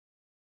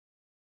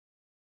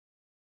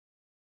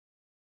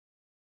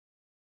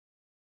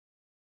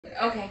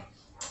Okay.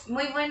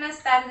 Muy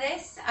buenas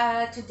tardes.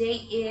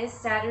 Today is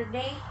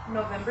Saturday,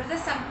 November the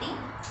something.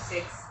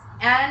 6th.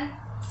 And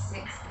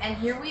 6th. And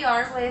here we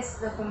are with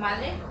the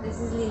comadre. This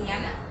is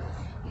Liliana.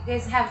 You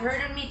guys have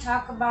heard of me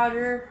talk about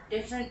her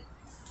different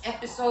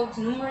episodes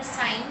numerous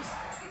times.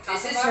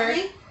 This is her.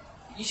 Me?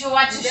 You should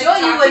watch the show.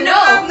 You would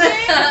know.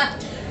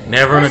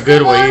 Never in a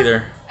good way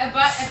either. I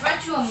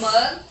brought you a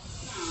mug.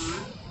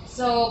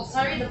 So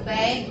sorry the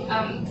bag.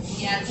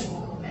 Yeah.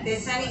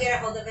 Did Sunny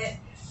get a hold of it?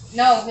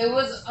 No, it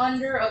was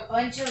under a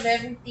bunch of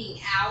everything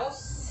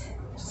else,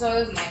 so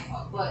it was my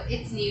fault. But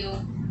it's new,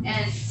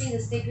 and see the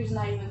sticker's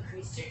not even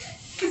creased yet.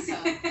 So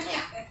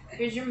yeah,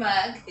 here's your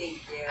mug.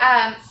 Thank you.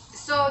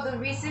 So the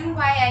reason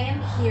why I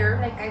am here,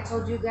 like I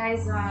told you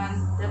guys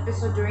on the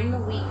episode during the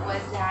week,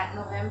 was that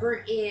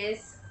November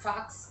is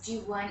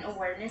FoxG1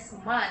 Awareness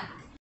Month.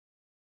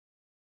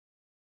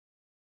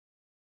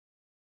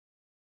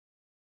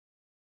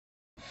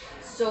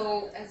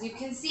 So as you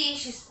can see,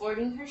 she's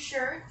sporting her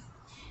shirt.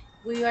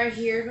 We are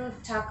here to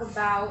talk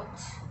about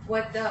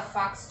what the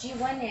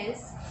FoxG1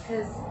 is,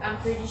 because I'm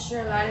pretty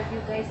sure a lot of you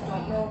guys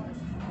don't know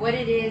what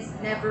it is,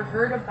 never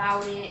heard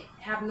about it,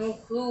 have no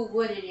clue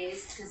what it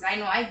is, because I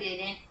know I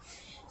didn't.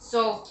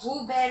 So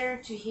who better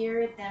to hear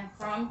it than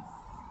from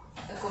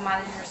the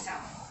comadre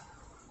herself?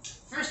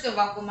 First of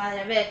all,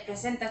 comadre, ver,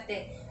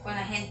 preséntate con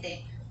la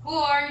gente. Who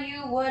are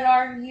you?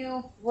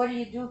 What do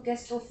you do? ¿Qué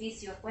es tu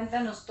oficio?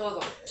 Cuéntanos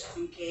todo.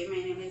 Okay, my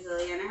name is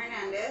Liliana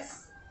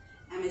Hernandez.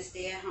 I'm a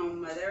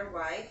stay-at-home mother,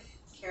 wife,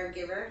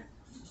 caregiver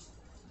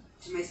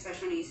to my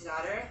special needs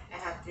daughter. I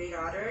have 3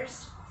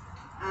 daughters.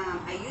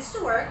 I used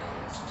to work.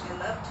 I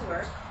love to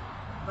work.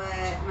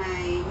 But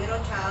my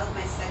middle child,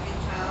 my second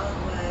child,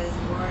 was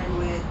born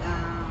with,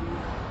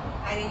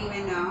 I didn't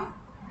even know.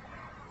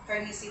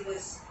 Pregnancy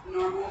was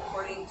normal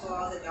according to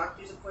all the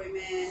doctor's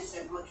appointments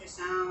and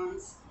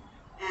ultrasounds.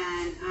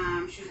 And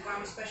she was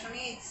born with special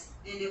needs.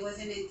 And it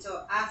wasn't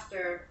until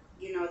after,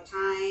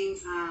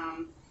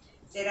 time,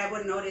 that I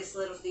would notice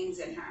little things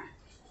in her.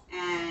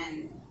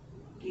 And,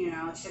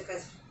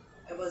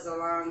 it was a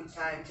long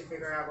time to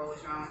figure out what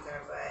was wrong with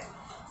her. But,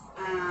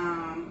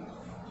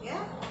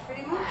 yeah,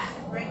 pretty much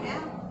right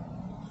now.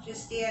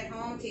 Just stay at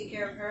home, take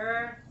care of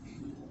her,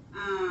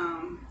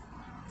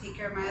 take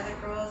care of my other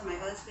girls, my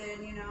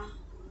husband,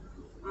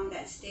 I'm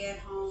that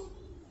stay-at-home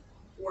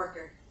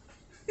worker.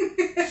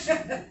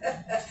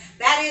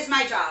 That is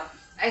my job.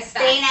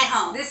 Staying at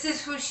home. This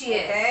is who she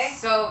is. Okay.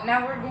 So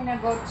now we're gonna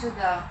go to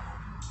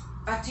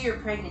back to your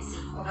pregnancy.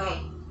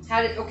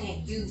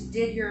 Okay. You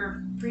did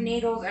your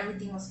prenatals,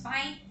 everything was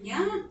fine.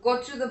 Yeah.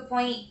 Go to the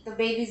point the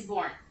baby's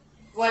born.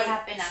 What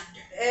happened after?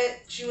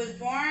 She was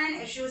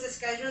born. She was a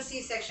scheduled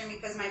C-section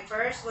because my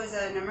first was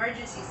an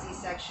emergency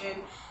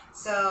C-section.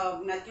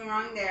 So nothing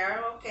wrong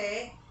there.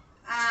 Okay.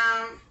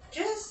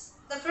 Just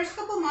the first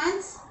couple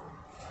months,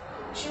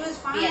 she was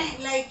fine.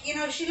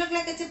 Yeah. She looked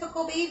like a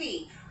typical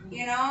baby.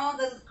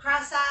 The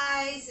cross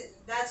eyes,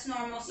 that's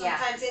normal.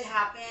 Sometimes it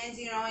happens,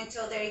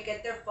 until they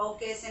get their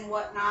focus and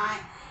whatnot.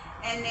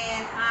 And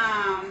then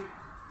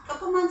a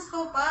couple months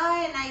go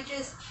by and I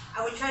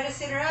would try to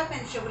sit her up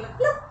and she would like,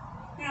 bloop,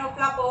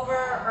 flop over,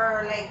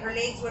 or like her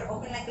legs would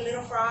open like a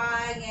little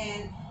frog,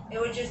 and it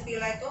would just be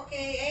like,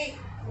 okay, hey,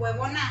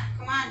 huevona,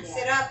 come on,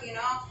 sit up,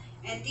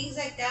 and things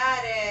like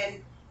that.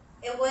 And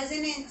it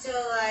wasn't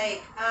until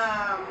like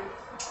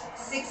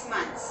 6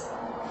 months.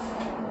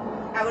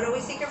 I would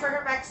always take her for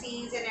her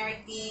vaccines and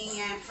everything,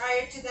 and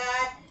prior to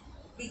that,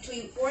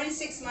 between 4 and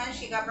 6 months,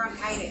 she got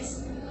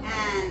bronchitis.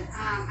 And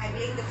I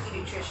blame the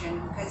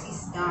pediatrician because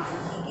he's dumb.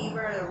 He gave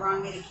her the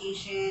wrong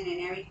medication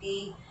and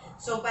everything.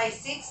 So by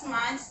 6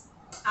 months,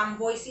 I'm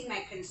voicing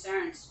my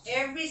concerns.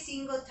 Every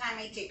single time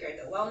I take her,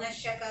 the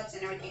wellness checkups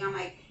and everything, I'm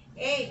like,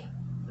 hey,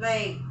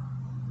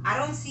 I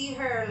don't see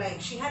her,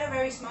 she had a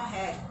very small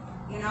head.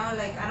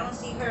 I don't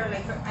see her,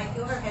 I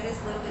feel her head is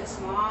a little bit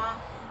small.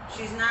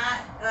 She's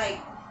not,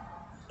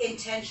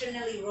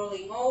 intentionally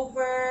rolling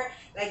over.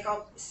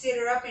 I'll sit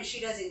her up and she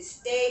doesn't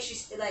stay.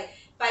 She's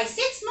by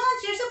 6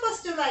 months you're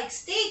supposed to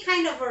stay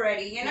kind of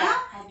already,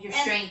 have your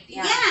strength.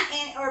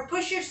 Or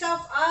push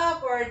yourself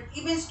up, or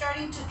even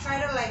starting to try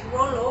to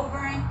roll over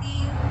and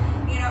things.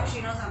 She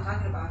knows I'm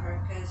talking about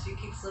her because she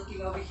keeps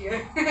looking over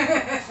here.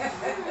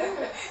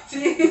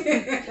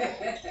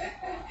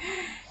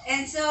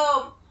 And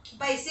so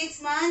by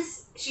 6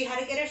 months she had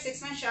to get her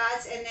 6-month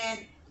shots, and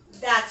then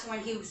that's when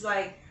he was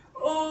like,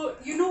 oh,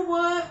 you know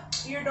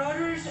what? Your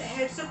daughter's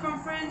head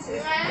circumference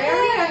is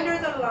very under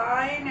the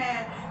line,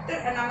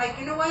 and I'm like,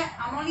 you know what?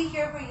 I'm only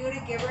here for you to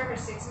give her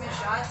 6-month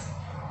shots.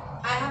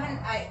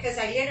 Because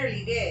I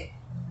literally did.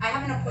 I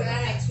have an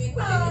appointment next week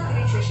with a new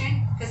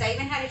pediatrician, because I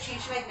even had to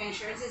change my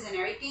insurances and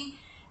everything,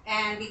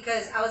 and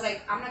because I was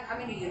like, I'm not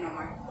coming to you no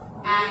more.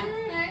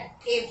 And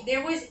if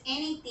there was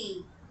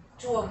anything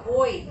to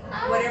avoid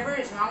whatever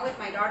is wrong with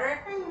my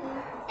daughter,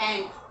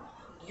 and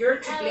you're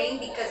to blame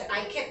because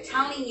I kept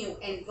telling you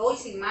and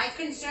voicing my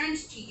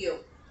concerns to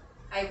you,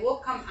 I will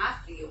come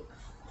after you.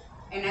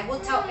 And I will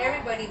tell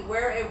everybody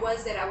where it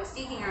was that I was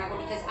taking her,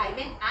 because I've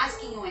been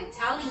asking you and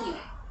telling you,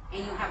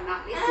 and you have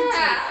not listened to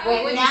me.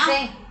 What would you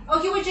say? Oh,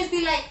 he would just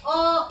be like,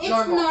 oh,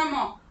 it's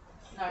normal.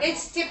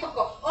 It's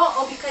typical.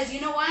 Oh, because you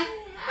know what?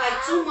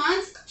 By 2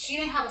 months, she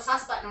didn't have a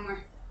soft spot no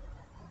more.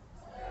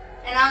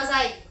 And I was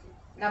like,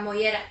 La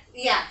mollera.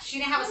 yeah, she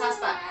didn't have a soft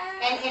spot.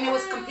 And it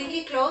was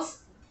completely closed.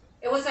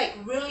 It was like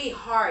really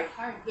hard.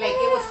 Like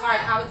it was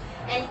hard.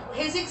 And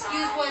his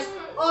excuse was,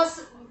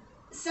 oh,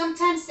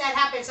 sometimes that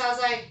happens. I was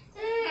like,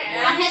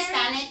 I'm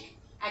Hispanic.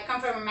 I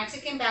come from a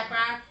Mexican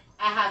background.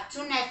 I have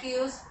 2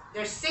 nephews.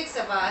 There's 6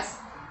 of us.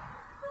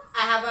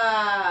 I have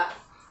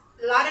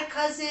a lot of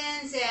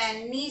cousins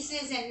and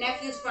nieces and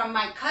nephews from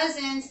my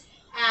cousins.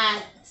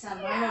 And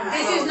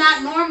this is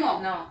not normal.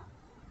 No.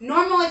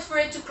 Normal is for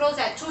it to close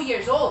at 2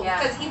 years old. Yeah.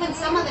 Because even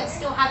some of them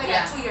still have it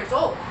at 2 years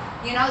old.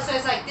 You know, so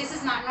it's like, this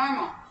is not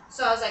normal.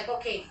 So I was like,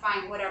 okay,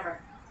 fine,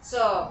 whatever.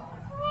 So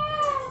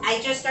I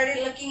just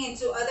started looking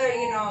into other,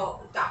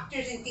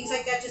 doctors and things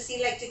like that to see,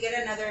 to get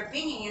another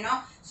opinion,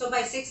 So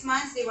by 6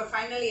 months, they were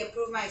finally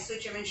approved my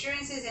switch of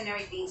insurances and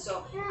everything.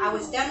 So I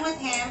was done with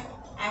him.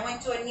 I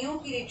went to a new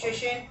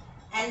pediatrician.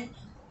 And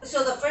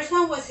so the first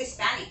one was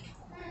Hispanic.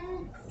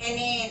 And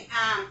then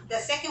the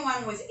second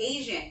one was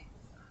Asian.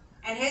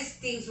 And his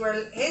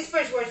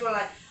first words were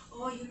like,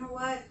 oh, you know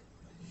what?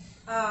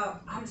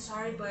 I'm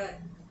sorry, but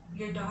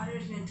your daughter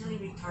is mentally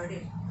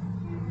retarded.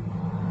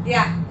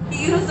 Yeah,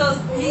 he used those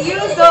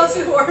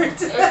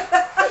words.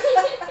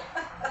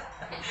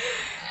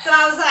 So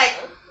I was like,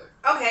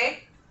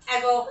 okay. I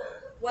go,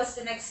 what's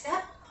the next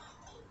step?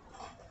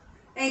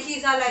 And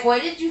he's all like,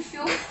 what did you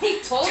feel when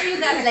he told you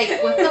that?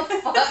 Like, what the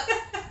fuck?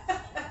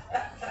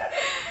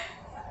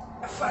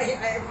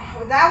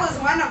 That was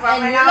one of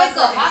them. And you're like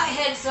a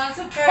hothead, so I'm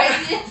surprised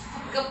you didn't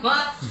fuck him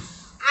up.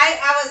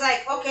 I was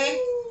like, okay,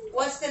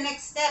 what's the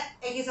next step?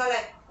 And he's all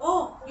like,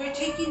 oh, you're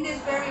taking this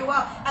very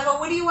well. I go,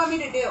 what do you want me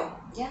to do?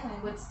 Yeah,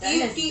 what's done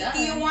is done.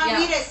 Do you want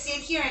me to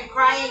sit here and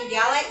cry and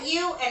yell at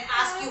you and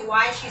ask you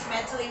why she's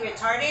mentally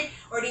retarded?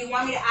 Or do you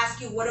want me to ask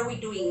you, what are we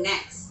doing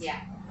next? Yeah.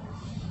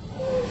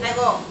 I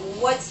go,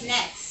 what's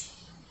next?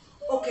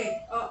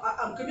 Okay,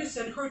 I'm going to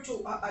send her to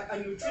a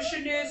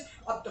nutritionist,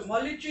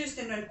 ophthalmologist,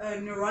 and a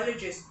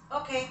neurologist.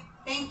 Okay,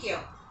 thank you.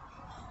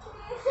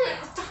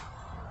 What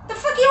the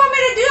fuck do you want me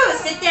to do?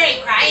 Sit there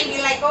and cry and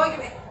be like, oh,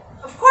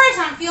 of course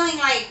I'm feeling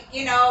like,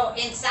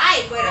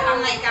 inside, but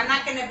I'm like, I'm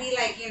not going to be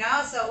like,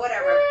 so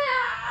whatever.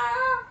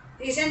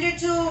 They sent her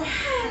to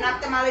an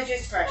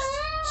ophthalmologist first.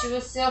 She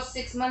was still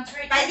 6 months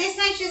right By this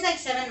time, she's like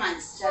 7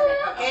 months.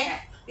 Okay?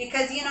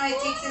 Because,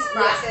 it takes this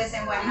process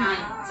and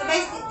whatnot. So by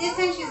this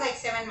time, she's like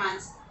 7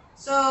 months.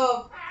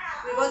 So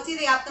we go to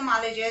the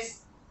ophthalmologist.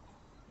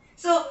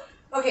 So,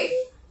 okay.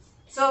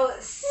 So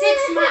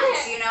 6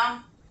 months,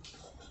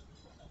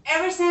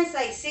 Ever since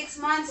 6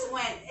 months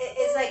when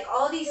it's like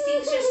all these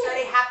things just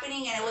started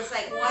happening and it was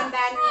like one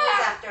bad news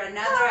after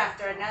another,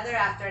 after another,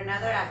 after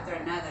another, after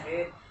another,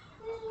 dude.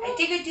 I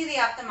take her to the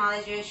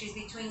ophthalmologist. She's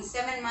between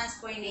 7 months,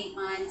 going 8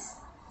 months.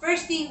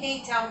 First thing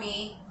they tell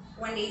me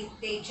when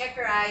they check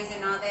her eyes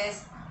and all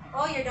this,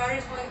 oh, your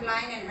daughter's going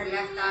blind in her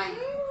left eye.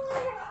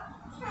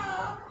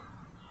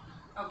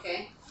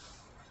 Okay.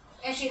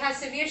 And she has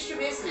severe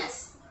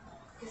strabismus.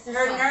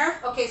 Her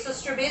nerve, okay, so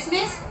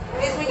strabismus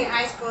is when your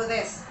eyes go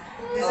this.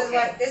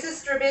 This is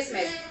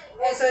strabismus.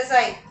 And so it's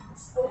like,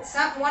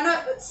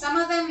 some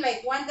of them,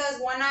 like one does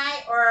one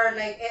eye or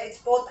like it's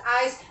both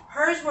eyes.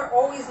 Hers were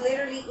always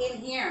literally in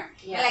here.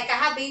 Yeah. And I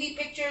have baby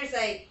pictures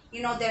that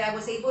I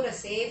was able to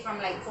save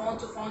from phone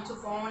to phone to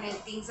phone and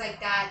things like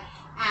that.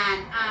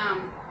 And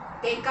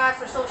thank God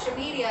for social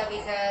media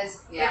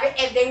because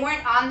if they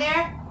weren't on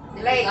there,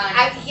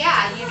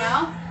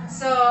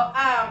 So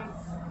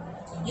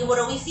you would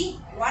always see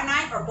one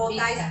eye or both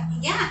eyes.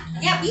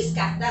 Yeah,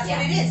 visca. That's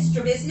what it is.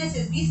 Strabismus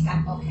is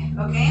visca.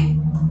 Okay.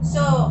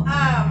 So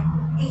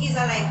he's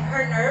like,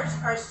 her nerves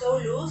are so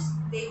loose,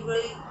 they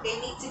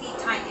need to be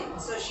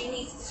tightened. So she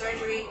needs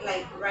surgery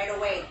right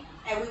away.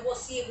 And we will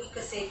see if we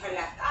could save her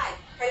left eye.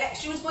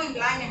 She was going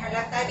blind in her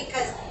left eye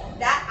because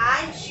that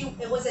eye,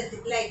 it was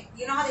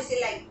you know how they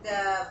say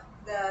the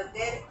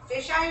dead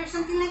fish eye or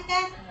something like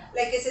that?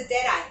 It's a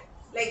dead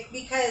eye.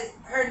 Because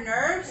her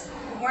nerves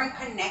weren't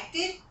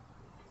connected.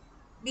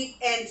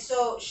 And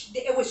so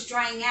it was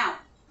drying out.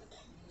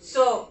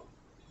 So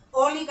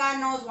only God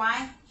knows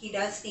why he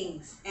does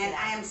things. And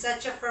I am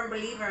such a firm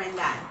believer in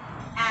that.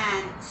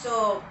 And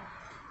so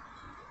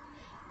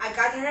I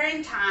got her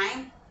in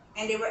time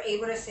and they were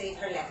able to save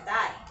her left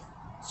eye.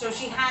 So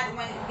she had,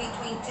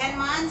 between 10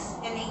 months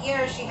and a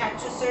year, she had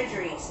 2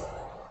 surgeries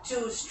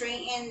to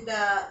straighten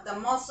the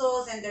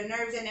muscles and the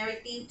nerves and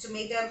everything to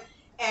make them.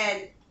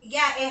 And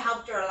yeah, it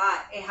helped her a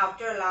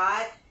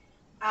lot.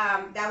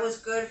 That was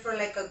good for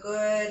a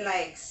good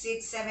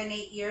 6, 7,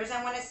 8 years.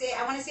 I want to say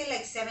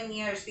 7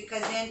 years,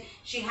 because then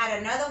she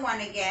had another one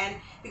again,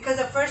 because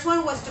the first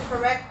one was to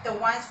correct the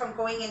ones from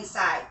going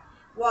inside.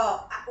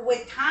 Well,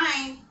 with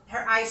time,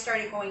 her eyes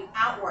started going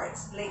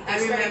outwards. I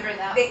remember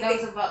that. That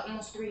was about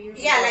almost 3 years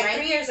ago. Yeah,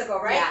 3 years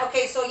ago, right? Yeah.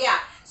 Okay, so yeah,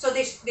 so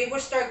they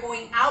would start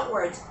going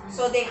outwards. Mm-hmm.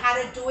 So they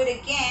had to do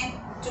it again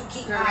to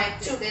keep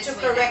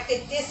correct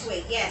it this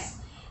way. Yes.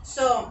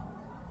 So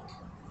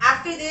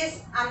after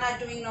this, I'm not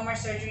doing no more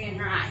surgery in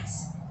her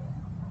eyes.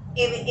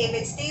 If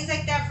it stays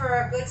like that for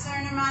a good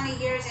certain amount of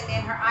years and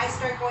then her eyes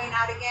start going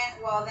out again,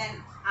 well,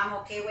 then I'm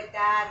okay with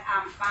that.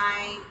 I'm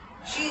fine.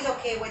 She's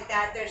okay with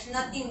that. There's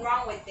nothing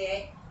wrong with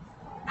it.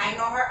 I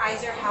know her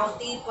eyes are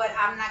healthy, but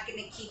I'm not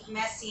going to keep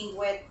messing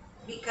with,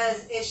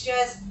 because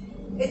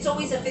it's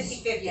always a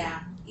 50-50. Yeah.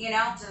 You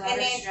know? It's a lot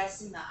of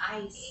stress in the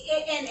eyes.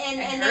 And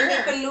then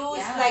they could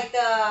lose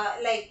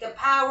like the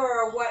power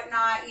or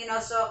whatnot, you know.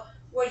 So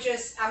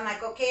I'm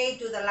like, okay,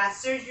 do the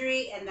last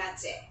surgery and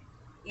that's it.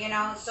 You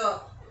know,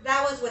 so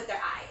that was with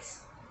their eyes.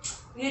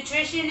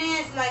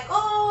 Nutritionist, like,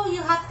 oh,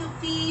 you have to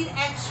feed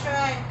extra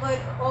and put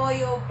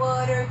oil,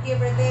 butter, give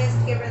her this,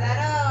 give her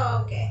that.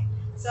 Oh, okay.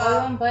 So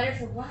oil and butter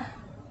for what?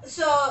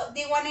 So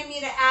they wanted me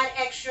to add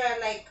extra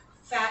like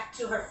fat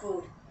to her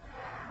food.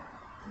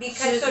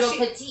 Because she was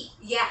real petite.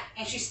 Yeah,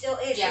 and she still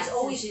is. Yeah,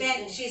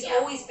 she's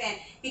always been,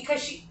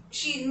 because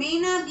she may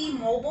not be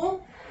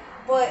mobile,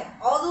 but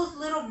all those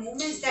little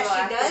movements that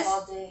she does,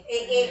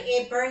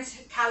 it burns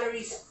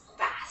calories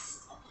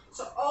fast.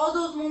 So all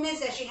those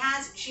movements that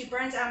she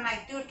burns. I'm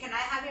like, dude, can I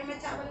have your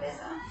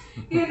metabolism?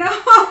 You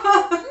know?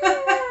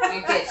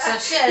 Okay, so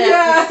shut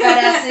up,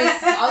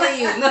 badasses, all of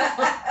you.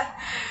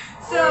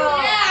 So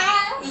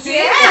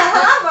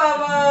yeah,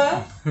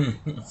 Mama.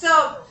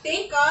 So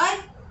thank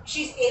God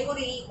she's able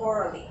to eat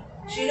orally.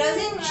 She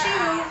doesn't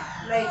chew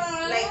like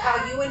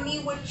how you and me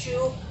would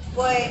chew,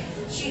 but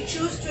she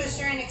chews to a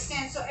certain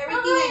extent. So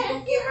everything I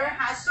do give her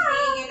has to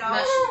be, you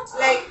know,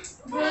 like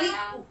really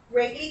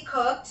greatly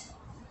cooked.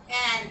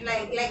 And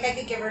like I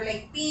could give her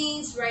like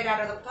beans right out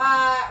of the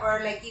pot,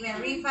 or like even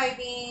refried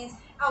beans.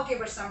 I'll give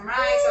her some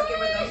rice. I'll give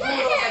her the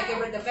noodles. I give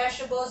her the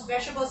vegetables.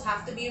 Vegetables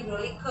have to be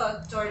really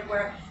cooked, or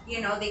where,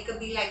 you know, they could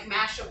be like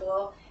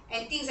mashable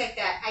and things like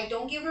that. I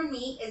don't give her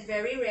meat. It's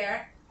very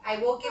rare. I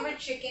will give her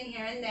chicken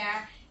here and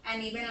there,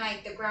 and even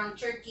like the ground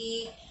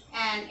turkey,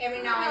 and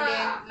every now and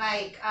then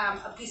like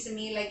a piece of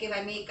meat. Like if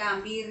I make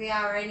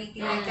birria or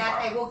anything like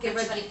that, I will give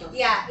her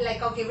like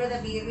I'll give her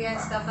the birria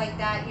and stuff like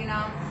that, you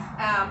know.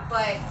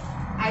 But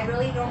I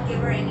really don't give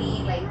her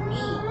any like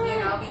meat, you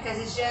know, because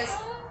it's just,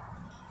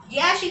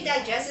 yeah, she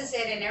digests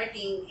it and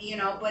everything, you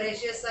know, but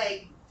it's just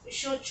like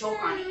she'll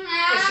choke on it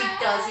because she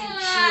doesn't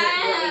chew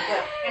it really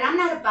good. And I'm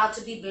not about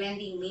to be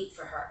blending meat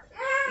for her,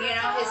 you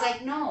know. It's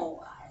like,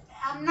 no,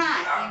 I'm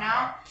not, you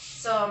know.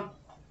 So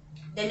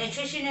the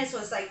nutritionist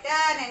was like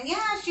that, and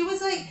yeah, she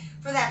was like,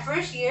 for that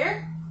first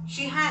year,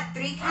 she had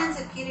 3 cans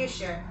of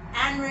Pediasure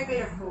and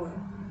regular food.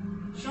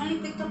 She only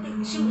picked up,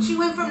 she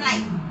went from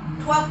like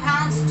 12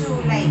 pounds to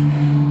like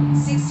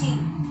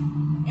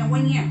 16 in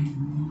 1 year.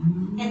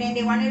 And then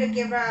they wanted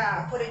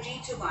to put a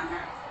G-tube on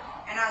her.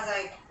 And I was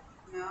like,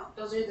 no.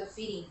 Those are the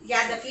feeding.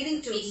 Yeah, the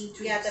feeding tubes.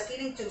 Yeah, the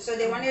feeding tubes. So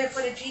they wanted to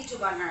put a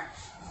G-tube on her.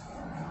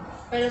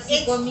 Pero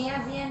si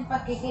comía bien,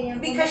 ¿para qué querían?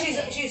 Because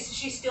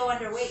she's still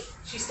underweight.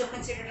 She's still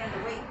considered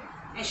underweight.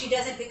 And she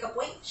doesn't pick up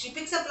weight. She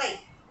picks up like,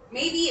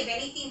 maybe if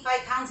anything,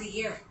 5 pounds a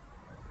year.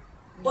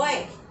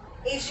 But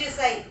it's just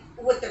like,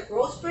 with the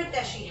growth spurt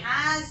that she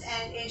has,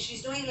 and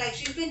she's doing, like,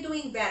 she's been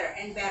doing better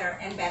and better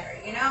and better,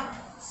 you know?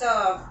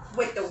 So,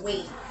 with the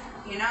weight,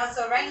 you know?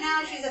 So right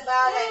now she's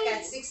about like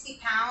at 60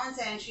 pounds,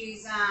 and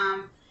she's,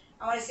 I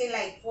want to say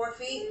like 4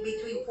 feet,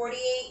 between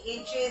 48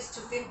 inches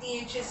to 50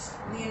 inches,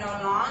 you know,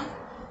 long.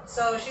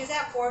 So she's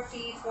at 4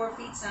 feet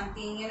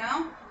something, you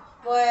know?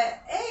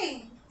 But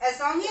hey, as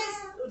long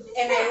as,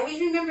 and I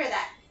always remember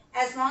that,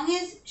 as long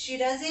as she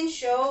doesn't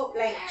show,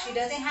 like, she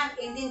doesn't have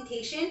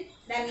indentation,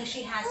 that means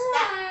she has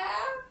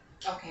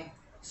fat. Okay.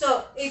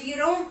 So if you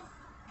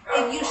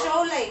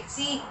show, like,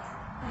 see,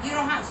 you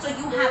don't have, so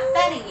you have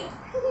fat in you.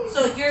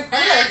 So you're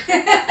good.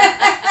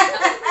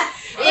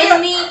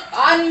 In me,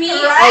 on me,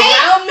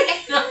 right? around me.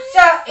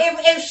 So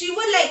if she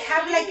would like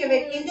have like an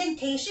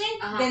indentation,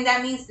 then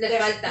that means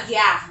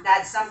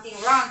that's something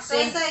wrong. So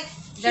it's like,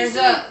 there's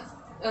a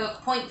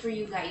point for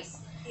you guys.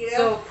 You know?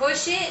 So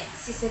push it.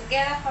 Si se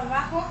queda para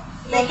abajo,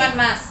 coman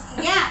más.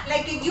 Yeah,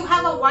 like if you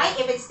have a white,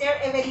 if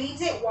it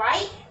leaves it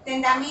white,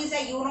 then that means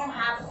that you don't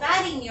have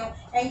fat in you,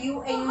 and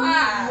you need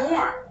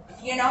more,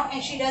 you know.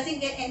 And she doesn't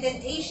get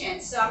indentation,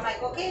 so I'm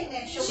like, okay,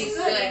 then she'll be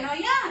good, you know.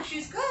 Yeah,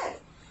 she's good.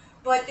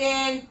 But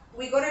then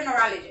we go to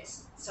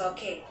neurologist. So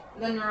okay,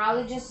 the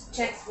neurologist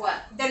checks what?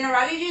 The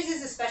neurologist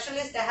is a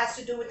specialist that has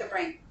to do with the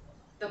brain.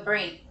 The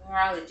brain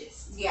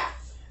neurologist. Yeah.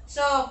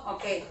 So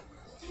okay.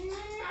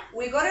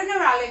 We go to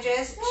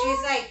neurologist.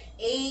 She's like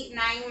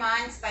 8-9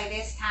 months by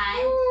this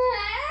time,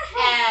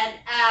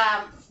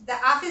 and the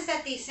office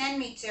that they send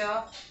me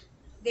to,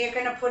 they're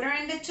gonna put her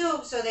in the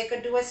tube so they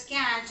could do a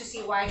scan to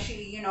see why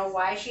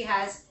she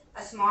has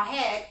a small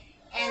head.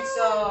 And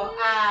so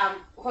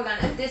hold on.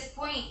 At this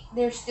point,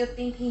 they're still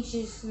thinking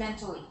she's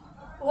mentally.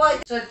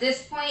 What? So at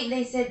this point,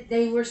 they said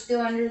they were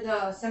still under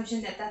the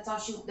assumption that that's all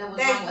that was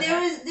wrong with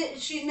her.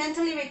 She's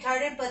mentally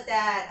retarded, but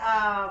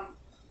that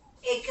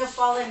it could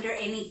fall under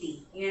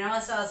anything, you know?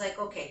 So I was like,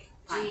 okay,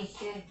 fine.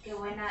 Qué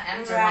buena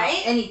answer. Right?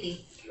 Anything.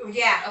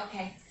 Yeah.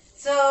 Okay.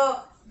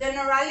 So the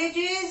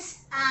neurologist,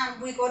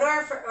 we go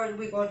to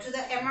we go to the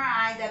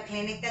MRI, the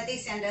clinic that they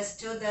send us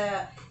to.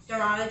 The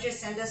neurologist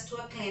send us to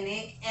a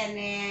clinic, and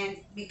then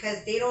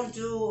because they don't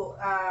do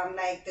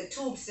like the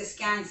tubes, the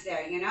scans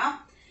there, you know.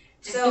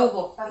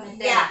 So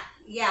yeah.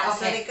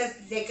 Okay. So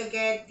they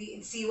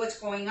could see what's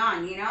going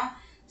on, you know.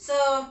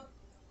 So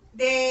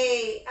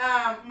they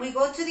we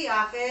go to the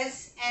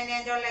office, and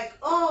then they're like,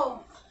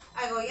 oh,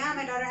 I go, yeah,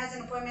 my daughter has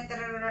an appointment, da,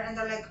 da, da, da. And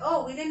they're like,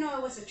 oh, we didn't know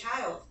it was a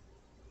child.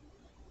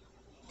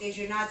 Did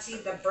you not see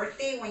the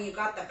birthday when you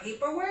got the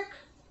paperwork?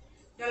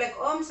 They're like,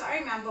 oh, I'm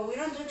sorry, ma'am, but we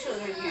don't do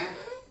children here.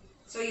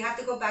 So you have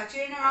to go back to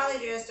your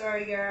neurologist or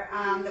your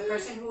the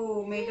person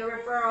who made the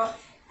referral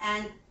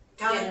and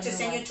tell them to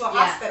send you to a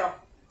hospital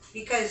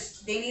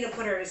because they need to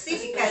put her to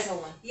sleep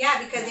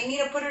because they need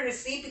to put her to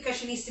sleep because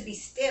she needs to be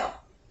still,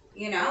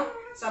 you know.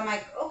 So I'm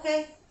like,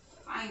 okay,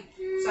 fine.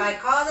 So I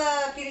call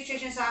the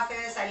pediatrician's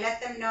office. I let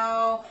them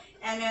know.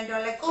 And then they're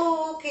like,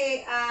 oh,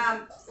 okay,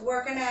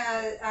 we're going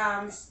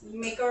to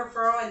make a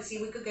referral and see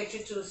if we could get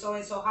you to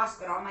so-and-so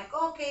hospital. I'm like,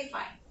 okay,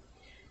 fine.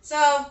 So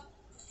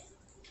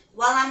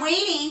while I'm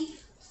waiting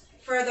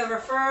for the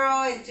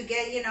referral and to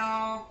get, you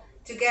know,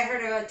 to get her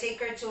to take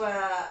her to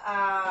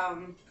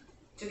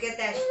to get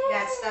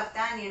that stuff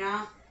done, you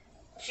know,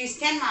 she's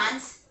 10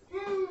 months.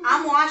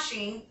 I'm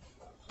washing,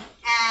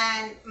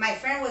 and my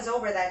friend was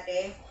over that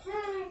day.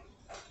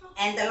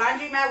 And the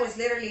laundromat was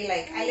literally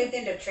like, I lived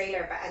in the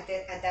trailer at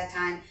that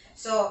time.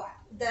 So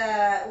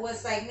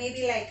was like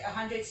maybe like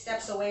 100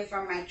 steps away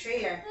from my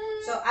trailer.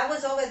 So I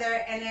was over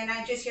there, and then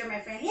I just hear my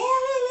friend,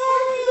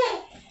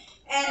 Lily.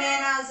 And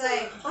then I was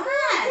like,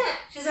 what?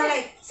 She's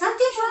like,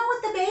 something's wrong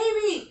with the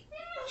baby.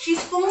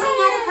 She's foaming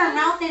out of her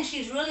mouth, and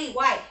she's really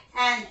white.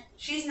 And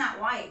she's not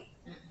white.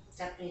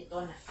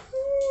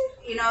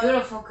 You know,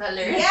 beautiful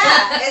color.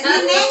 Yeah, it's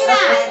mi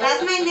negra.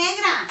 That's my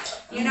negra.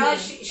 You know,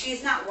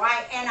 she's not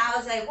white. And I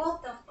was like,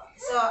 what the fuck?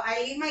 So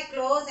I leave my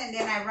clothes, and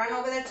then I run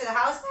over there to the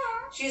house.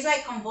 She's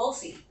like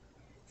convulsing.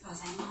 So I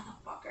was like,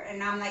 motherfucker.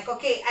 And I'm like,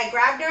 okay. I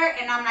grabbed her,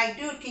 and I'm like,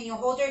 dude, can you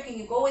hold her? Can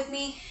you go with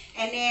me?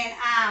 And then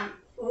I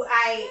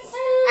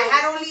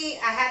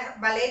had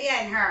Valeria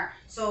and her.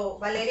 So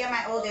Valeria,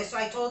 my oldest. So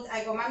I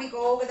go, mommy,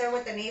 go over there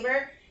with the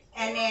neighbor.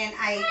 And then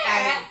I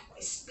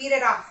speed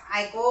it off.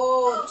 I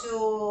go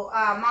to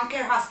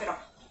Montclair Hospital.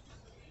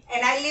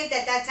 And I lived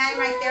at that time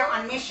right there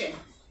on Mission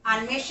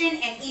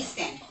and East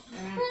End.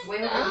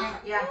 Way over here?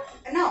 Yeah.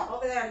 No,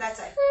 over there on that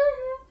side.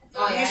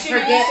 Oh, yeah,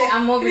 forget,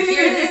 I'm over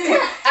here.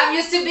 I'm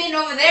used to being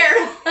over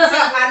there.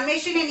 So on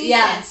Mission and East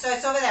End. So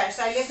it's over there.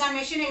 So I lived on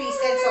Mission and East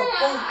End. So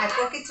boom, I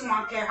book it to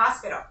Montclair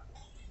Hospital.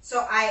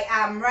 So I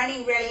am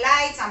running red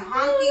lights. I'm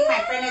honking.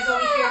 My friend is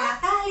over here,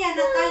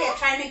 Natalia,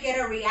 trying to get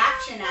a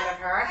reaction out of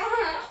her.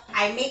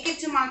 I make it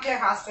to Montclair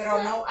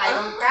Hospital. No, I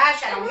don't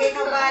crash. I don't hit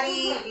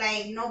nobody.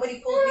 Like, nobody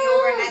pulled me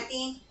over,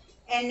 nothing.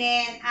 And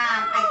then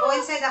I go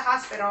inside the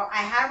hospital. I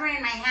have her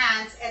in my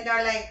hands, and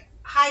they're like,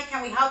 hi,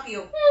 can we help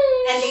you?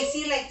 And they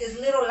see like this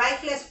little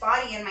lifeless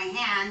body in my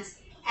hands,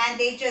 and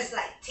they just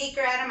like take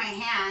her out of my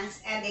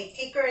hands, and they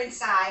take her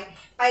inside.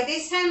 By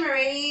this time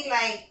already,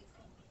 like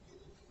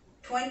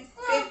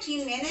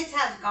 15 minutes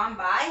has gone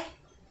by,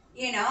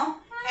 you know,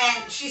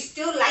 and she's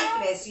still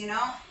lifeless, you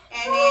know.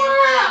 And then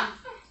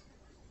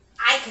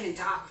I couldn't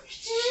talk for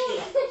shit.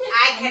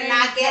 I could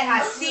not get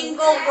a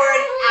single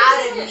word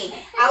out of me.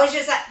 I was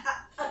just like,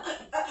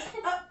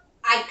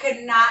 I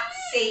could not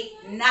say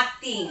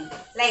nothing.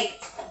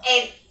 Like,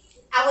 and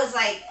I was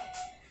like,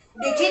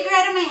 they take her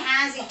out of my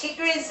hands, they take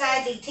her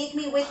inside, they take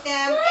me with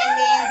them, and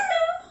then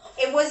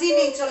it wasn't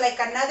until like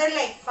another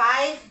like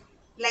 5,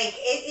 like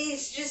it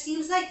just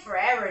seems like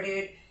forever,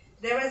 dude.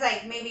 There was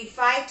like maybe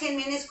 5-10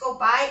 minutes go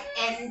by,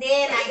 and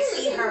then I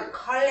see her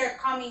color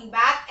coming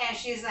back, and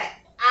she's like,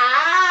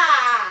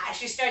 ah,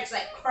 she starts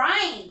like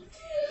crying,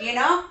 you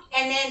know.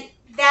 And then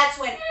that's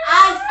when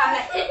I'm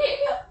like,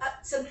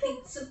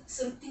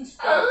 something's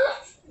wrong,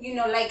 you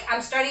know, like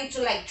I'm starting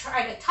to like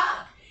try to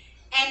talk.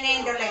 And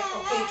then they're like,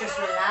 okay, just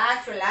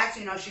relax,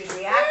 you know, she's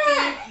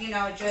reacting, you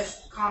know,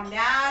 just calm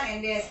down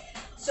and this.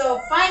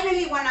 So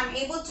finally when I'm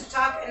able to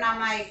talk, and I'm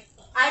like,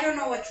 I don't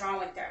know what's wrong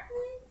with her.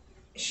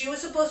 She was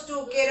supposed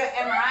to get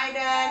an MRI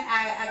done,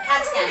 a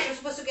CAT scan. She was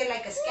supposed to get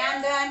like a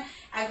scan done.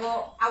 I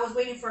was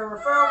waiting for a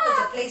referral because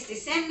the place they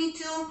sent me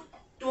to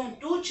don't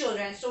do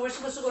children. So we're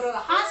supposed to go to the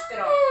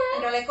hospital.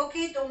 And they're like,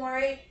 okay, don't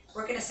worry.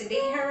 We're going to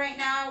sedate her right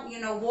now. You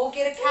know, we'll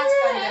get a CAT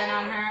scan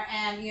done on her.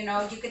 And, you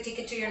know, you could take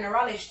it to your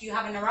neurologist. Do you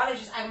have a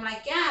neurologist? I'm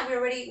like, yeah, we're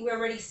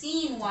already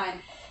seeing one.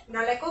 And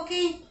they're like,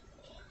 okay.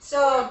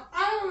 So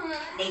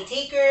they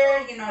take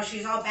her, you know,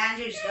 she's all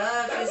bandaged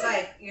up. She's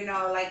like, you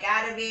know, like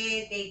out of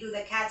it. They do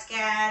the CAT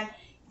scan.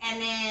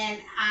 And then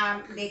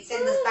they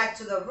send us back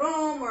to the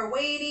room. We're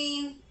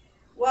waiting.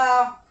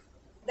 Well,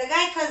 the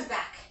guy comes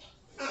back.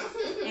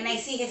 And I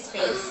see his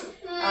face.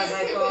 I was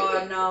like,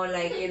 oh no,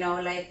 like, you know,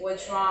 like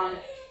what's wrong?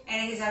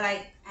 And he's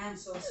like, I'm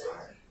so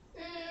sorry,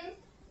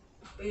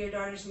 but your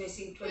daughter's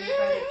missing 25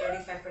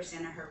 to 35%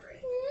 of her brain.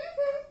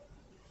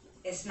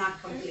 It's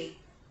not complete.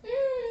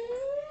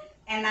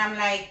 And I'm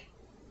like,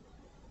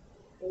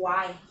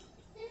 why?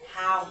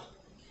 How?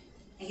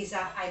 And he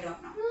said, I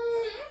don't know.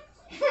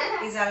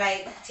 He's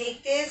like,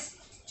 take this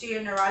to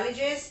your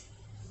neurologist,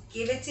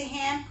 give it to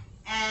him,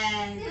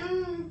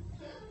 and,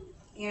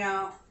 you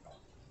know,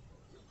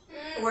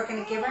 we're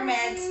going to give her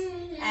meds.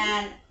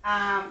 And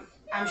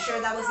I'm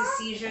sure that was a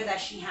seizure that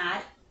she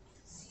had.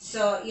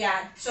 So,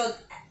 yeah. So,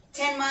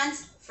 10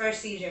 months, first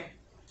seizure.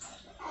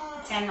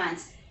 10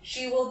 months.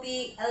 She will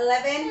be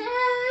 11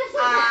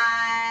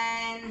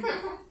 on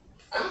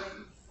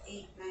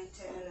 8, 9,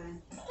 10,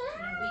 11.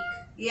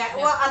 Yeah,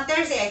 well, on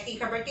Thursday, I think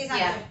her birthday's on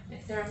Thursday.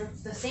 If they're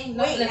the same.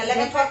 Wait,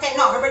 11, 12, 10.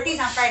 No, her birthday's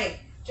on Friday.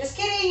 Just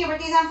kidding. Your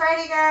birthday's on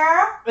Friday,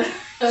 girl.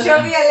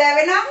 She'll be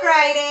 11 on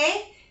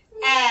Friday.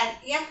 And,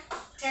 yeah,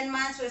 10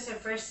 months was her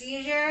first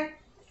seizure.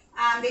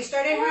 They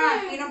started her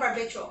on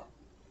phenobarbital.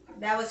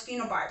 That was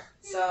phenobarb.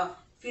 So,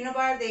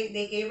 phenobarb,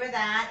 they gave her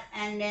that.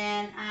 And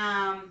then,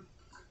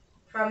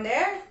 from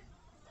there,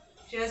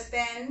 just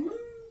been,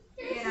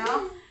 you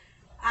know,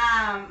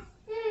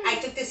 I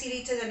took the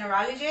CD to the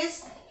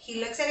neurologist. He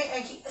looks at it,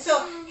 and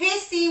so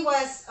his thing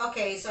was,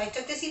 okay, so I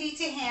took the CD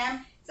to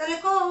him. So I'm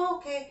like, oh,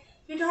 okay,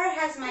 your daughter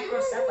has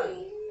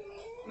microcephaly.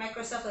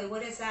 Microcephaly,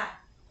 what is that?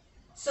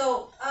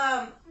 So,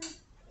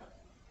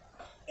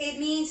 it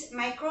means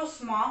micro,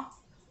 small,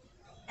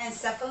 and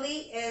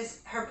cephaly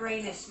is her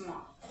brain is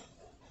small.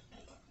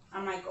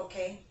 I'm like,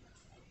 okay,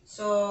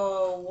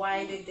 so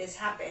why did this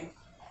happen?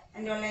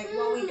 And they're like,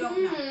 well, we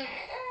don't know.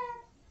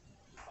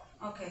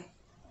 Okay,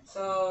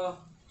 so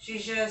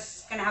she's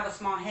just gonna have a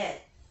small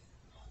head.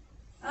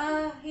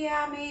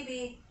 Yeah,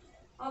 maybe.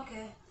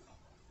 Okay.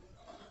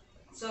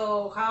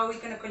 So how are we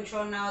gonna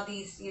control now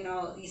these, you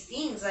know, these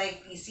things,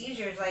 like these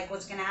seizures, like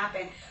what's gonna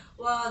happen?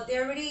 Well, they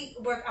already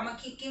work. I'm gonna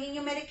keep giving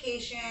you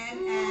medication,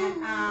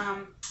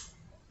 and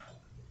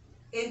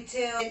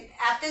until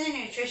after the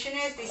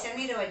nutritionist, they send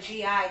me to a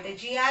GI. The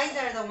GIs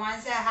are the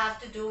ones that have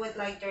to do with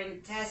like their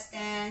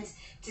intestines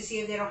to see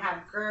if they don't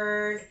have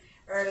GERD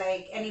or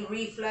like any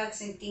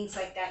reflux and things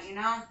like that, you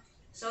know?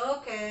 So,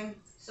 okay.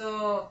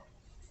 So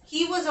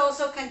he was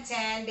also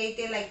content. They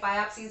did like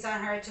biopsies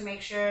on her to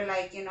make sure,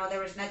 like, you know, there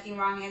was nothing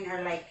wrong in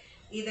her, like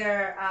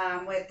either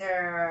with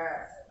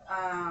her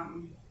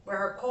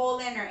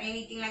colon or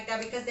anything like that,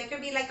 because there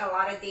could be like a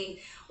lot of things.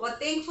 Well,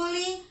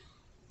 thankfully,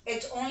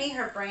 it's only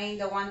her brain,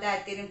 the one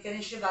that didn't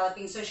finish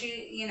developing. So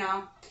she, you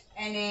know,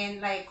 and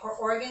then like her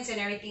organs and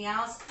everything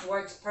else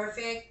works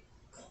perfect.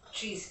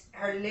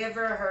 Her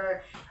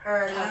liver,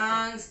 her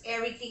lungs,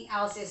 everything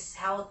else is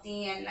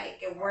healthy, and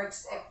like it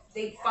works.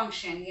 They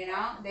function, you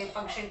know, they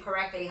function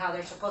correctly how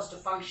they're supposed to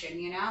function,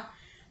 you know.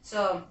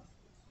 So,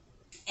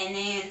 and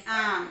then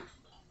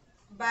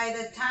by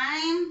this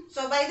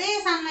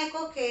I'm like,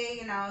 okay,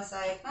 you know, it's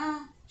like,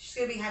 she's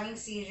gonna be having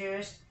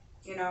seizures,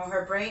 you know,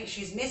 her brain,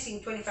 she's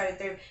missing 25 to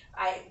 30.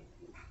 I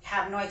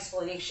have no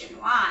explanation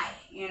why,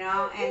 you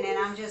know. And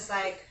then I'm just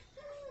like,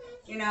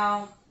 you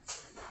know,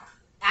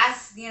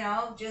 you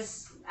know,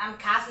 just, I'm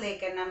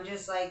Catholic, and I'm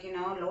just like, you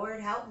know, Lord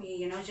help me,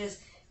 you know, just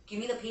give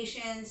me the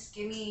patience,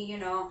 give me, you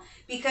know,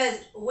 because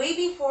way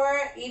before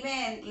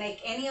even like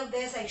any of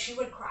this, like she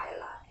would cry a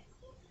lot.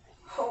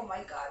 Oh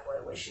my God,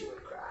 boy, she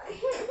would cry.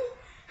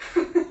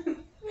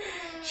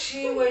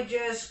 She would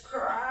just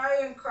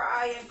cry and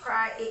cry and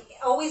cry,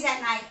 always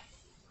at night.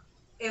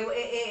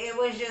 It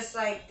was just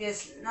like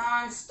this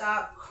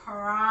non-stop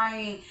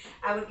crying.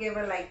 I would give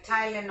her like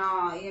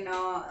Tylenol, you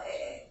know,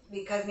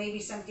 because maybe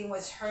something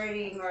was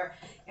hurting,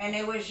 and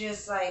it was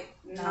just like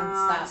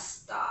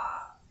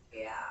non-stop.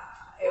 Yeah,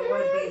 it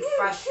would be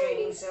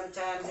frustrating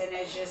sometimes, and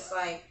it's just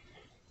like,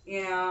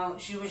 you know,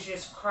 she was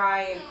just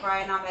crying and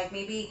crying. I'm like,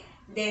 maybe,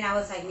 then I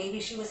was like, maybe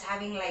she was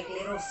having like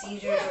little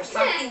seizures or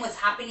something was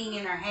happening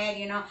in her head,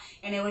 you know,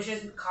 and it was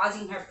just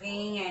causing her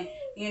pain, and,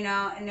 you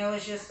know, and it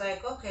was just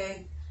like,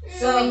 okay.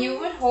 So when you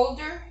would hold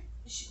her,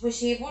 was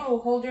she able to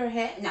hold her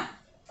head? No.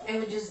 It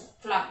would just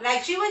flop.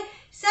 Like she would,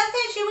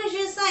 sometimes she was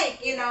just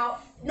like, you know,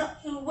 no,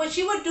 what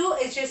she would do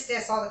is just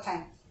this all the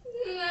time.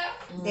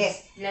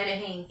 This. Let it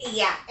hang.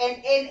 Yeah,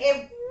 and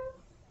it,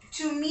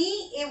 to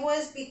me, it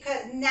was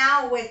because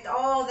now with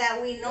all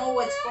that we know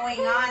what's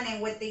going on,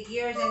 and with the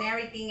years and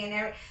everything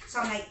so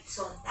I'm like,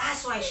 so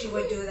that's why she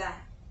would do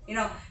that, you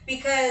know,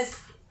 because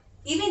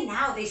even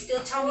now they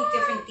still tell me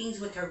different things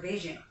with her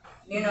vision,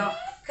 you know,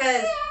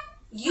 because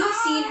you've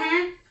seen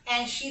her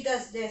and she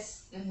does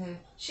this. Mm-hmm.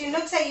 She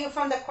looks at you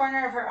from the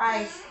corner of her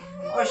eyes,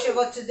 or she'll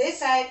go to this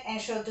side and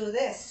she'll do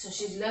this. So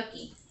she's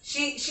lucky.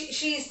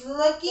 She's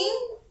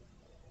looking,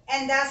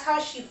 and that's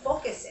how she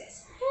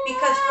focuses.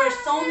 Because for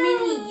so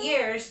many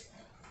years,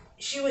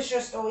 she was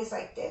just always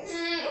like this.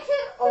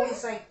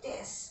 Always like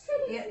this.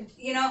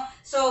 You know?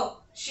 So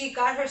she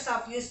got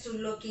herself used to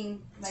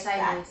looking like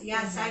sideways. That.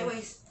 Yeah,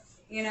 sideways.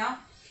 You know?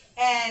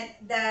 And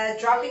the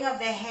dropping of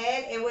the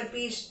head, it would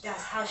be,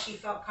 that's how she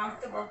felt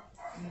comfortable.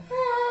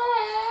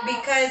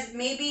 Because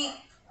maybe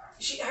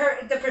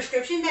the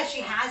prescription that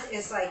she has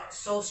is like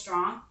so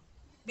strong.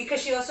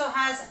 Because she also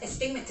has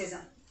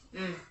astigmatism.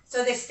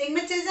 So the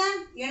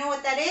astigmatism, you know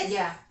what that is?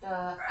 Yeah, the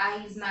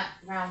eye is not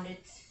rounded.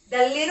 The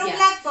little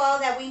black ball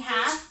that we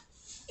have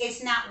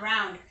is not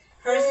round.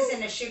 Hers is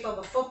in the shape of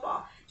a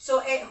football. So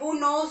who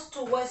knows to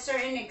what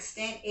certain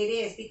extent it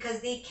is,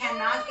 because they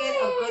cannot get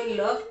a good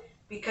look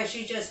because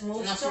she just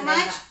moves too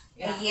much.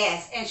 Yeah.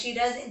 Yes, and she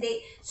doesn't.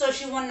 So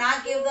she will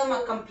not give them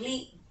a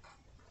complete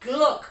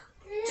look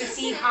to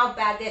see how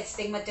bad that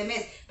stigmatism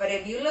is. But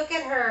if you look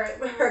at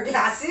her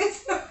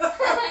glasses,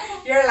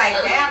 you're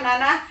like, damn,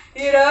 Nana,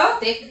 you know,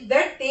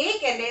 they're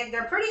thick and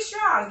they're pretty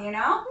strong, you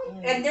know,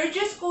 and they're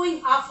just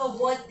going off of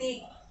what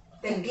the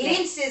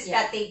glimpses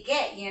that they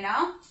get, you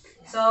know.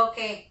 So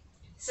okay,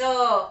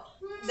 so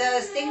the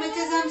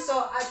stigmatism.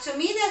 So to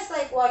me, that's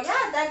like, well,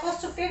 yeah, that goes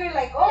to figure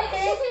like,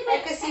 okay,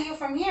 I can see you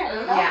from here,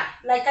 you know,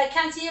 like I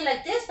can't see you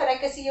like this, but I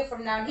can see you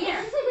from down here.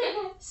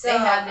 So they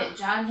have it.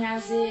 John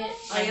has it.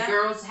 My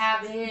girls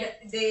have it.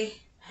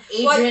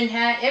 Adrian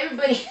had.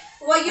 Everybody.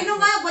 Well, you know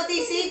what? What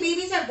they say,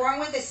 babies are born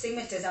with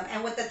astigmatism,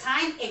 and with the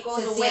time, it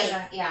goes away.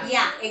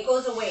 Yeah, it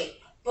goes away.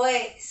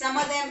 But some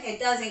of them, it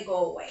doesn't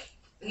go away.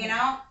 You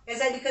know, it's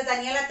like because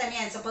Daniela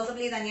también.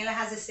 Supposedly, Daniela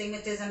has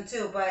astigmatism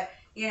too, but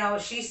you know,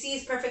 she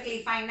sees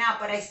perfectly fine now.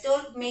 But I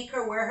still make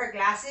her wear her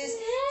glasses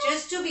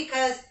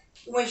because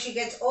when she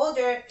gets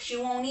older, she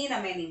won't need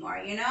them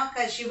anymore. You know,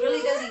 because she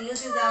really doesn't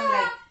use them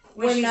like.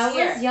 When I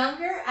was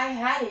younger, I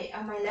had it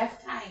on my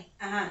left eye.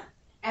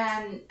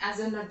 And as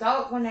an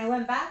adult, when I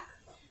went back,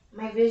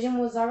 my vision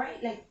was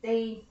alright. Like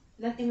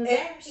nothing was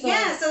there. So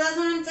yeah, so that's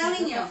what I'm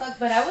telling you.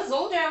 But I was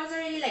older. I was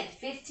already like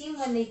 15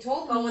 when they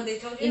told me. When they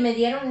told you? Y me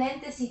dieron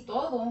lentes y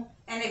todo.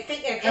 And it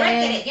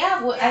corrected it.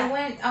 Yeah, I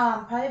went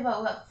probably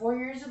about 4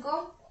 years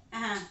ago.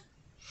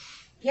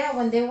 Yeah,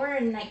 when they were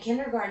in like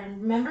kindergarten.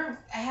 Remember,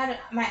 I had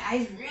my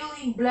eyes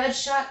really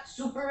bloodshot,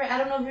 super red. I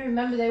don't know if you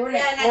remember. They were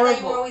like horrible. And I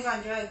thought you were always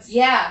on drugs.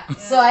 Yeah.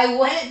 So I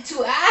went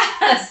to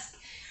ask,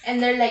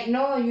 and they're like,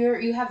 "No,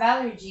 you have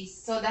allergies."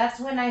 So that's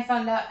when I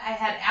found out I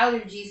had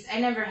allergies. I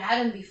never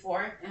had them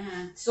before.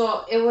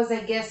 So it was,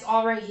 I guess,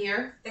 all right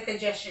here. The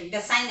congestion,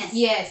 the sinus.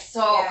 Yes.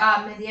 So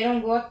me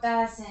dieron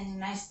gotas,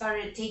 and I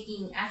started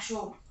taking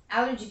actual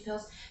allergy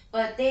pills.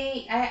 But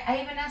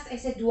I even asked, I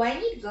said, do I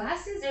need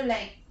glasses? They're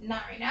like,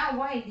 not right now.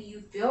 Why? Do you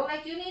feel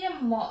like you need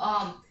them?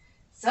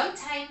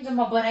 Sometimes,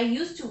 but I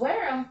used to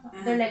wear them.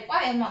 They're like,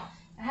 why?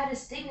 I had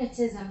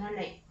astigmatism. They're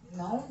like,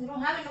 no, you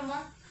don't have it no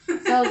more.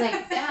 So I was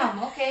like,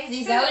 damn, okay,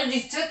 these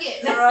allergies took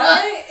it.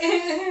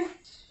 Right?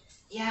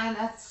 Yeah,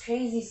 that's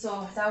crazy.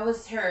 So that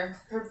was her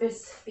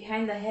purpose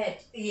behind the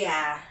head.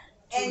 Yeah.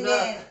 And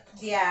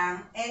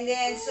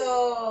then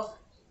so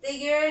the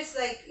years,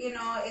 like, you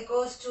know, it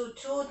goes to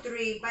 2,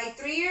 3. By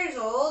 3 years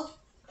old,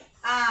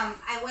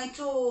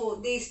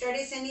 they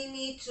started sending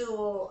me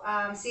to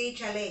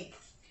CHLA,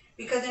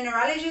 because the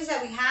neurologist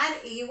that we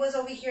had, he was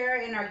over here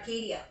in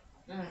Arcadia.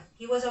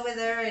 He was over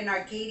there in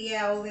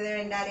Arcadia, over there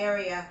in that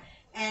area.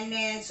 And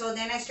then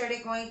I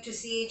started going to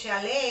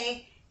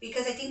CHLA,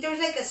 because I think there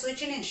was like a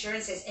switch in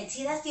insurances. And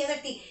see, that's the other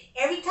thing.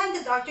 Every time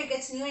the doctor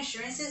gets new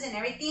insurances and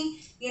everything,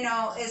 you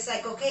know, it's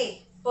like,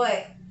 okay,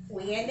 but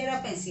we ended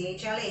up in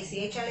CHLA.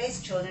 CHLA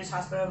is Children's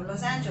Hospital of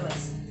Los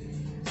Angeles.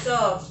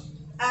 So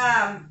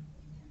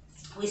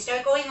we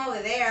started going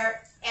over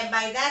there, and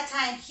by that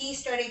time he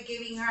started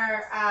giving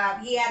her.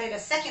 He added a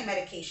second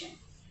medication,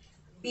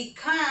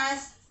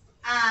 because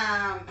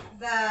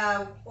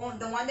the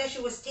one that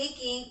she was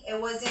taking, it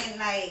wasn't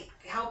like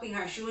helping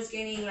her. She was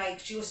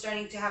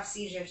starting to have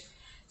seizures.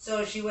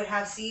 So she would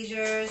have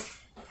seizures.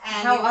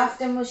 And how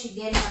often was she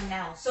getting them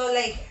now? So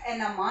like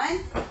in a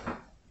month,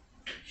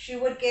 she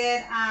would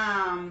get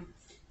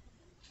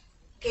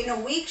in a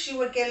week she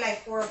would get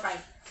like 4 or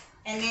 5,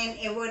 and then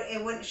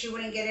she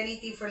wouldn't get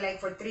anything for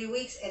 3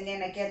 weeks, and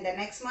then again the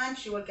next month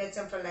she would get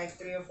some for like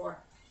 3 or 4.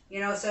 You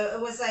know, so it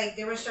was like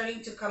they were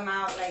starting to come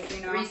out, like,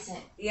 you know,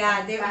 recent.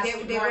 Yeah, they were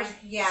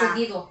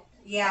seguido.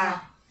 Yeah.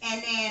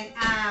 And then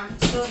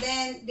so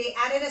then they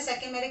added a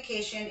second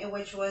medication,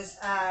 which was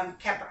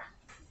Keppra.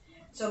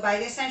 So by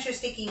this time she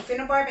was taking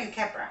phenobarb and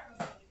Keppra.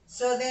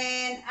 So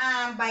then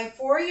by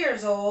 4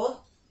 years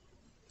old,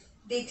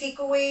 they take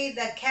away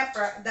the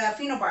Keppra, the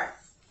phenobarb.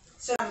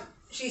 So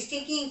she's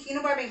taking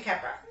phenobarb and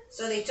Keppra.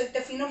 So they took the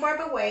phenobarb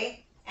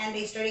away, and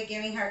they started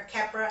giving her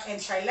Keppra and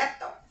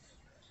Trilepto.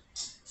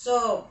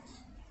 So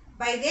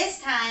by this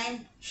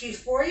time she's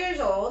 4 years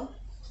old,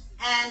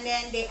 and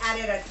then they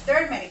added a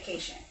third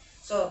medication.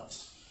 So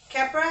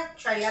Keppra,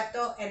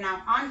 Trilepto, and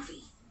now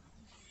Onfi,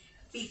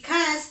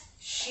 because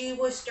she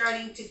was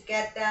starting to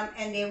get them,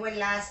 and they would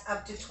last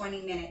up to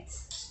 20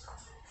 minutes.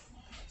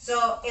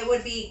 So it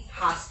would be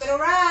hospital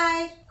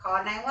ride,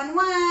 call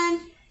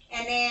 911,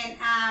 and then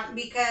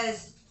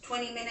because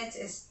 20 minutes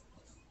is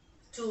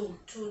too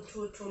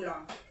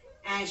long,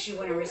 and she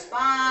wouldn't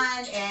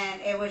respond, and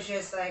it was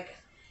just like,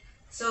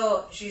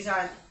 so she's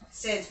on,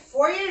 since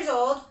 4 years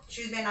old,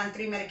 she's been on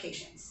 3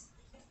 medications,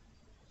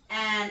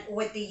 and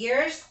with the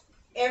years,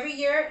 every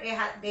year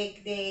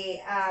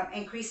they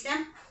increase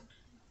them,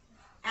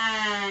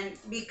 and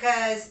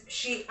because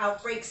she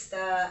outbreaks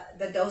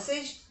the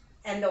dosage,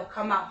 and they'll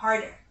come out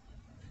harder.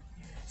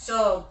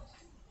 So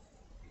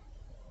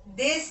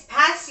this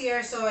past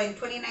year, so in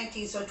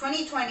 2019, so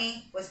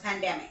 2020 was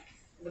pandemic,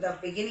 the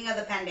beginning of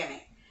the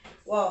pandemic.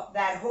 Well,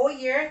 that whole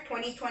year,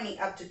 2020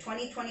 up to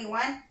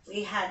 2021,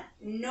 we had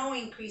no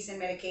increase in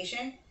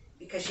medication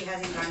because she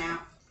hasn't gone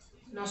out.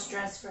 No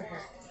stress for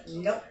her.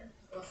 Nope.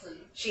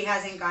 She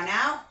hasn't gone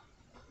out.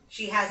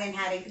 She hasn't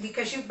had it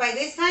because by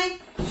this time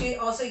she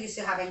also used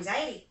to have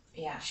anxiety.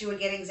 Yeah. She would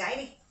get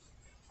anxiety.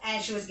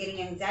 And she was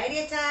getting anxiety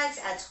attacks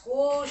at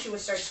school. She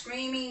would start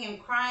screaming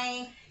and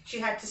crying. She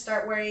had to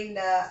start wearing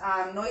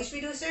the noise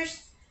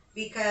reducers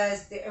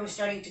because it was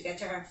starting to get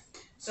to her.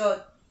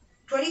 So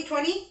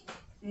 2020,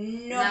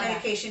 no Nada.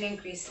 medication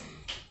increase.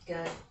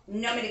 Good.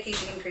 No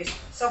medication increase.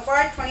 So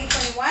far,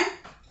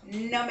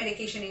 2021, no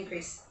medication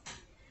increase.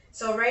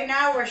 So right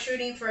now we're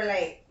shooting for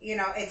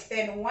it's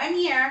been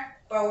 1 year,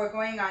 but we're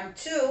going on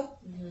 2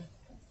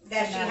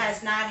 that she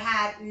has not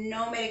had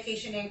no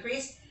medication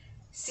increase.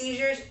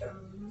 Seizures,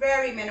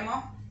 very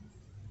minimal,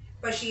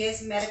 but she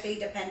is medically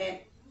dependent.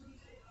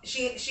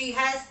 She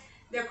has,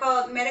 they're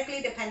called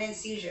medically dependent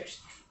seizures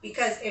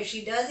because if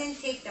she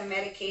doesn't take the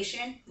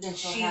medication, then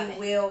she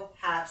will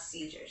have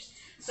seizures.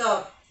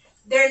 So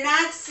they're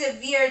not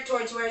severe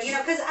towards where,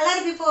 because a lot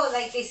of people,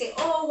 they say,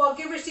 oh, well,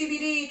 give her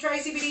CBD, try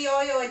CBD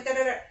oil, and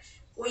da-da-da.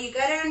 Well, you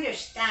got to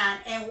understand,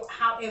 and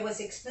how it was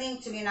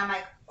explained to me, and I'm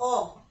like,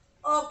 oh,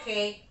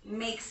 okay,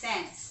 makes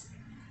sense.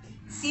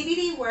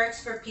 CBD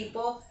works for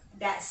people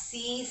that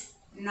seize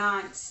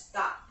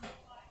non-stop,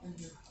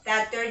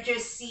 that they're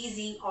just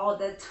seizing all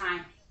the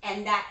time,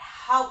 and that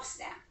helps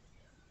them.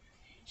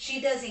 She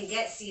doesn't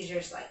get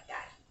seizures like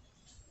that.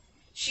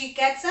 She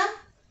gets them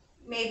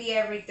maybe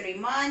every 3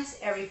 months,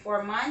 every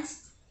 4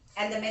 months,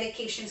 and the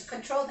medications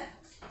control them.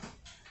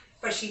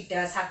 But she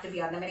does have to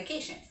be on the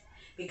medication,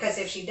 because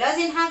if she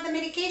doesn't have the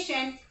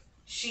medication,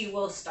 she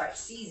will start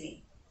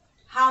seizing.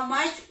 How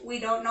much, we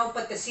don't know,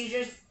 but the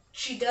seizures,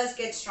 she does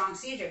get strong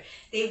seizures.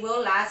 They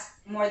will last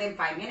more than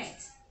 5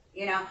 minutes,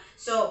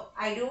 So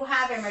I do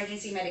have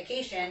emergency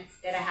medication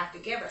that I have to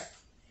give her.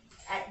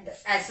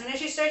 As soon as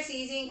she starts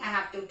seizing, I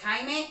have to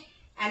time it.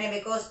 And if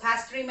it goes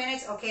past 3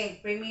 minutes, okay,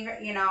 bring me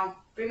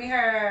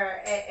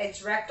her,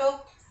 it's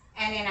rectal.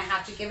 And then I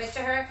have to give it to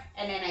her,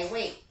 and then I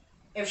wait.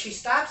 If she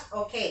stops,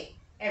 okay.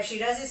 If she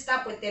doesn't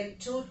stop within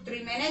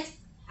 2-3 minutes,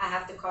 I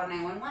have to call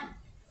 911.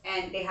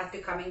 And they have to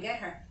come and get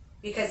her.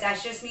 Because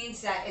that just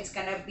means that it's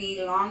going to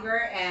be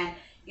longer, and,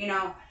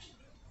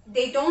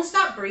 they don't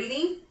stop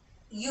breathing.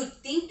 You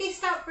think they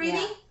stop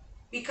breathing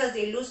because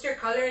they lose their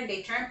color and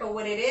they turn, but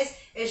what it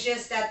is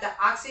just that the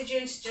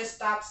oxygen just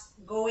stops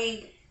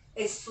going.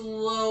 It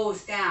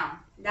slows down.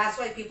 That's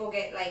why people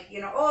get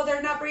oh,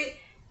 they're not breathing.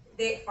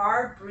 They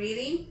are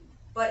breathing,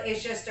 but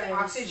it's just their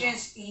oxygen,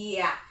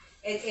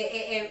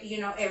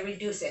 it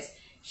reduces.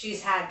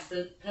 She's had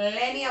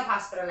plenty of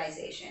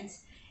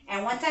hospitalizations.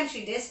 And one time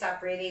she did stop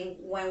breathing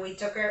when we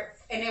took her,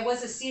 and it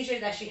was a seizure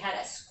that she had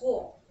at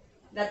school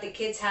that the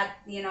kids had,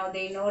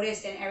 they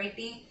noticed and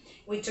everything.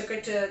 They took her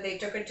to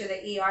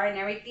the ER and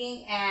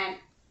everything, and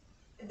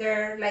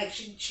they're like,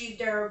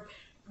 they're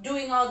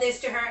doing all this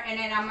to her, and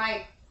then I'm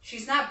like,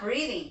 she's not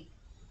breathing.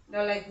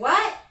 They're like,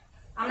 what?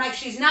 I'm like,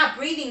 she's not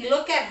breathing.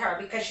 Look at her,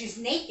 because she's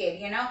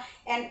naked,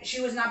 and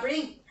she was not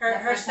breathing.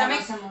 Her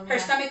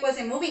stomach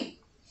wasn't moving.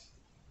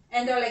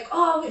 And they're like,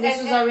 oh,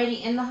 this was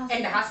already in the hospital.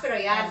 In the hospital,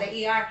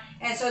 the ER.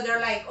 And so they're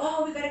like,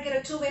 oh, we gotta get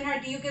a tube in her.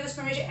 Do you give us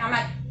permission? I'm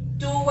like,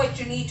 do what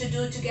you need to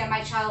do to get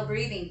my child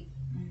breathing.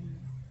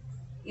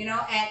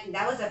 And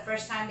that was the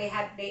first time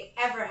they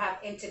ever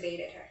have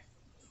intubated her.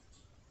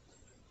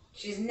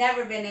 She's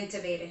never been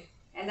intubated,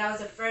 and that was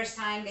the first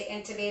time they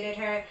intubated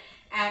her,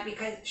 and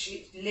because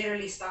she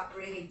literally stopped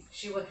breathing.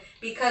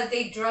 Because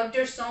they drugged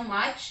her so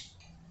much.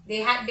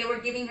 They were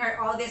giving her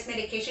all this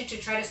medication to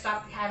try to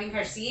stop having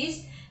her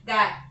seize,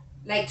 that,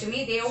 to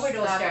me, they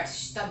overdosed her.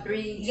 Stop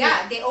breathing.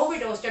 Yeah, they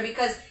overdosed her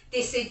because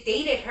they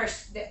sedated her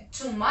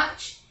too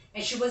much,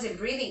 and she wasn't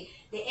breathing.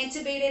 They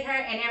intubated her,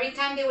 and every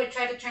time they would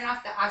try to turn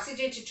off the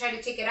oxygen to try to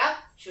take it out,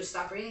 she would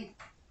stop breathing.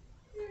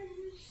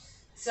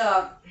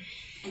 So,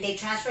 and they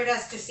transferred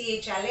us to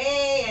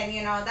CHLA,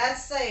 and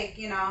that's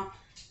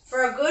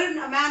for a good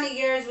amount of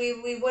years,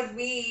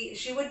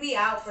 she would be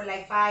out for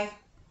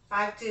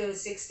 5 to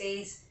 6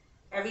 days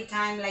every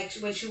time,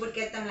 when she would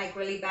get them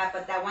really bad.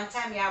 But that one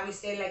time, we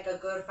stayed a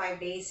good 5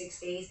 days, 6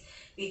 days,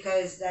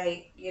 because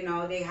they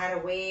had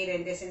to wait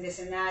and this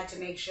and that to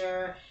make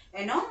sure.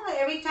 And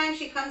every time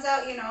she comes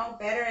out,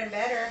 better and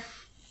better.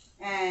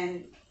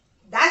 And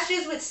that's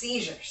just with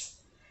seizures,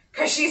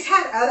 because she's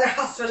had other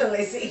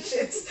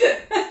hospitalizations.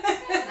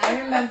 I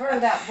remember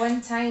that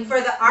one time.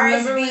 For the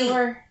RSV. Remember we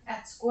were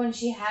at school and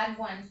she had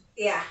one.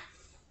 Yeah.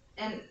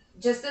 And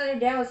just the other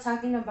day I was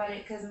talking about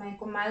it, because my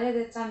comadre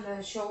that's on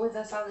the show with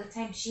us all the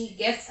time, she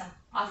gets them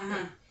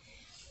often.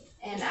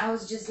 And I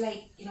was just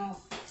like,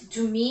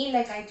 to me,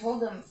 I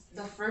told them,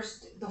 the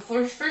first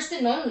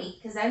and only,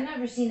 because I've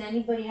never seen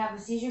anybody have a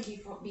seizure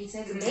before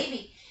besides a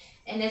baby.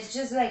 And it's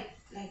just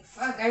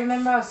fuck. I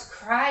remember I was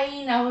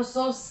crying. I was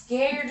so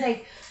scared.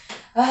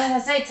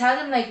 That's why I tell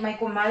them, my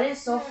comadre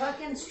is so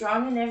fucking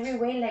strong in every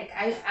way.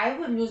 I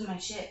would lose my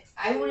shit.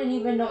 I wouldn't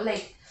even know,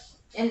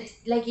 and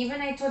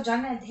even I told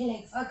John that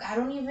day, fuck, I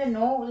don't even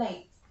know,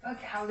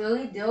 Like how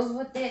Lily deals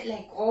with it,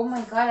 like, oh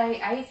my god,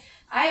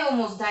 I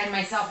almost died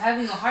myself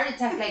having a heart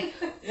attack. Like,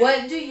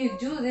 what do you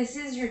do? This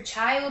is your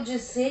child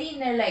just sitting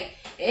there. Like,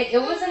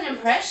 it was an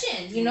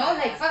impression, you know.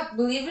 Like, fuck,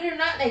 believe it or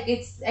not, like,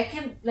 I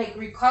can like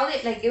recall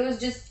it like it was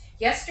just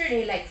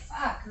yesterday. Like,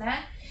 fuck,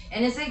 man.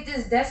 And it's like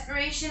this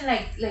desperation,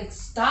 like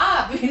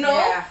stop, you know.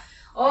 Yeah.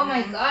 Oh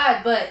my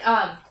god, but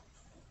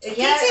it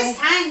yeah, takes its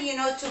time, you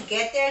know, to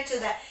get there to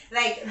that.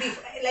 Like,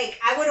 like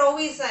I would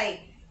always like.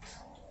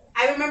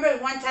 I remember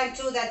one time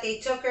too that they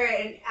took her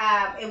and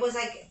it was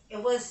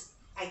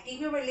I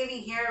think we were living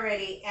here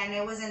already and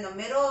it was in the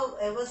middle.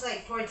 It was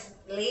like towards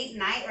late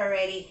night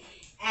already,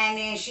 and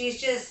then she's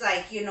just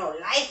like, you know,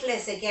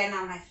 lifeless again.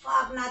 I'm like,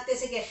 fuck, not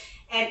this again.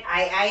 And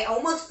I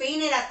almost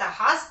fainted at the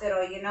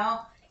hospital. You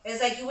know,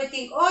 it's like you would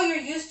think, oh, you're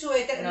used to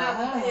it,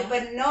 No.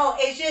 but no,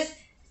 it's just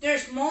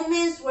there's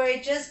moments where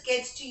it just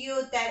gets to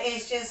you that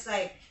it's just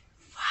like,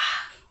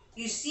 fuck.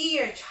 You see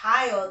your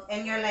child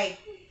and you're like,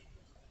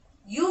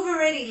 you've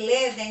already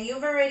lived and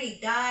you've already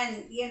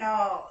done, you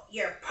know,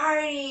 you're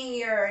partying,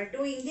 you're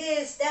doing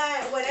this,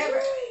 that,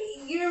 whatever.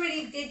 You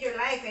already did your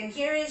life, and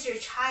here is your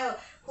child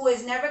who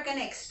is never going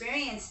to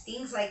experience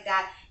things like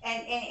that.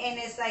 And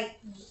it's like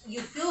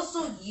you feel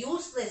so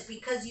useless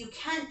because you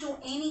can't do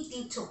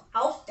anything to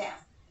help them,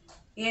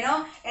 you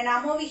know? And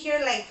I'm over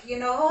here like, you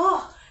know,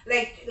 oh,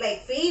 like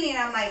fainting.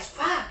 I'm like,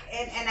 fuck.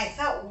 And I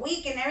felt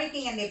weak and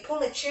everything. And they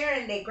pulled a chair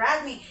and they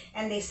grabbed me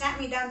and they sat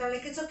me down. They're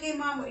like, it's okay,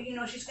 mom. You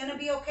know, she's going to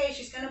be okay.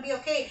 She's going to be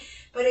okay.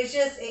 But it's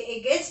just,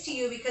 it gets to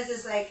you because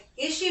it's like,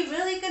 is she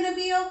really going to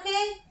be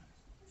okay?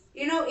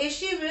 You know, is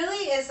she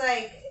really? It's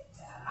like,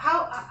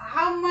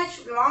 how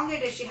much longer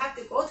does she have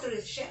to go through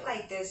this shit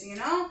like this, you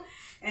know?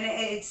 And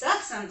it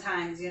sucks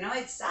sometimes, you know,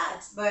 it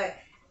sucks. But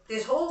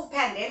this whole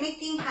pandemic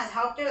thing has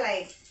helped her,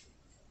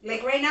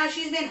 like right now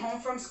she's been home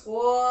from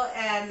school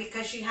and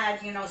because she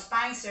had, you know,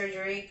 spine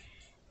surgery,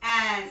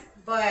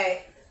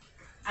 but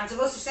I'm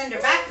supposed to send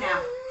her back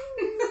now.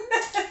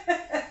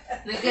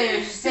 Look at her,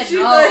 she said She's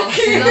no. like,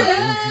 She you goes, want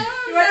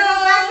to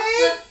go back,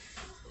 babe?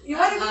 You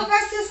want to go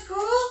back to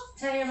school?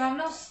 tell your mom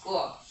no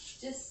school.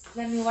 Just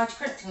let me watch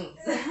cartoons.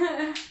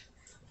 And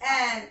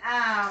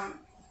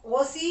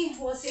we'll see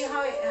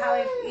how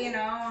it you know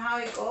how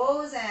it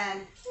goes,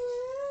 and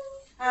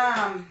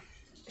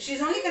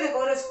she's only gonna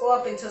go to school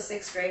up until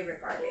 6th grade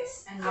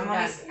regardless. And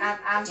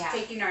I'm yeah.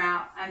 taking her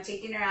out.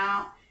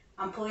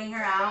 I'm pulling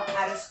her out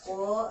of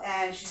school,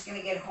 and she's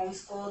gonna get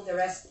homeschooled the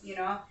rest, you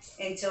know,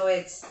 until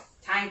it's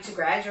time to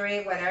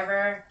graduate,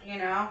 whatever, you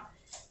know,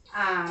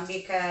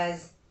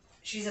 because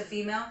she's a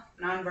female,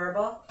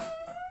 nonverbal,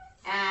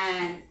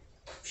 and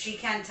she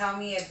can't tell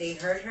me if they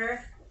hurt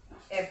her,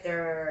 if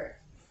they're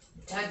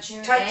Touching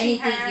anything,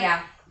 her,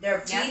 yeah.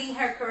 they're feeding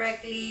her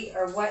correctly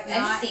or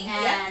whatnot, Anything,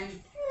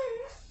 and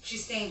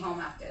she's staying home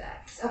after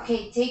that. So.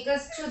 Okay, take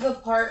us to the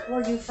part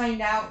where you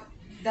find out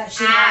that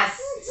she Ah,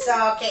 has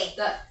so okay.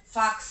 the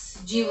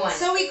FoxG1.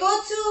 So we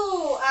go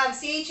to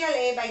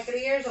CHLA by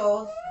 3 years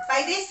old.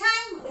 By this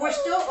time, we're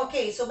still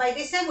okay. So by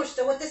this time, we're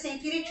still with the same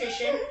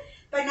pediatrician,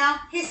 but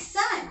now his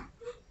son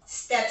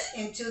steps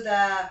into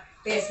the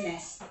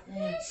business.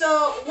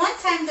 So one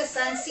time the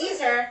son sees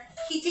her,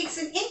 he takes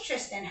an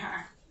interest in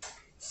her.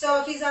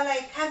 So he's all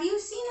like, have you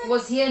seen her?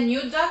 Was he a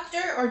new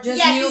doctor or just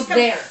Yeah, new he's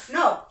there?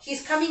 No,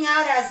 he's coming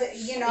out as,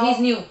 you know. He's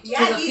new to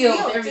the field,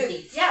 new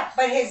everything. yeah,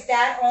 but his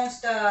dad owns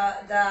the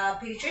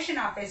pediatrician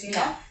office, you know.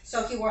 Yeah.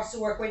 So he wants to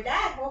work with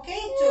dad, okay,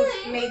 to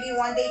maybe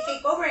one day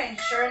take over. And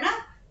sure enough,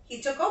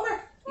 he took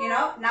over, you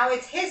know. Now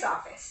it's his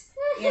office,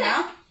 you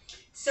know.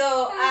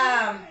 So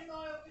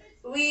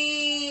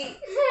he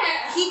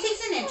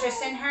takes an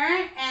interest in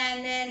her,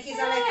 and then he's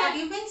all like, have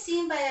you been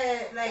seen by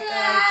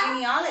a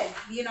genealogist,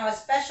 you know, a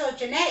special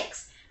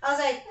genetics? I was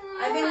like,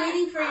 I've been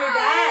waiting for your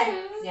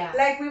dad. Yeah.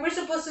 Like, we were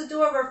supposed to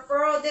do a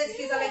referral.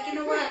 He's all like, you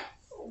know what,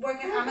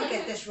 I'm gonna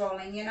get this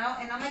rolling, you know.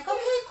 And I'm like,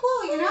 okay,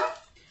 cool, you know.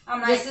 I'm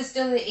like, This is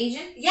still the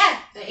Asian? yeah,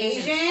 The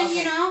Asian, okay.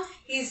 you know.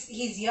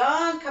 He's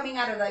young, coming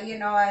out of the, you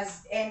know,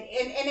 as and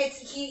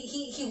it's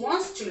he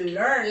wants to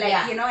learn, like,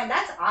 Yeah. you know, and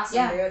that's awesome,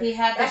 Yeah, dude. he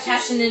had the That's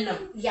just- passion in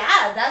him.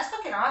 Yeah, that's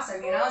fucking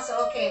awesome, you know.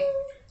 So okay,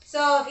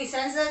 so he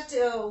sends it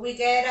to, we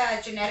get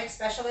a genetic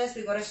specialist.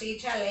 We go to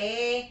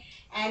CHLA,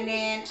 and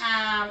then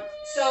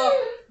so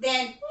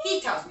then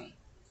he tells me,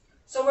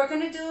 so we're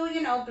gonna do,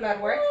 you know, blood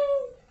work.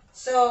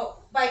 So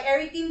by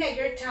everything that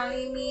you're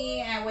telling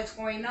me and what's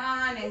going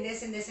on and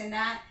this and this and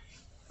that,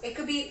 it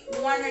could be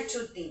one or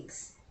two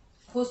things.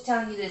 Who's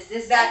telling you this?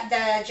 This That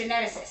the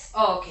geneticist.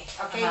 Oh, okay.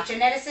 Okay, Uh-huh.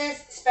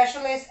 geneticist,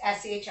 specialist at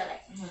CHLA.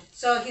 Mhm.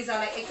 So he's all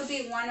like, it could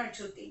be one or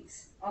two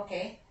things.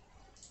 Okay.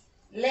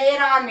 Lay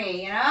it on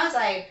me, you know? It's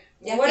like,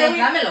 Ya what que, are we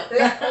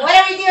dámelo. what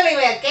are we dealing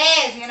with?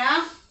 ¿Qué es, you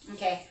know?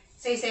 Okay.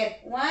 So he said,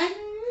 one,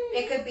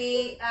 it could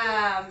be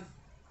a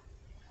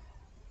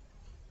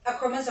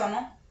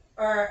chromosomal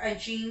or a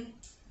gene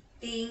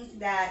thing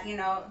that, you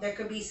know, there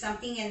could be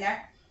something in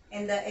there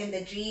in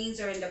the genes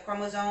or in the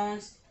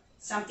chromosomes.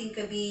 Something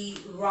could be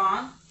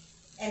wrong,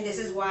 and this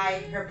is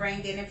why her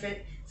brain didn't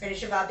finish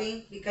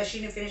developing, because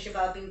she didn't finish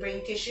developing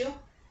brain tissue.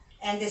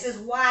 And this is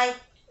why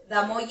the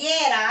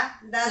mollera,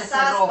 the Se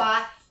soft cerró.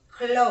 spot,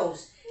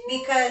 closed.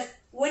 Because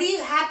what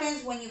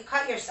happens when you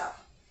cut yourself?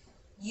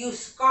 You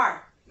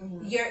scar.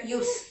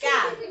 You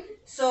scab.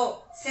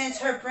 So since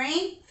her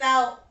brain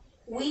felt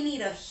we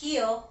need a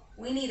heal,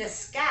 we need a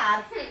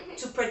scab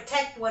to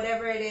protect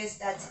whatever it is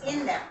that's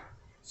in there.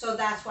 So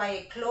that's why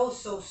it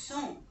closed so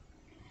soon.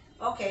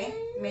 Okay,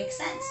 makes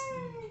sense.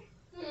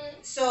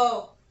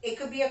 So it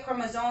could be a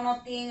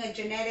chromosomal thing, a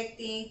genetic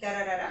thing, da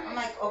da da da. I'm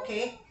like,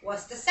 okay,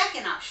 what's the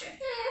second option?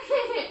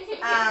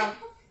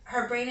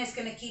 Her brain is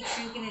gonna keep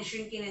shrinking and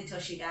shrinking until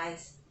she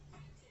dies.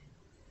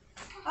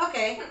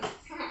 Okay.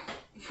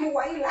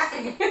 Why are you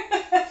laughing?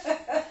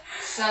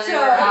 Shut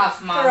her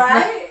off, Mom.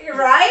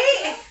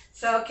 Right?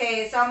 So,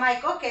 okay, so I'm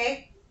like,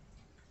 okay,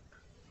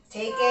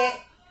 take it.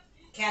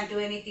 Can't do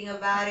anything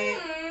about it.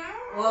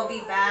 We'll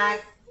be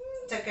back.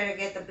 Took her to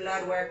get the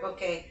blood work.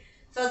 Okay.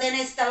 So then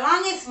it's the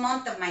longest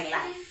month of my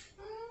life.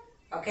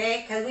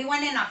 Okay? Because we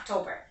went in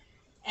October.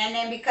 And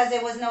then because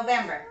it was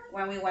November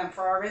when we went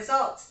for our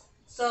results.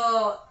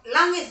 So,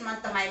 longest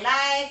month of my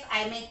life.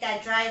 I make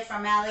that drive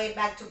from LA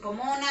back to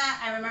Pomona.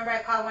 I remember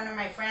I called one of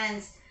my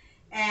friends.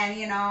 And,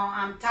 you know,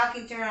 I'm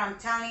talking to her. I'm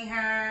telling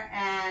her.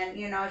 And,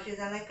 you know, she's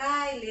all like,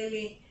 hi,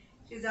 Lily.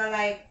 She's all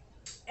like,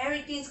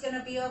 everything's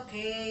gonna be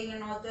okay, you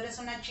know, tú eres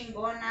una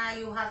chingona,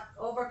 you have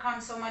overcome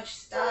so much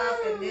stuff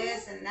and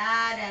this and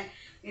that, and,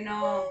 you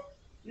know,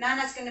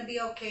 Nana's gonna be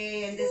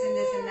okay, and this and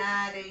this and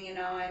that, and, you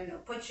know,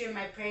 and put you in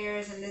my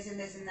prayers and this and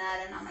this and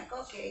that, and I'm like,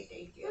 okay,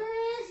 thank you.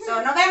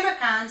 So November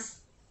comes,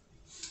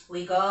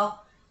 we go,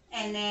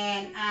 and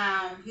then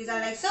he's all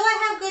like, so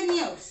I have good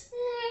news.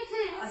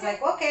 I was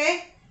like,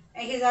 okay.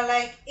 And he's all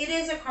like, it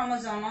is a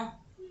chromosomal,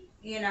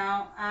 you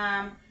know,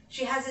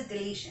 she has a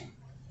deletion.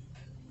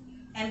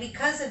 And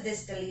because of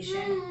this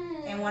deletion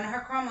in one of her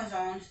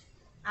chromosomes,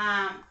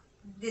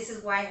 this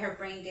is why her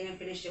brain didn't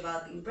finish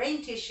developing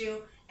brain tissue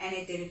and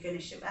it didn't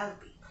finish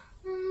developing.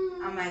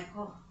 I'm like,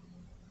 oh,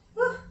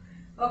 whew,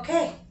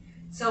 okay.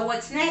 So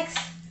what's next?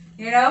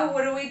 You know,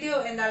 what do we do?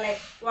 And they're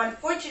like, well,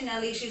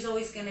 unfortunately, she's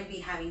always going to be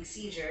having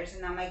seizures.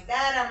 And I'm like,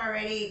 that I'm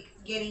already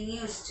getting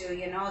used to,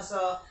 you know,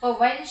 so. But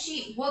why does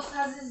what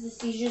causes the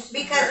seizures?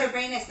 Because her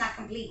brain is not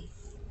complete.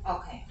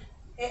 Okay.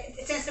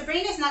 Since the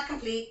brain is not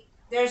complete,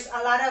 there's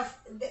a lot of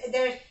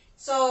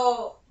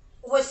so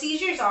what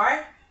seizures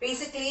are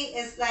basically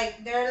is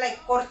like they're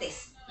like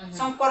cortes,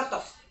 son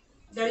cortos,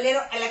 they're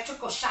little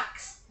electrical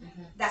shocks.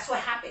 That's what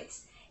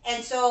happens.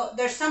 And so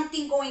there's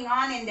something going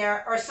on in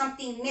there or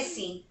something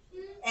missing,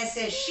 and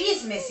since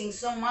she's missing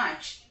so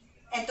much,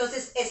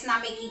 entonces it's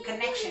not making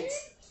connections.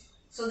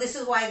 So this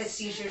is why the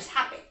seizures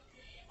happen.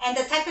 And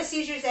the type of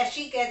seizures that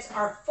she gets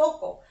are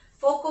focal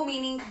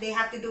meaning they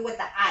have to do with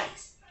the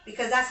eyes,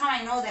 because that's how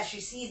I know that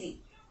she's seizing.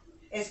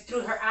 Is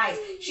through her eyes.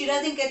 She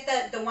doesn't get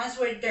the ones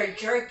where they're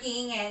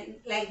jerking and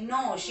like,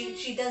 no,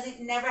 she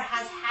never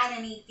has had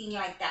anything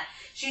like that.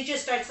 She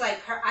just starts like,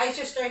 her eyes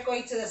just start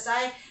going to the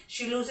side.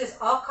 She loses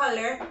all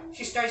color.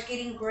 She starts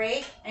getting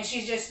gray and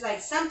she's just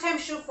like,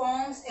 sometimes she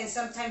foams and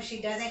sometimes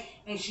she doesn't,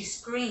 and she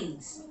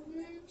screams.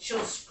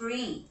 She'll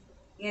scream,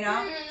 you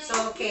know?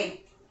 So,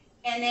 okay.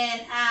 And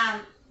then,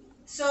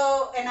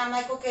 and I'm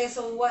like, okay,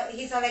 so what,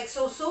 he's like,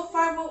 so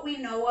far what we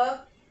know of,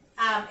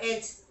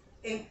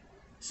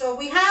 so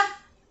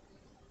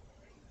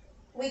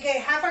we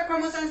get half our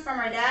chromosomes from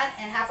our dad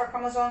and half our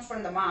chromosomes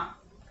from the mom.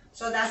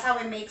 So that's how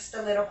it makes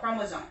the little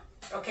chromosome,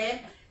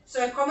 okay?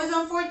 So in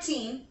chromosome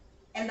 14,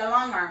 in the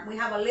long arm, we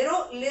have a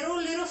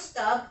little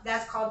stub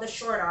that's called the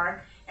short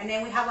arm, and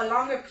then we have a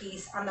longer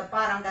piece on the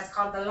bottom that's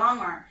called the long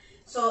arm.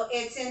 So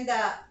it's in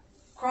the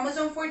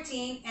chromosome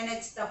 14, and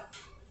it's the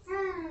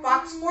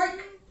fox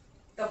fork,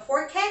 the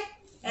fork head,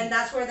 and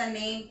that's where the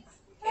name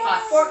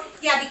fork.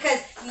 Yeah,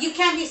 because you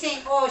can't be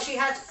saying, oh, she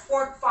has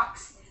fork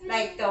fox.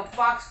 Like the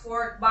fox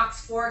fork,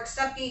 box fork,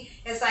 something.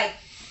 It's like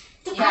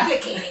too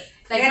complicated.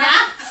 Like, you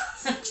know?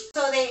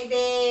 So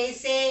they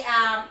say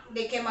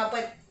they came up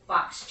with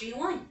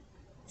FoxG1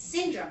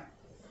 syndrome.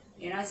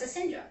 You know, it's a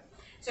syndrome.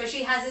 So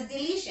she has a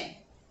deletion.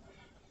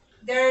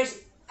 There's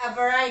a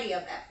variety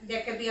of them.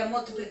 There could be a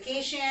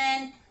duplication,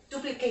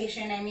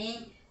 and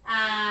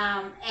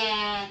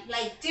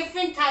like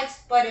different types,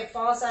 but it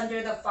falls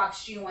under the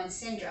FoxG1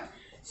 syndrome.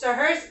 So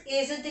hers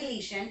is a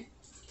deletion.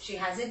 She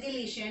has a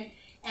deletion.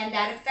 And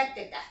that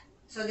affected that.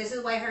 So this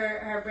is why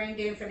her brain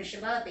didn't finish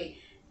developing.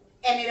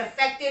 And it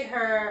affected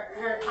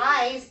her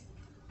eyes,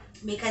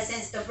 because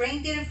since the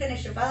brain didn't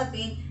finish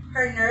developing,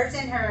 her nerves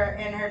and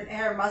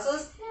her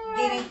muscles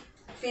didn't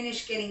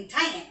finish getting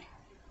tightened,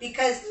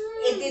 because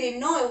it didn't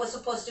know it was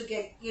supposed to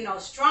get, you know,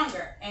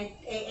 stronger and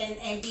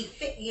be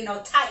fit, you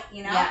know, tight,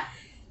 you know. Yeah.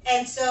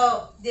 And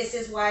so this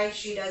is why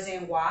she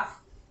doesn't walk,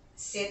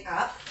 sit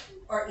up,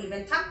 or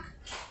even talk,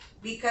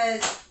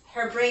 because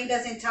her brain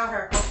doesn't tell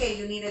her, okay,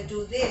 you need to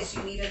do this,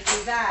 you need to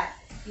do that,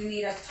 you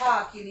need to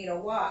talk, you need to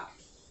walk.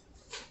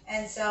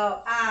 And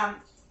so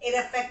it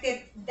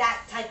affected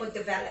that type of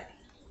development,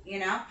 you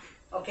know?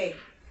 Okay,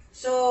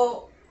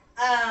 so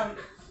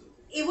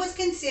it was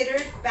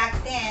considered back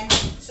then,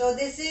 so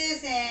this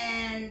is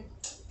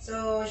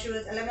so she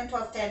was 11,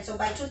 12, 10. So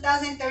by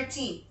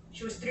 2013,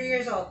 She was 3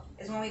 years old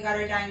is when we got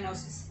her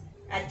diagnosis.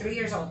 At 3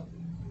 years old.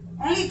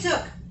 Only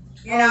took,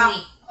 you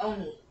know.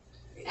 Only.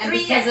 And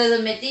because of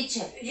the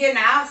metiche. You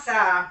know,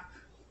 so.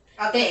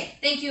 Okay.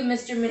 Thank you,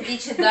 Mr.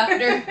 Metiche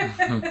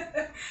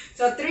doctor.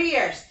 So 3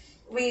 years.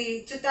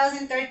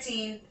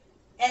 2013.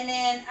 And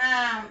then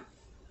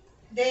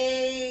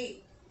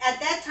they, at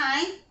that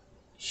time,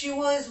 she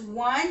was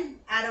one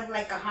out of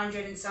like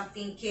 100 and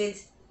something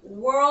kids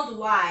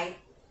worldwide,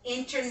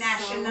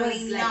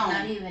 internationally so known.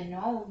 Not even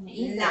known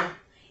either. No.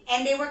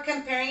 And they were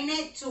comparing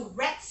it to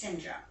Rett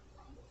syndrome.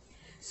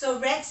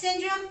 So Rett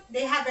syndrome,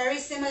 they have very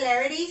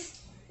similarities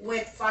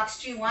with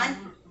FoxG1.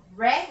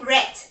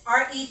 Rett,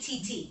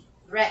 R-E-T-T.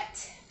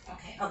 Rett.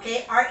 Okay.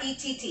 Okay,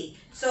 R-E-T-T.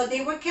 So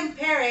they would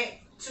compare it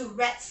to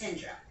Rett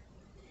syndrome.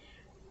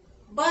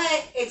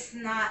 But it's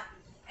not,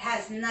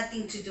 has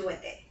nothing to do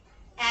with it.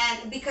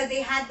 And because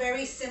they had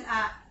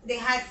they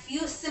had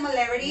few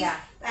similarities. Yeah.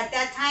 At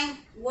that time,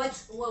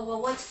 what's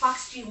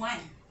FoxG1?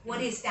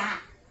 What is that?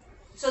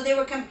 So they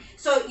were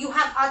so you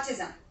have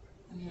autism.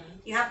 Mm-hmm.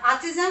 You have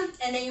autism,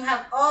 and then you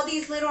have all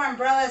these little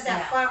umbrellas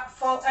that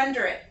fall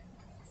under it.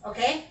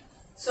 Okay?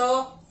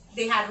 So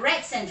they had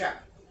Rett syndrome.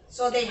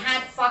 So they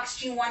had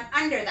FoxG1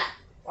 under that.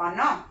 Well,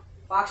 no.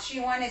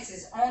 FoxG1 is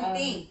its own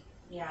thing.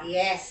 Yeah.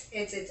 Yes,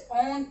 it's its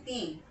own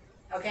thing.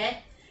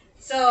 Okay?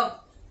 So,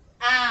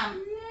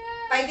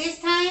 by this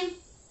time,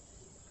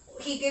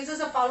 he gives us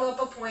a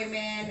follow-up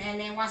appointment and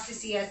then wants to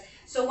see us.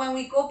 So when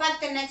we go back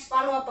the next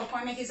follow-up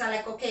appointment, he's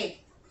like, okay,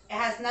 it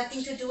has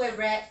nothing to do with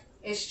Rett.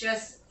 It's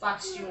just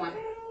FoxG1.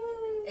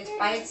 It's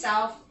by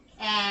itself.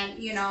 And,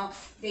 you know,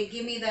 they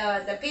give me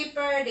the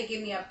paper, they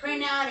give me a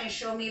printout and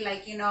show me,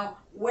 like, you know,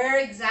 where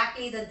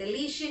exactly the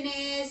deletion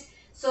is.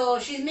 So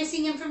she's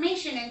missing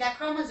information in that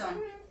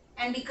chromosome.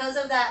 And because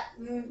of that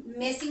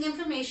missing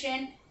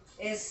information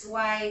is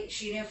why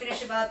she didn't finish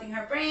developing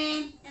her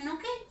brain. And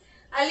okay,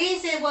 at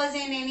least it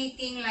wasn't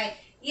anything like,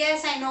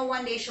 yes, I know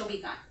one day she'll be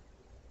gone.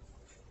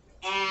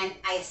 And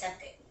I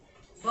accept it.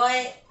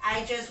 But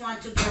I just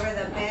want to give her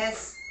the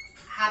best,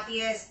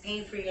 happiest,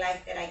 pain-free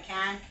life that I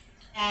can.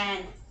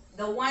 And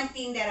the one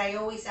thing that I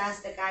always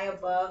ask the guy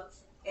above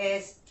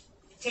is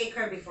take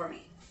her before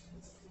me.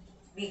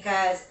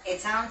 Because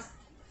it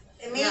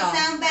may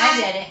sound bad. I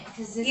get it.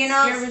 Because you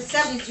know,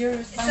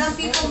 some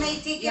people may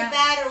take it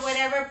bad or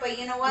whatever, but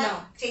you know what?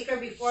 No. Take her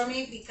before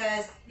me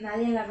because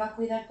nadie la va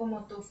a cuidar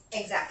como tú.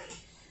 Exactly.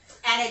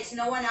 And it's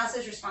no one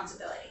else's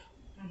responsibility.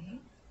 Mm-hmm.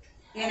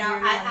 You know,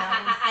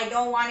 I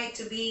don't want it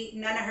to be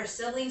none of her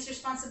siblings'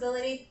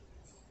 responsibility,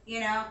 you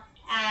know,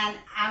 and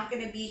I'm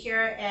going to be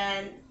here,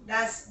 and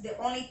that's the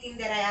only thing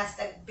that I ask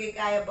that big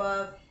guy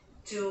above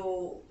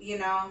to, you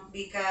know,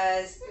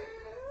 because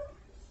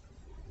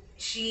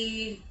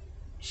she's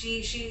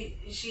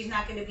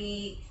not going to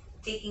be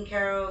taken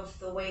care of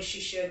the way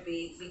she should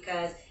be,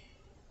 because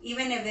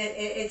even if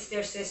it's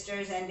their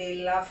sisters and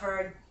they love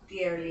her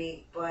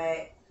dearly,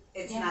 but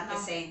it's not the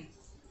same,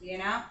 you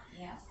know?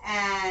 Yeah.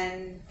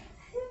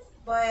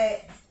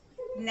 But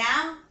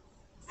now,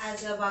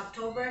 as of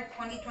October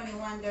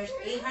 2021, there's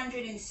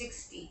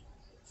 860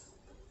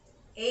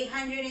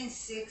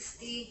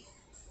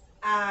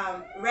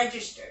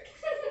 registered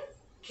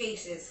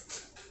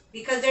cases,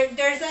 because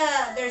there's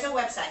a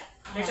website,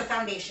 there's a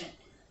foundation.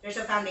 There's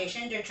a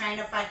foundation. They're trying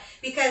to find,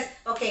 because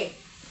okay,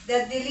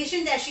 the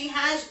deletion that she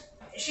has,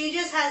 she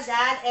just has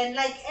that, and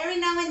like every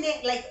now and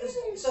then, like,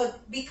 so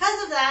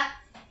because of that,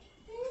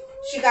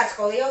 she got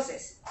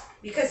scoliosis.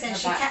 Because then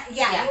she can't,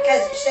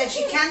 because then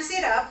she can't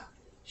sit up.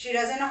 She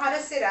doesn't know how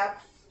to sit up.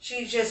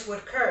 She just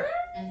would curve.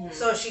 Mm-hmm.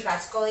 So she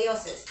got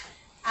scoliosis.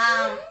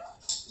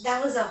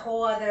 That was a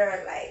whole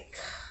other like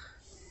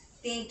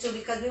thing too,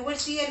 because we would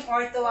see an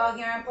ortho out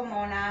here in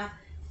Pomona.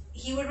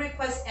 He would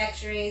request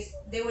x-rays.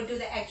 They would do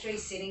the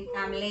x-rays sitting,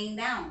 laying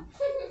down.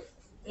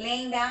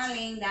 Laying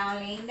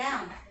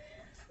down.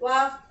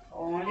 Well,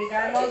 only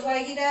God knows why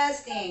he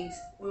does things.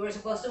 We were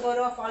supposed to go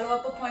to a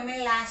follow-up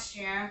appointment last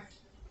year.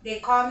 They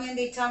call me and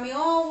they tell me,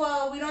 oh,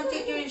 well, we don't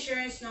take your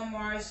insurance no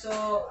more,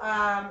 so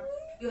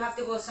you have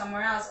to go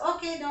somewhere else.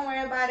 Okay, don't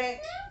worry about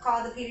it.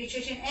 Call the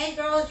pediatrician. Hey,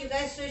 girls, you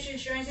guys switch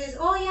insurances?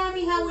 Oh, yeah,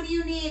 mija, what do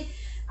you need?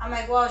 I'm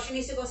like, well, she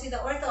needs to go see the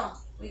ortho.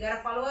 We got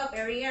to follow up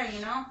every year, you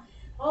know?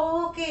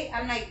 Oh, okay.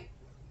 I'm like,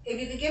 if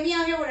you could get me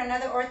out here with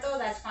another ortho,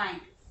 that's fine.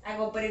 I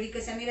go, but if you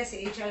could send me to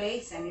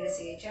CHLA, send me to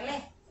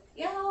CHLA.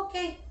 Yeah,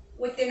 okay.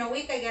 Within a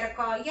week, I get a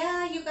call.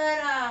 Yeah, you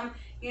got,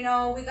 you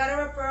know, we got a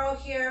referral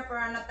here for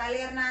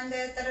Natalia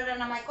Hernandez.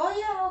 And I'm like, oh,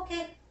 yeah,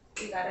 okay.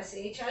 We got a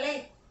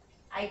CHLA.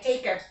 I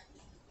take her.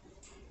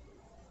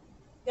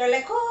 They're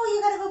like, oh,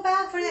 you got to go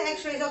back for the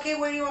x-rays. Okay,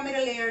 where do you want me to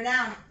lay her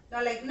down?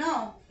 They're like,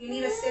 no, you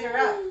need to sit her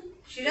up.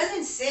 She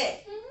doesn't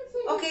sit.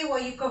 Okay, well,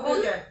 you can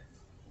hold her.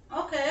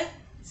 Okay.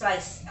 So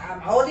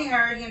I'm holding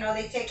her, you know,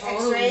 they take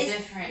x-rays.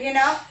 Different. You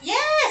know?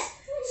 Yes!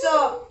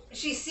 So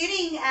she's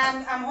sitting,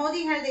 I'm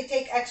holding her, they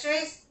take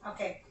x-rays.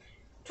 Okay.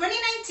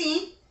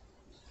 2019,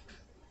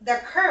 the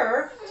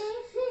curve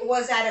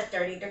was at a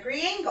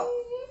 30-degree angle.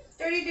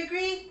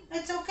 30-degree,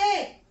 it's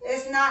okay.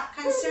 It's not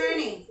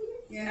concerning,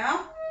 you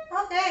know?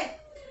 Okay.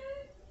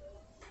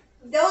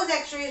 those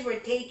x-rays were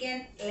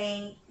taken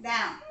laying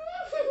down.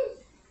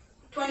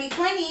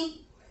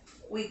 2020,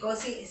 we go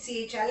see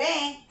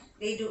CHLA,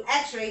 they do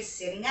x-rays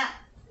sitting up.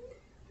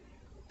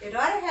 Your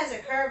daughter has a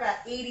curve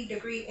at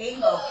 80-degree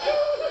angle.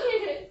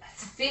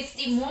 That's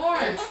 50 more.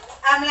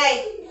 I'm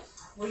like,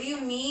 what do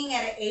you mean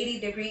at an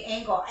 80-degree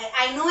angle?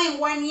 I know in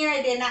 1 year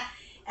I did not.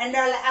 And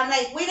I'm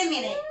like, wait a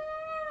minute.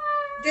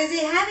 Does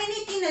it have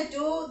anything to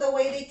do the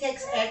way they take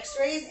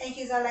x-rays? And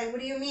he's all like,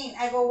 what do you mean?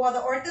 I go, well, the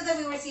ortho that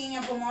we were seeing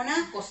in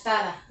Pomona,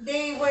 Costada.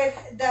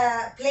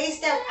 the place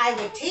that I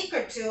would take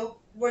her to,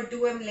 would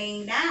do him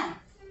laying down.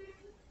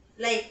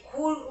 Like,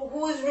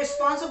 who is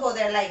responsible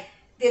there? Like,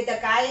 did the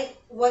guy,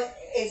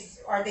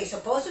 are they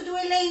supposed to do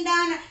it laying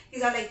down?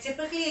 He's all like,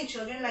 typically in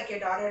children like your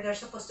daughter, they're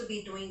supposed to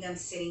be doing them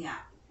sitting up.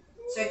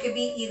 So it could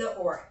be either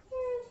or.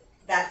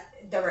 That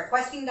the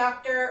requesting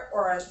doctor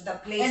or the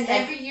place. And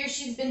every year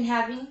she's been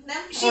having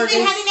them? She's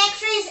been having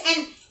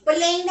x-rays but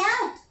laying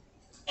down.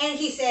 And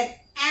he said,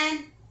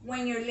 and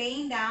when you're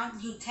laying down,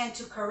 you tend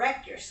to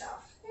correct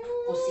yourself.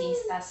 Pues sí,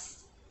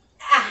 estás.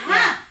 Aha.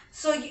 Yeah.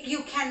 So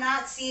you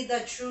cannot see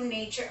the true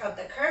nature of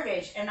the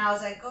curvage. And I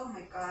was like, oh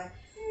my God.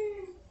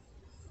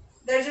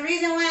 There's a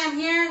reason why I'm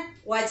here.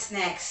 What's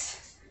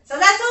next? So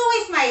that's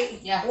always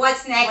my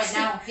what's next. What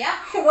now? Yeah.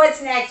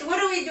 What's next? What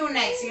do we do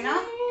next, you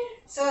know?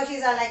 So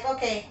he's all like,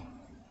 okay,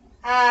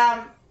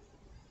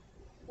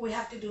 we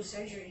have to do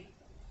surgery.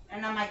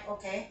 And I'm like,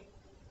 okay.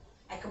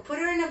 I could put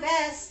her in a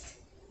vest,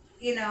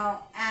 you know,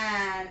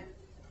 and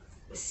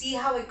see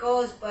how it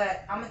goes.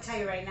 But I'm going to tell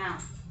you right now.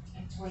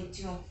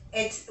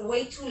 It's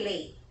way too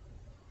late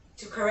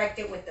to correct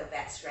it with the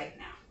vest right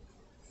now.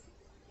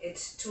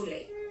 It's too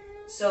late.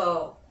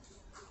 So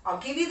I'll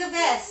give you the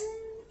vest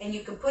and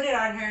you can put it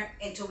on her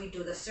until we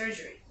do the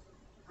surgery.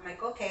 I'm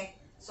like, okay.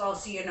 So I'll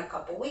see you in a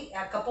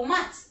couple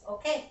months.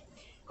 Okay.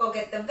 Go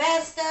get the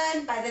vest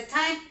done by the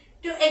time.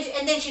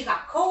 And then she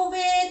got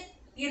COVID,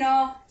 you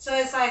know. So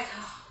it's like,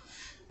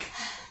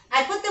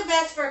 I put the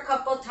vest for a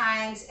couple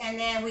times and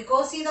then we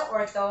go see the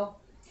ortho.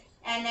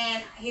 And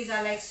then he's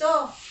like,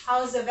 so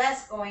how's the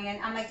vest going? And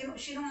I'm like, you know,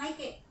 she don't like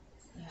it.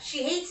 Yeah.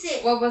 She hates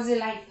it. What was it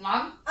like,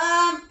 Mom?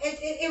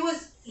 It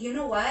was, you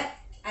know what?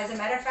 As a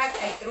matter of fact,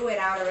 I threw it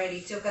out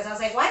already too. Because I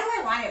was like, why do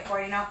I want it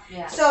for, you know?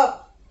 Yeah. So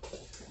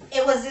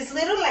it was this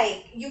little,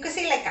 like, you could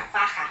say like a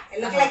faja.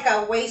 It looked like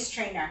a waist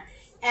trainer.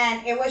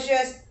 And it was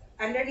just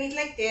underneath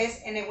like this.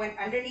 And it went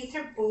underneath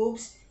her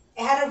boobs.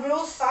 It had a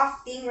real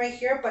soft thing right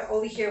here. But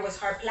over here was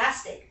hard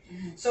plastic.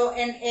 Mm-hmm. So,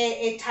 and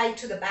it tied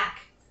to the back.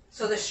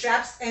 So the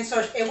straps, and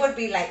so it would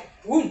be like,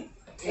 boom.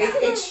 Yeah.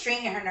 It's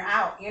stringing her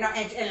out, you know.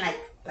 And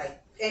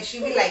and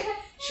she'd be like,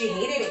 she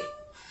hated it.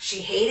 She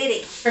hated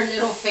it. Her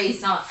little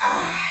face on.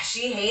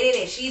 She hated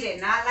it. She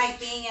did not like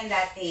being in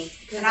that thing.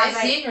 Because I've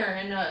seen her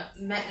in a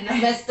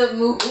messed up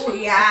mood.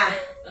 Yeah.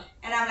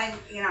 And I'm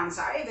like, you know, I'm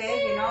sorry,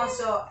 babe, you know.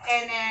 So,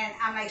 and then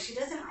I'm like, she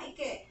doesn't like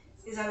it.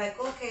 He's like,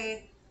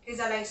 okay. He's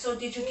like, so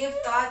did you give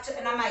thought to,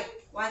 and I'm like,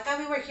 well, I thought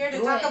we were here to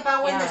talk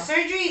about when the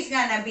surgery is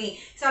going to be.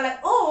 So I'm like,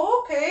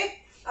 oh, okay.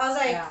 I was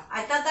like,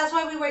 I thought that's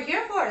what we were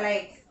here for.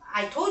 Like,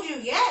 I told you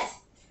yes.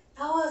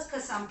 That was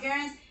because some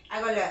parents, I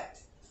go, look,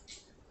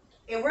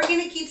 if we're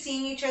going to keep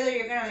seeing each other,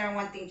 you're going to learn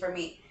one thing from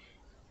me.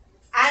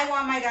 I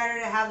want my daughter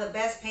to have the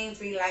best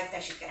pain-free life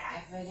that she could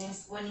have. If it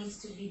is what needs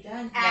to be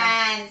done.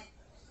 And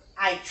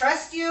I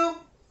trust you,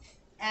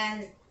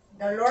 and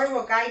the Lord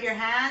will guide your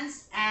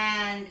hands,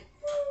 and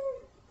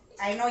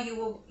I know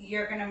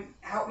you're going to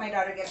help my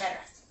daughter get better.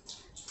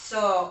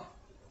 So,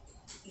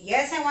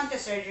 yes, I want the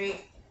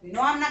surgery.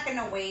 No, I'm not going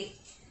to wait.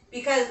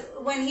 Because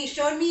when he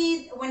showed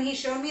me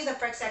the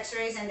first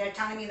x-rays and they're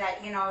telling me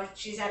that, you know,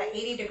 she's at an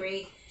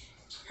 80-degree,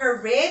 her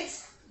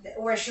ribs,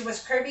 where she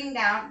was curving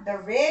down, the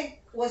rib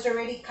was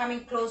already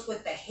coming close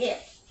with the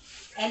hip.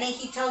 And then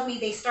he told me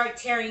they start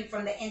tearing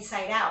from the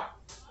inside out.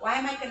 Why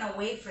am I going to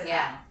wait for that?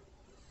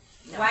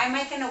 Yeah. No. Why am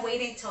I going to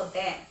wait until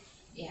then?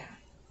 Yeah.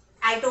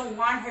 I don't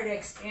want her to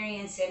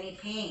experience any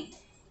pain,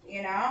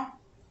 you know?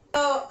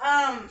 So,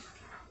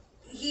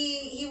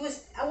 he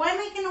was, why am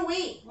I going to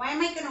wait? Why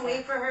am I going to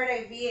wait for her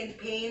to be in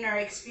pain or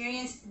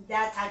experience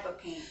that type of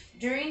pain?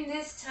 During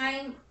this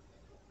time,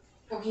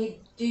 okay,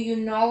 do you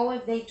know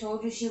if they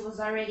told you she was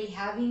already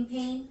having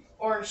pain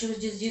or she was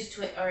just used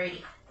to it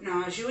already?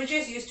 No, she was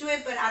just used to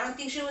it, but I don't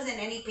think she was in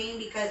any pain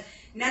because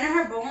none of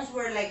her bones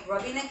were like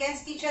rubbing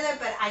against each other,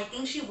 but I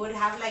think she would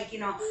have like, you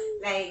know,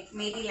 like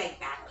maybe like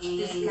back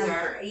pain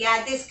or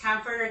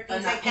discomfort or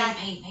things like that.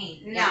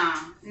 Pain.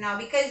 No,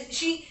 because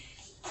she's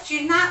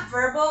not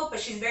verbal, but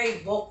she's very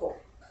vocal.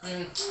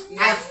 As you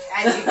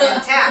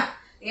can tell,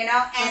 you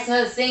know. And that's what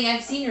I was saying.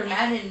 I've seen her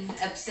mad and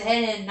upset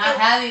and not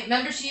having.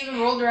 Remember, she even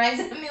rolled her eyes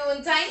at me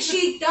one time.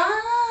 She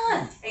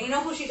does. And you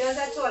know who she does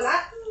that to a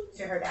lot?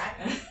 To her dad.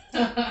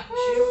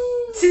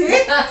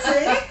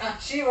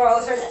 She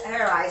rolls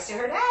her eyes to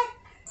her dad.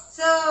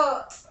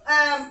 So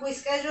we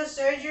scheduled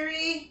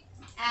surgery,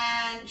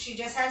 and she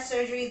just had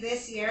surgery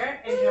this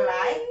year in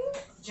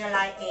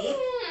July 8th.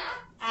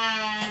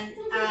 And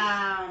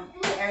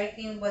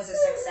everything was a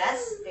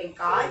success, thank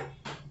God.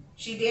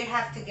 she did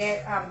have to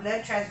get a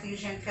blood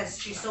transfusion because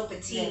she's so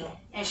petite,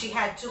 and she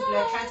had 2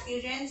 blood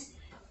transfusions.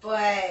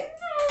 But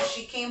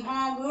she came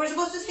home. We were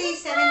supposed to stay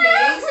 7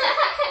 days,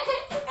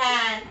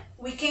 and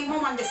we came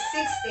home on the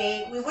 6th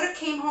day. We would have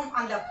came home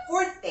on the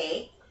 4th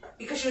day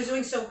because she was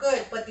doing so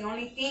good. But the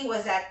only thing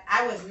was that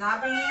I was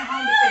not bringing her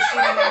home because she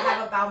did not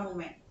have a bowel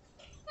movement.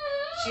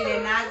 She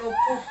did not go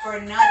poop for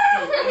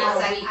nothing. And I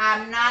was like,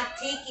 I'm not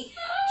taking.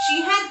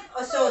 She had,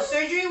 so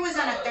surgery was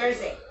on a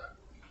Thursday.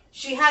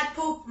 She had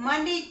poop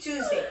Monday,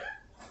 Tuesday.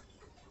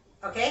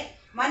 Okay?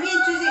 Monday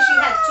and Tuesday, she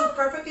had 2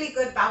 perfectly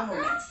good bowel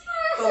movements.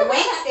 But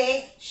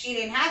Wednesday, she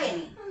didn't have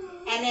any.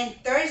 And then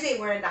Thursday,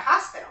 we're in the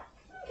hospital.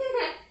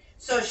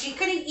 So she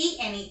couldn't eat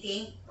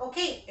anything.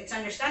 Okay, it's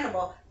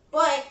understandable.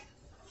 But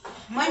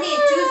Monday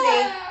and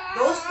Tuesday,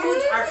 those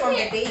foods are from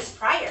the days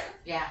prior.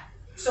 Yeah.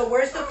 So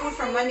where's the food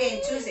from Monday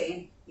and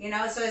Tuesday? You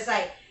know, so it's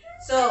like,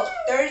 so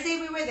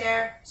Thursday we were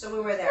there. So we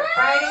were there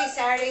Friday,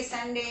 Saturday,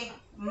 Sunday,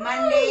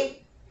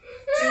 Monday,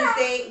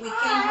 Tuesday. We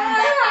came home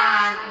back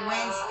on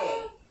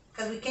Wednesday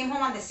because we came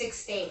home on the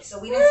 6th day. So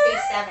we didn't stay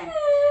 7.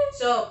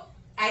 So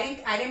I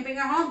didn't bring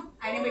her home.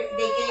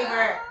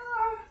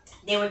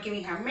 They were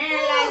giving her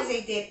Miralax.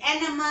 They did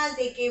enemas.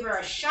 They gave her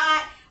a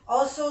shot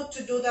also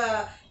to do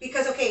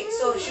because okay,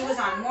 so she was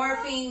on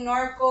morphine,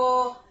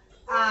 Norco,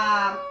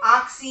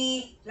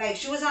 Oxy, like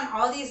she was on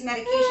all these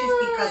medications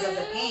because of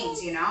the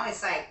pains, you know.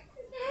 It's like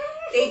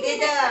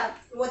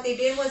what they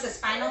did was a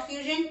spinal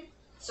fusion.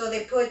 So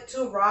they put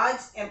 2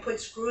 rods and put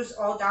screws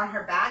all down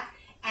her back,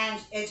 and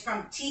it's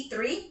from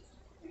T3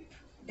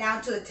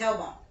 down to the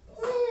tailbone.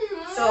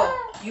 So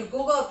you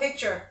Google a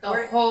picture.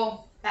 The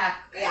whole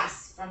back, guys, yeah,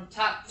 from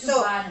top to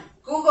bottom.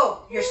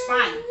 Google your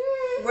spine.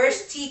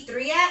 Where's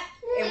T3 at?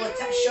 It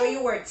will show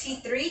you where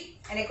T3,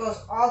 and it goes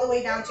all the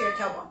way down to your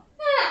tailbone.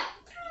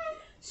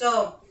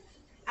 So,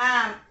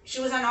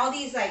 she was on all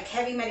these like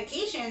heavy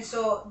medications,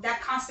 so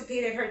that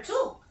constipated her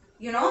too,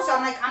 you know. So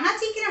I'm like, I'm not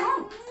taking her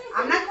home.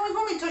 I'm not going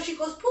home until she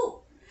goes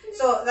poop.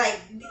 So like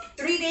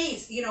 3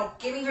 days, you know,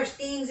 giving her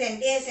things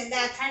and this and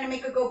that, trying to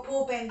make her go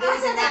poop and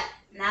this and that,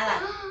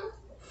 nada.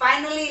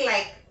 Finally,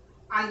 like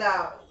on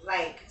the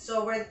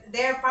so we're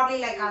there probably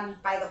like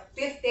by the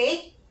 5th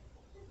day,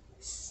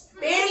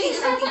 barely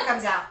something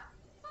comes out,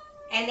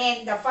 and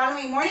then the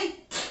following morning,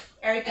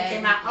 everything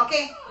came out.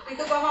 Okay, we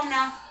could go home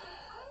now.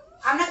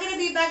 I'm not gonna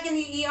be back in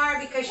the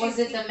ER because was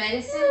it the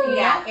medicine?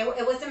 Yeah,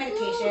 it was the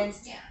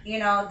medications. Yeah. You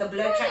know, the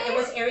blood. It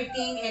was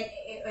everything,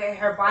 and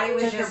her body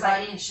was just her like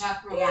body in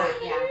shock. Yeah.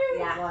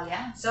 Well,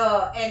 yeah.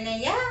 So and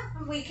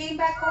then we came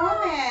back home,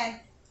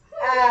 and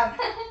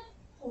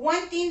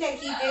one thing that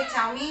he did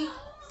tell me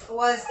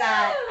was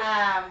that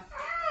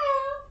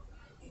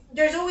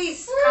there's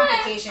always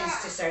complications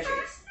to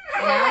surgeries,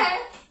 you know.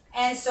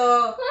 And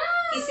so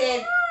he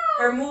said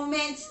her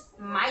movements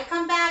might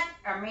come back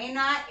or may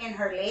not in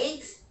her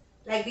legs.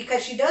 Like,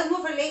 because she does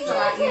move her legs a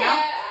lot, you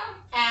know?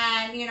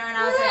 And, you know, and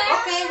I was like,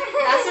 okay,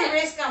 that's a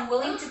risk I'm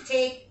willing to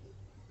take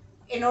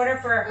in order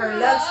for her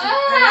lungs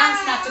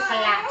not to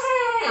collapse,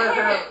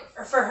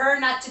 for her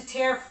not to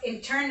tear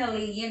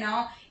internally, you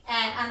know?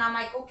 And I'm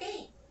like,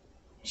 okay.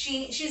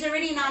 She's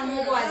already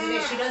non-mobile as it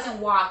is. She doesn't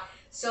walk.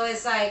 So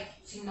it's like,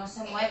 she knows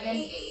some weapon.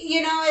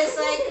 You know, it's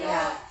like,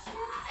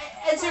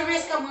 it's a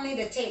risk I'm willing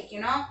to take, you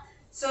know?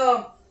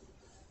 So,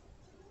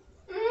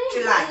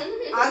 July,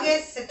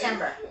 August,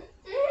 September.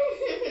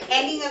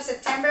 Ending of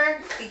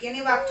September,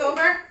 beginning of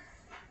October.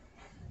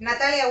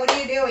 Natalia, what are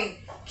you doing?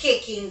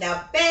 Kicking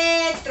the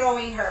bed,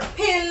 throwing her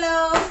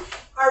pillows,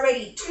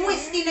 already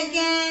twisting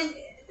again,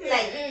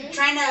 like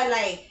trying to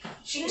like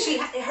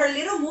her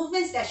little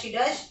movements that she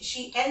does,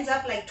 she ends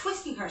up like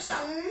twisting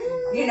herself,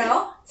 you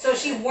know? So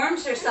she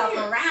worms herself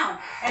around.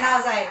 And I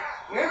was like,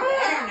 you're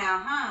better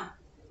now, huh?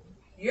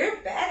 You're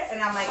better.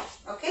 And I'm like,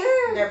 okay,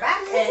 they're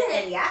back.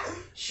 And yeah,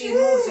 she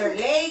moves her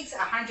legs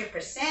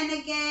 100%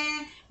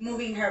 again,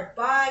 moving her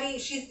body.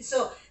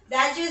 So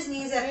that just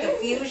means that the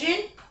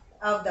fusion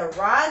of the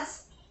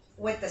rods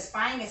with the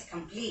spine is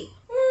complete.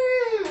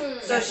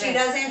 So she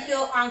doesn't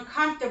feel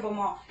uncomfortable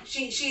more.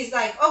 She's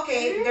like,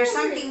 okay, there's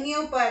something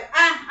new, but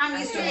I'm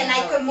used to it. And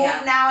I could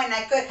move now, and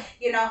I could,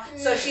 you know.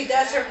 So she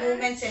does her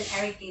movements and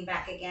everything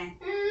back again.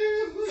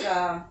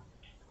 So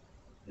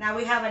now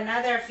we have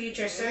another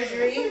future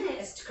surgery.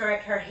 Is to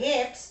correct her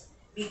hips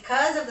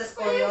because of the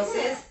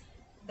scoliosis.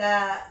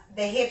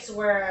 The hips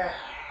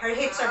her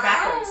hips are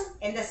backwards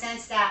in the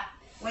sense that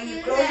when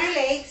you close your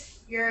legs,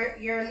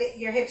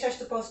 your hips are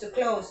supposed to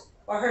close,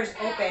 or hers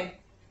open.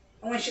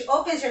 And when she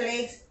opens her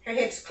legs, her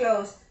hips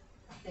close.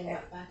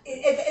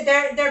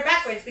 They're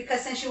backwards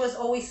because since she was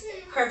always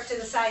curved to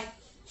the side.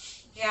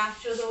 Yeah,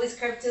 she was always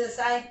curved to the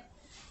side.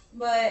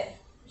 But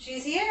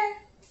she's here,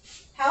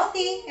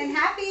 healthy and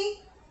happy.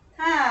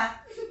 Huh.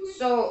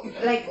 So,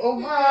 like,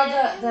 overall,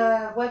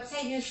 the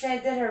website you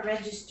said that are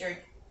registered.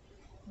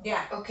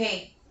 Yeah.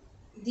 Okay.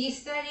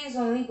 These studies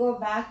only go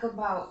back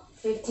about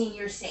 15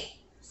 years,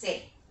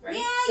 say, right?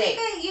 Yeah,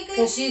 you could.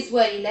 Because she's,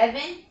 what,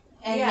 11?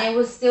 And it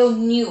was still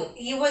new.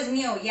 It was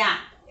new, yeah.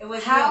 It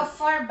was How new.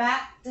 far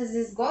back does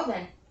this go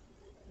then?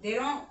 They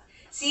don't...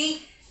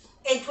 See,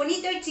 in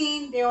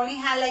 2013, they only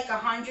had like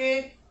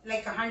 100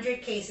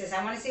 cases.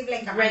 I want to say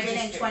like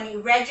 120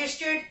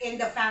 registered in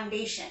the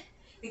foundation,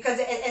 because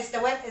it's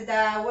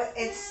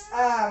it's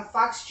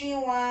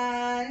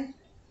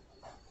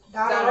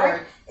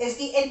FoxG1.org. It's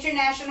the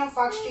International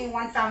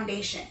FoxG1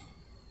 Foundation.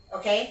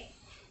 Okay,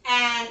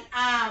 and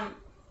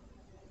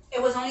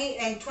it was only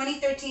in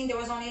 2013. There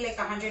was only like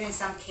 100 and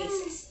some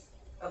cases.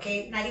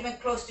 Okay, not even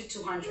close to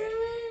 200.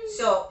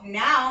 So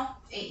now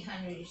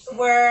 800.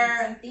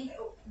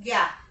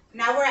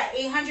 Now we're at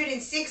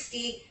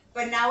 860.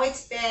 But now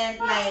it's been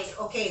like,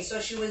 okay, so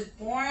she was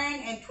born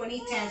in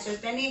 2010, so it's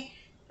been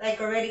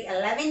like already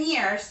 11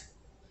 years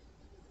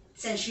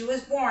since she was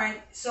born.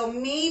 So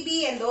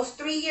maybe in those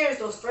 3 years,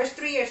 those first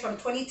 3 years from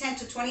 2010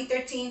 to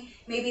 2013,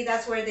 maybe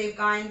that's where they've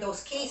gotten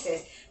those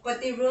cases.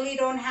 But they really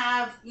don't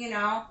have,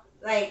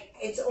 like,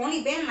 it's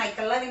only been like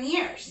 11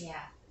 years.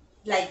 Yeah.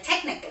 Like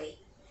technically,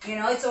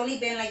 it's only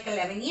been like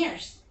 11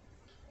 years,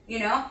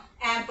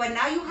 but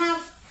now you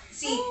have,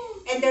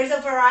 and there's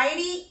a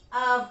variety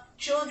of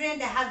children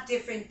that have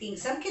different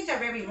things. Some kids are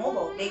very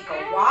mobile. They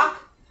can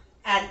walk,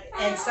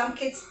 and some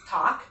kids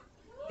talk.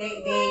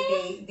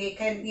 They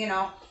can,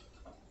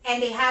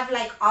 and they have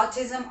like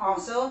autism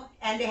also,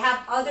 and they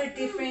have other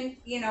different,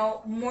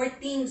 more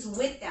things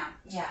with them.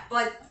 Yeah.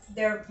 But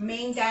their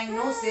main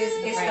diagnosis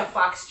is the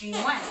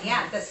FoxG1.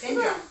 Yeah, the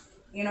syndrome.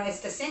 It's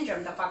the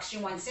syndrome, the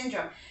FoxG1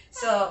 syndrome.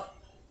 So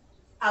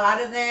a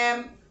lot of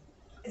them,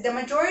 the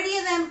majority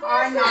of them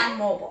are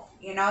non-mobile.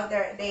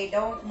 They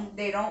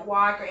don't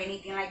walk or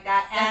anything like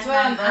that. That's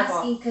what I'm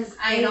asking, because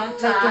They don't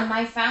like talk. in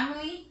my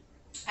family,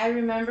 I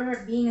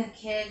remember being a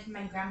kid,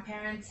 my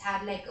grandparents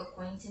had like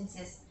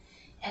acquaintances,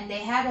 and they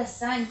had a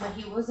son, but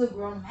he was a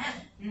grown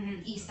man.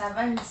 Mm-hmm. Y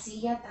estaba en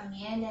silla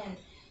también, and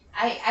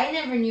I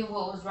never knew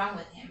what was wrong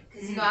with him,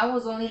 because I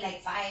was only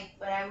like 5,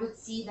 but I would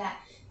see that.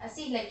 I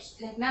see like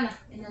Nana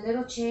in a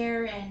little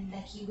chair, and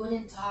like he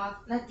wouldn't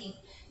talk, nothing.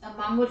 The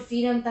mom would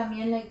feed him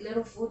también like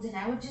little foods, and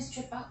I would just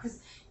trip out, because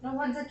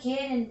one's a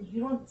kid and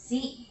you don't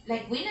see,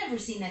 like, we never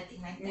see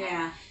nothing like that.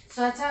 Yeah.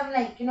 So that's how I'm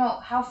like,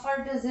 how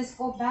far does this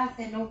go back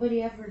that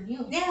nobody ever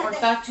knew? Yeah, or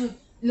thought to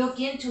look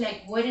into,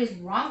 like, what is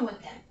wrong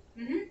with them?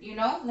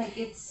 Mm-hmm. Like,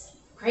 it's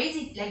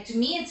crazy. Like, to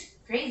me, it's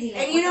crazy.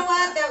 Like, and you know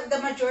what? The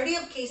majority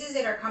of cases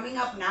that are coming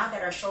up now,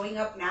 that are showing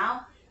up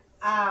now,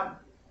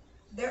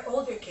 they're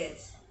older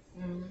kids.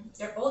 Mm-hmm.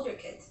 They're older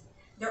kids.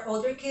 They're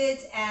older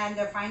kids, and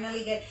they're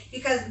finally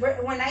because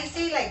when I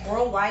say like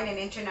worldwide and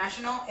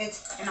international,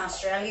 it's in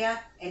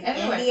Australia, in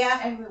India,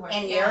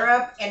 in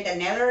Europe, and the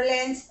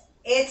Netherlands.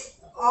 It's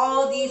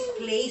all these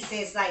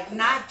places, like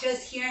not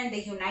just here in the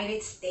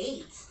United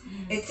States.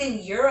 Mm-hmm. It's in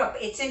Europe.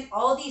 It's in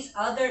all these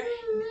other.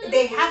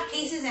 They have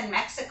cases in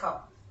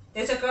Mexico.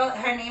 There's a girl.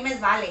 Her name is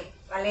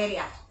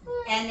Valeria,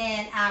 and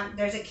then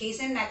there's a case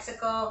in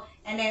Mexico,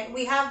 and then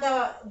we have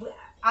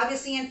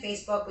obviously in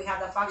Facebook we have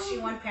the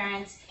FoxG1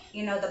 parents.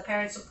 The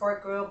parent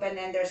support group, and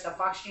then there's the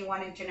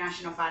FoxG1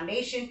 International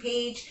Foundation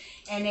page,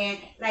 and then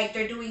like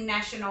they're doing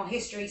national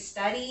history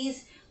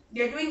studies.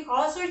 They're doing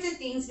all sorts of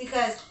things,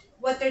 because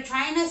what they're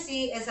trying to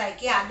see is like,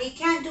 they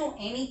can't do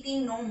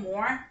anything no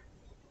more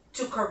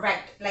to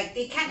correct. Like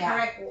they can't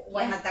correct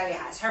what Natalia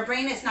has. Her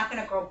brain is not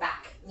going to grow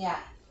back. Yeah.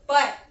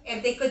 But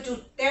if they could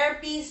do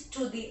therapies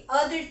to the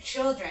other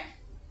children,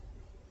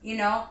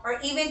 or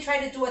even try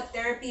to do a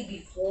therapy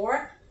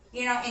before,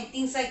 and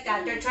things like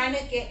that. They're trying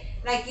to get,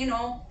 like,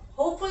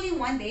 hopefully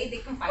one day they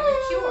can find a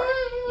cure.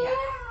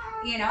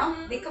 Yeah.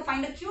 They can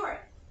find a cure.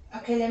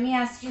 Okay, let me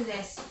ask you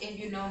this, if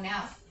you know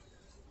now.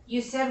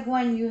 You said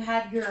when you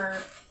had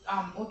your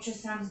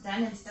ultrasounds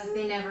done and stuff,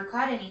 they never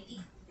caught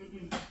anything.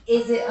 Mm-hmm.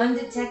 Is it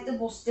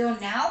undetectable still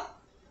now?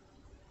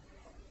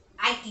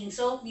 I think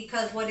so,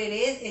 because what it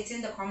is, it's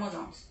in the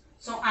chromosomes.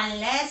 So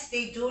unless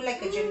they do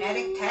like a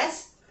genetic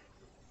test,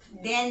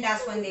 then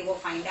that's when they will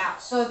find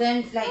out. So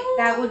then, like,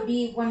 that would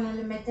be cuando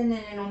le meten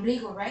en el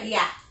ombligo, right?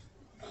 Yeah.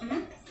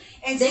 Mm-hmm.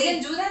 And they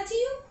didn't do that to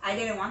you? I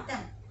didn't want them.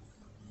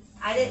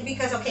 I didn't,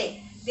 because,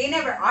 okay, they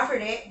never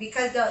offered it,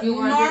 because you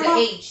were under the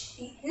age.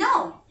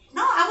 No,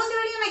 I was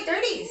already in my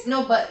 30s.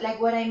 No, but like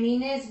what I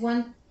mean is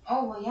once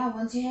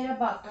you hit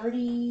about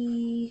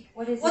 30,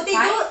 what is what it?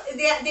 What they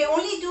do, they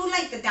only do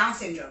like the Down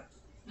syndrome.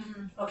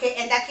 Mm-hmm. Okay,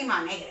 and that came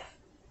out negative.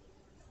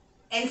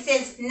 And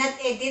since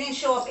it didn't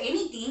show up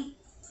anything,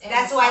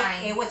 that's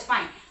why it was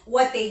fine.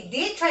 What they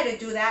did try to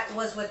do that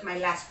was with my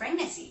last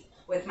pregnancy,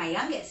 with my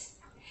youngest,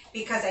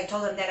 because I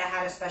told them that I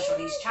had a special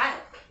needs child.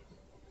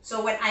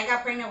 So when I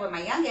got pregnant with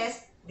my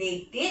youngest,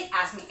 they did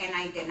ask me, and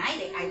I denied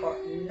it. I go,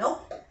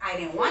 nope, I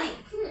didn't want it.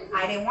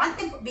 I didn't want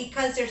them,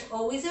 because there's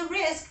always a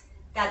risk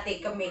that they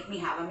could make me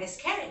have a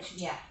miscarriage.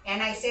 Yeah.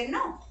 And I said,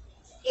 no.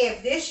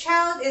 If this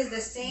child is the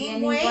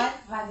same way,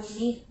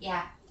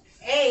 yeah.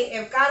 Hey,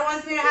 if God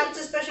wants me to have a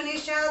special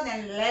needs child,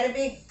 then let it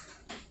be.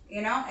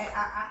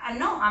 I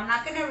know I'm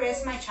not gonna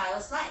risk my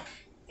child's life.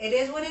 It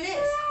is what it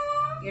is.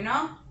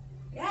 Yeah,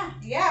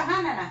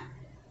 Nana.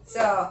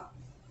 So,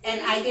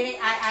 and I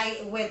didn't.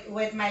 I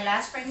with my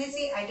last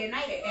pregnancy, I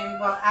denied it. And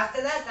well,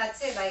 after that,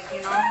 that's it. Like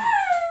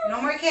no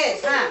more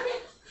kids, huh?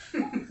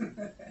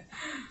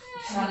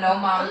 Oh, no,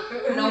 Mom.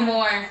 No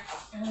more.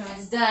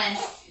 It's done.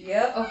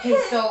 Yep. Okay,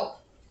 so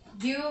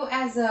you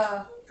as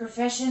a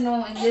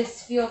professional in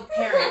this field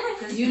parent,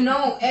 because you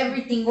know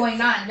everything going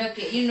on. Look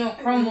at, you know,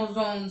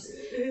 chromosomes,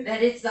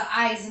 that it's the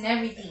eyes and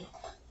everything.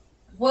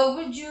 What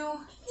would you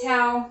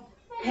tell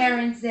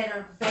parents that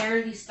are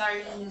barely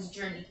starting this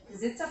journey?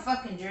 Because it's a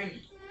fucking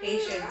journey.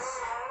 Patience.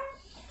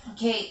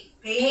 Okay,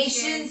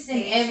 patience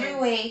in every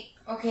way.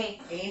 Okay.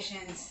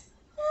 Patience.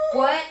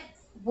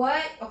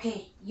 What,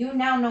 okay, you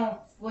now know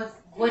what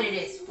it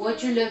is,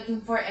 what you're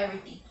looking for,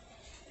 everything.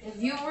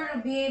 If you were to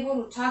be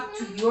able to talk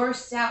to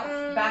yourself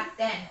back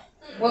then,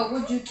 what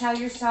would you tell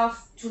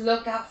yourself to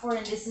look out for,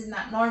 and this is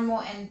not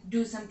normal, and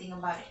do something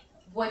about it?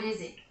 What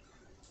is it?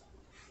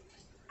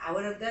 I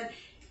would have done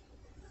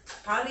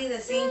probably the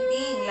same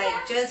thing,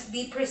 like just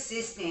be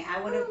persistent.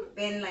 I would have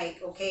been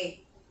like,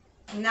 okay,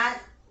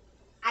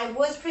 I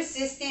was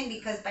persistent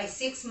because by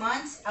 6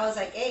 months, I was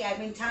like, hey, I've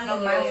been telling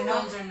you, you know.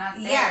 Are not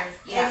there. Yeah.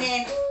 Yeah. And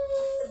then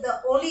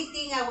the only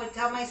thing I would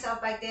tell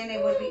myself back then,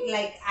 it would be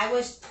like I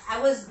was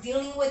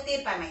dealing with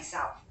it by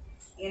myself,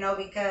 you know,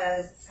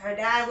 because her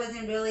dad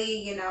wasn't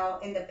really, you know,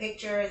 in the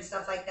picture and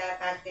stuff like that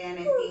back then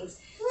and things.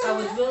 So I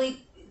was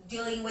really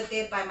dealing with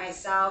it by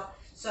myself.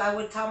 So I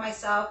would tell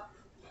myself,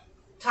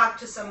 talk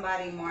to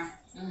somebody more,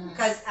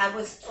 because I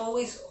was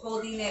always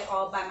holding it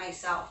all by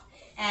myself,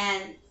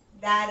 and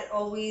that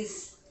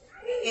always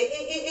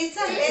it's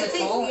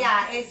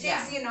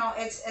just you know,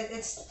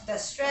 it's the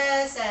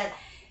stress, and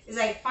it's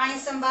like find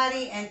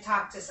somebody and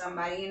talk to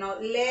somebody, you know,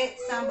 let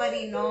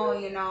somebody know,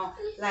 you know,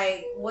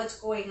 like what's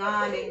going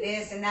on and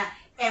this and that.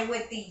 And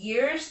with the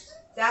years,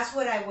 that's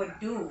what I would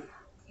do,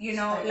 you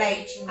know,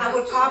 like I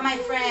would call my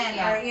friend,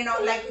 or you know,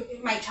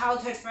 like my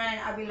childhood friend.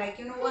 I'd be like,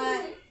 you know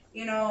what,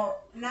 you know,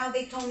 now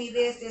they told me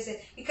this,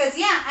 because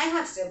yeah, I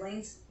have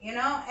siblings, you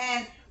know,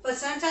 but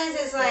sometimes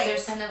it's like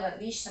there's son of a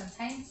leash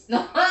sometimes. No.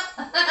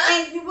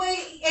 and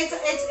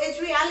it's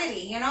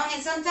reality, you know,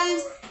 and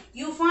sometimes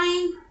you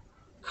find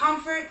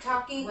comfort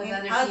talking with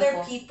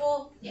other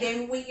people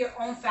than with your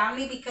own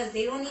family, because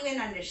they don't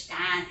even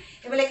understand.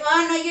 They'll be like,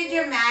 oh no,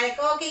 you're dramatic.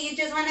 Okay, you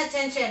just want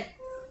attention.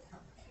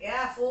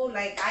 Yeah, fool,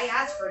 like I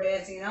asked for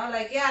this, you know,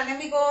 like yeah, let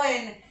me go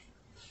and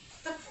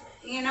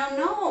you know,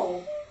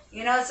 no.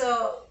 You know,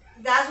 so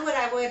that's what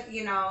I would,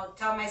 you know,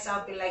 tell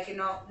myself, be like, you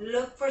know,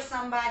 look for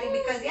somebody,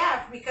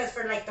 because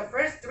for like the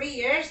first 3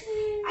 years,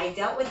 I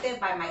dealt with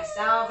it by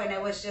myself, and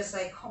it was just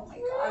like, oh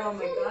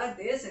my God,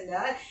 this and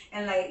that.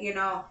 And like, you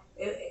know,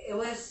 it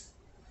was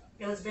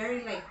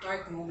very like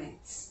dark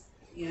moments,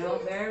 you know,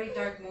 very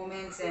dark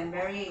moments, and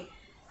very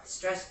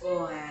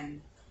stressful,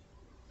 and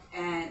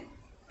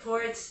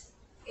towards,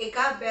 it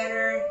got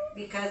better,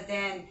 because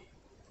then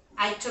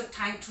I took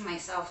time to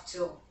myself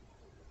too.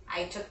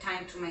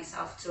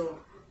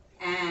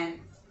 And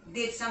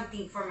did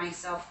something for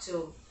myself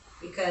too,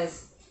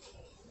 because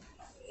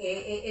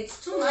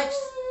it's too much.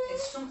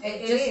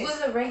 It just is.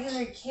 with a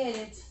regular kid,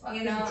 it's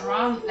fucking, You know,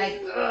 drama.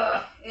 Like,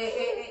 ugh.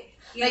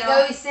 You Like know,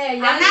 I always say,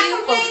 young I'm not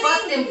people,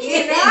 fuck them complaining,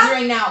 kids you know?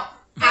 right now.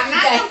 I'm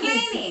not Guys.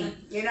 complaining.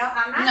 You know,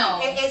 I'm not.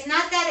 No. It's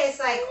not that it's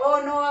like,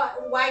 oh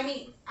no, why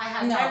me? I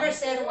have No. never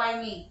said why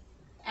me,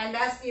 and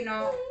that's, you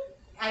know,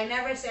 I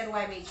never said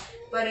why me,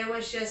 but it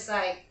was just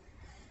like,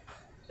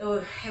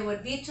 it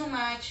would be too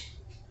much.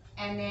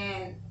 And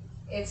then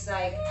it's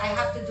like I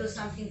have to do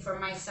something for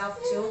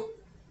myself too,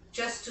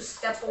 just to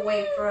step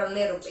away for a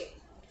little bit.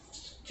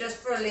 Just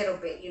for a little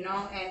bit, you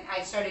know. And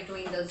I started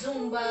doing the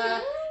Zumba.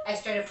 I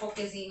started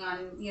focusing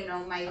on, you know,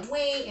 my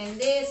weight and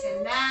this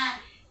and that.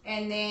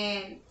 And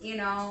then, you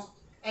know,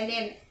 and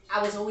then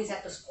I was always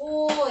at the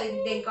school,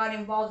 and then got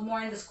involved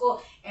more in the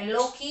school. And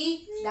low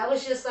key, that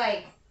was just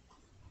like,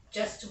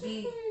 just to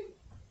be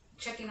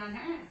checking on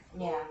her.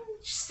 Yeah.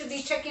 Just to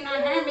be checking on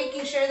her,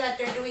 making sure that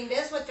they're doing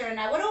this with her, and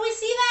I would always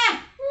see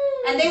them,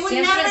 and they would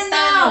Siempre never está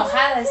know.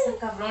 enojada esta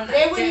cabrona.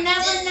 They would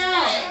never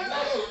know.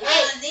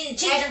 They didn't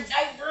change their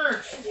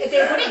diaper.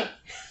 They wouldn't.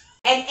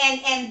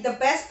 And the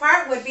best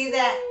part would be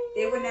that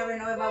they would never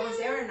know if I was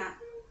there or not.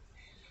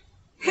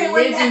 They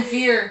lived in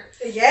fear.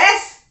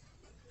 Yes,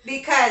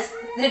 because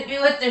They'd be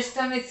with their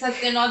stomach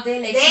sucking all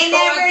day. Like, they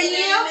never knew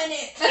knew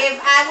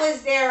if I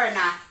was there or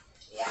not.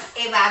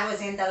 If I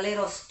was in the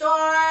little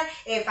store,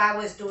 if I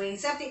was doing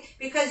something.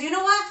 Because you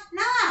know what?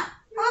 Nah,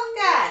 fuck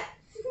that.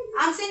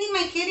 I'm sending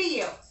my kid to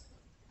you.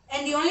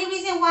 And the only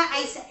reason why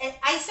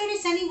I started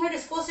sending her to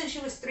school since she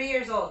was 3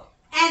 years old.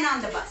 And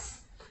on the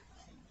bus.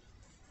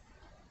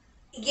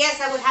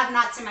 Yes, I would have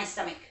knots in my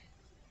stomach.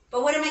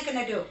 But what am I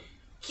going to do?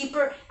 Keep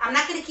her. I'm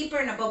not going to keep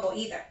her in a bubble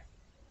either.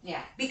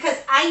 Yeah. Because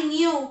I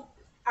knew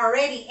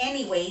already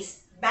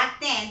anyways, back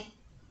then,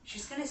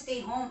 she's going to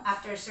stay home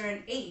after a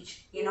certain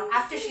age, you know,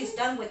 after she's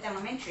done with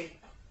elementary.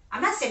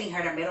 I'm not sending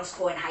her to middle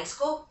school and high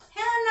school.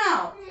 Hell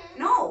no.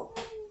 No.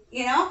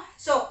 You know?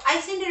 So I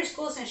sent her to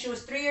school since she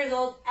was 3 years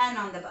old and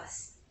on the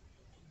bus.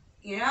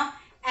 You know?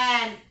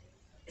 And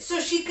so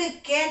she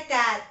could get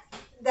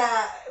the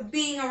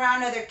being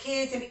around other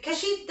kids, and because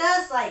she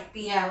does like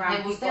being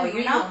around people,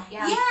 you know.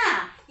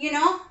 Yeah, you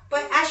know.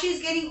 But as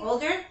she's getting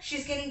older,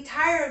 she's getting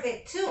tired of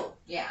it too.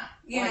 Yeah.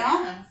 You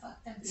know.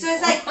 So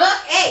it's like,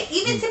 hey,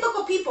 even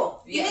typical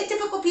people,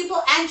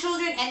 and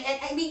children, and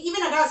I mean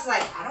even adults,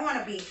 like I don't want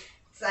to be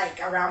like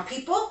around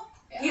people.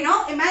 Yeah. You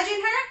know,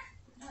 imagine her.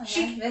 Oh,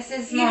 she,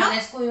 veces no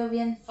yo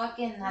bien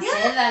fucking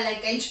nacida,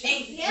 like I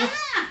drink. Yeah.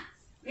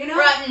 You know.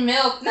 Rotten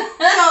milk.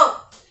 So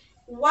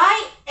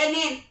why? And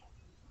then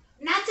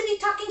not to be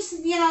talking,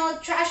 you know,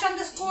 trash on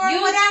the score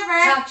or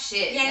whatever. Talk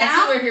shit. You know? That's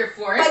what we're here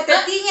for. But the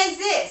thing is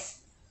this.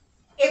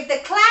 If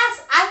the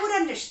class, I would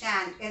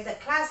understand if the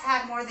class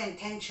had more than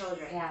 10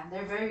 children. Yeah,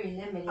 they're very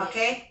limited.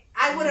 Okay?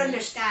 I would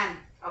understand.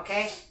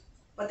 Okay?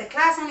 But the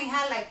class only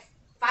had like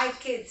 5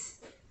 kids.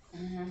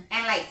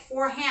 And like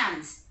 4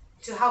 hands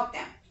to help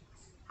them.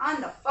 How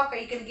in the fuck are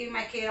you going to give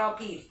my kid all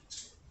peed?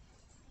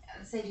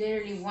 I'd say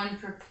literally 1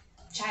 per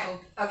child.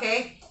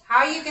 Okay?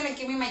 How are you going to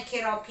give me my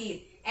kid all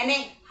peed? And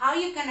then how are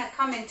you going to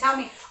come and tell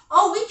me,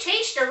 oh, we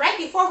changed her right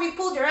before we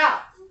pulled her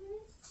out?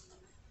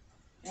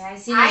 Yeah, I've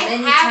seen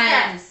it many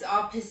times.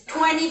 All pissed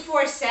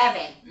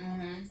 24/7.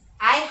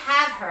 I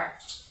have her.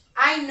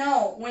 I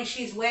know when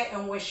she's wet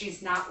and when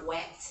she's not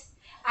wet.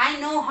 I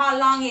know how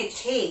long it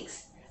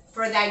takes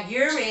for that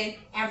urine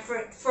and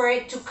for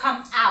it to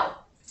come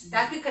out.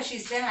 That's because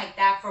she's been like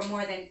that for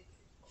more than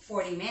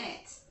 40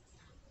 minutes.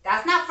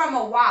 That's not from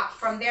a walk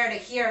from there to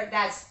here.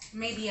 That's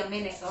maybe a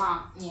minute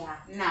long. Yeah.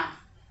 No.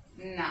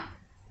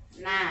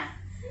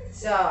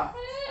 So,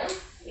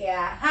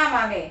 yeah. Huh,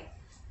 mommy?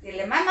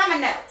 My mama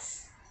knows.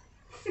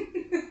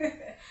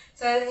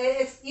 So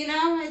it's, you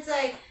know, it's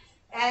like,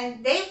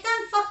 and they've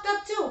done fucked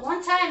up too.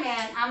 One time,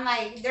 man, I'm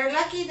like, they're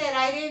lucky that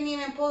I didn't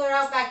even pull her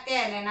out back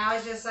then. And I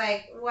was just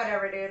like,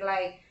 whatever, dude.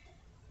 Like,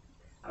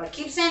 I'm gonna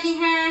keep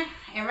sending her.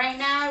 And right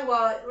now,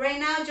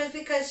 just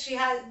because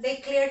they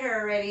cleared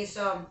her already,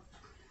 so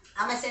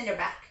I'm gonna send her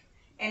back.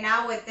 And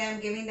now with them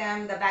giving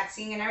them the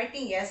vaccine and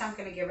everything, yes, I'm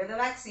gonna give her the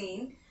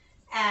vaccine.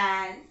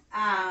 And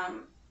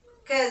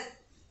because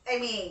I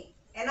mean,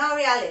 in all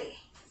reality,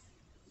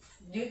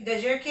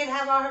 does your kid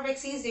have all her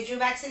vaccines? Did you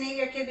vaccinate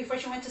your kid before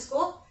she went to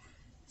school?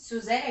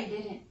 Suzette, I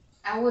didn't.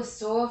 I was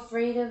so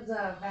afraid of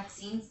the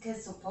vaccines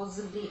because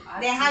supposedly...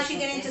 Then how'd she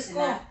get into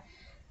school?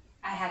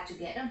 I had to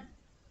get them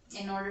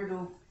in order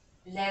to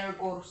let her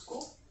go to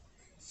school.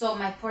 So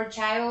my poor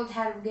child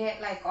had to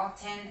get like all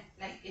 10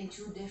 like in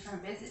 2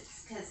 different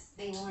visits because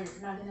they were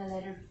not going to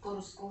let her go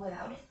to school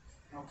without it.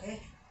 Okay.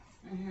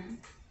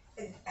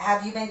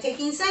 Have you been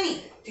taking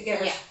Sunny to get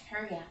her? Yeah,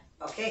 her, yeah.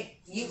 Okay,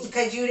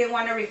 because you didn't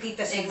want to repeat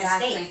the same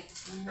mistake,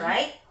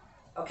 right?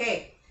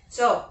 Okay,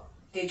 so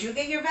did you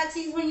get your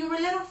vaccines when you were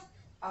little?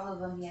 All of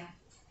them, yeah.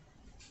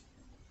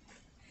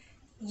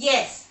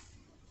 Yes,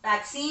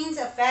 vaccines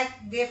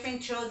affect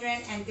different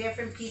children and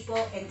different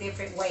people in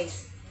different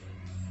ways.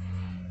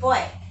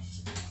 But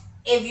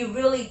if you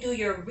really do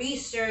your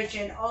research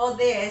and all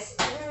this,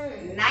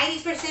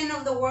 90%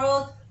 of the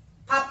world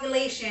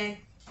population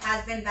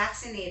has been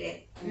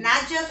vaccinated.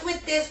 Not just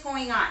with this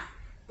going on.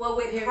 But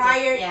with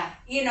prior,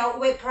 you know,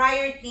 with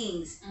prior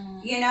things,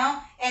 you know?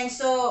 And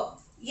so,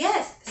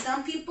 yes,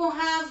 some people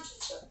have,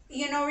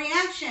 you know,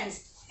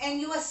 reactions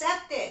and you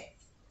accept it,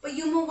 but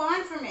you move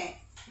on from it.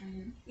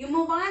 You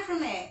move on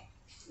from it,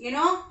 you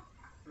know?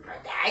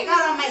 I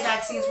got all my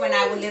vaccines when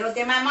I was little.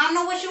 Did my mom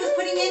know what she was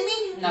putting in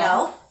me?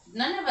 No.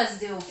 None of us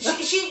do.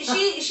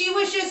 She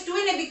was just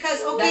doing it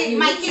because, okay,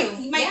 my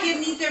kid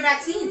needs their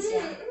vaccines.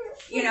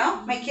 You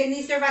know, my kid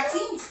needs their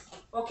vaccines.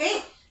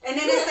 Okay? And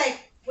then it's like,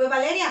 with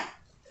Valeria,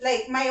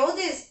 like my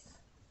oldest,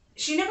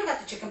 she never got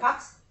the chicken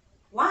pox.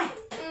 Why?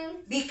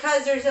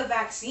 Because there's a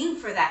vaccine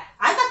for that.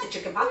 I got the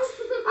chicken pox.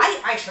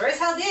 I sure as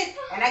hell did.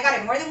 And I got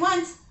it more than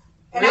once.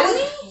 And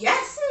really?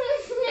 Yes.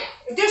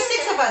 There's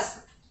 6 of us.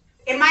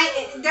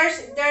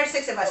 There's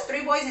 6 of us,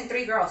 3 boys and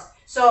 3 girls.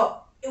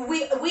 So we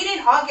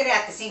didn't all get it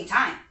at the same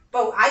time.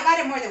 But I got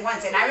it more than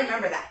once and I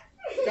remember that.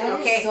 That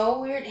is so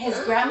weird. His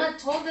grandma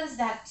told us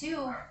that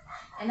too.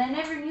 And I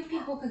never knew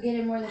people could get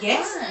it more than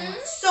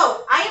once.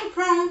 So I am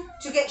prone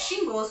to get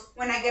shingles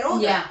when I get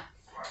older. Yeah.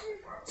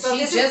 So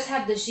she just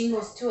had the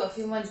shingles too a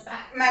few months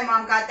back. My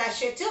mom got that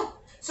shit too.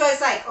 So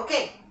it's like,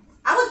 okay,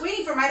 I was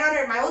waiting for my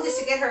daughter, my oldest,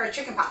 to get her a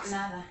chicken pox.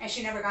 Nada. And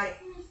she never got it.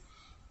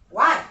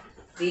 Why?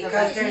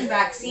 Because there's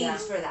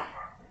vaccines for that.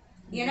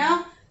 You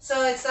know?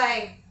 So it's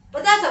like,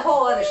 but that's a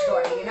whole other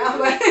story, you know?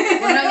 We're not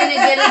going to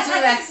get into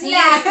vaccines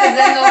because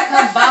then they'll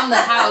come bomb the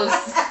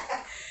house.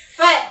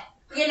 But,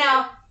 you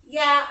know,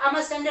 yeah, I'm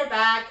going to send her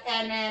back.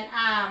 And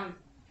then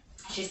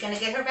she's going to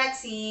get her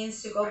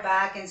vaccines to go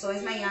back. And so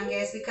is my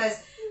youngest.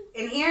 Because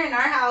in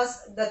our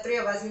house, the 3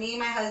 of us, me,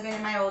 my husband,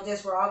 and my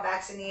oldest, were all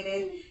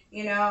vaccinated,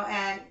 you know,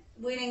 and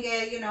we didn't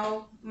get, you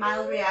know,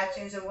 mild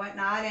reactions or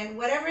whatnot. And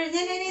whatever is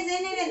in it is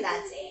in it, and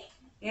that's it.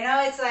 You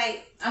know, it's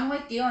like... I'm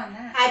with you on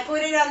that. I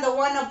put it on the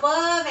one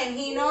above, and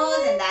he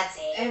knows, and that's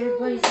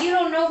it. You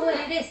don't know what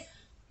it is.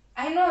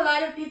 I know a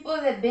lot of people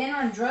that been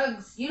on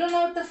drugs. You don't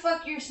know what the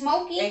fuck you're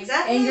smoking.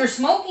 Exactly. And you're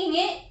smoking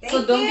it. Thank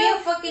so don't you. be a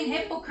fucking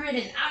hypocrite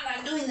and I'm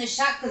not doing the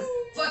shot because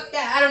fuck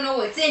that. I don't know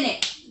what's in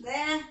it.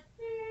 Then,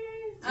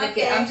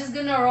 Okay, I'm just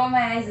gonna roll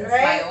my eyes and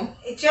smile.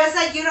 It's just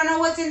like you don't know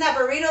what's in that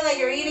burrito that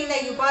you're eating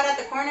that you bought at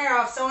the corner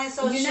of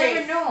so-and-so You street.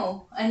 never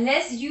know.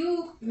 Unless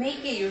you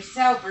make it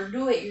yourself or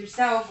do it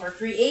yourself or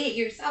create it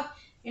yourself,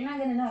 you're not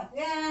gonna know.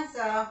 Yeah,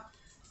 so.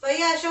 But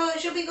yeah,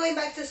 she'll be going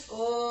back to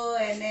school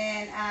and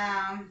then,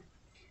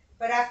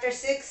 but after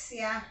sixth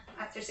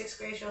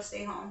grade, she'll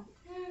stay home.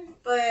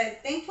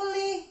 But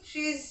thankfully,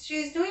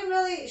 she's doing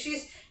really,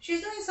 she's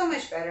doing so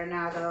much better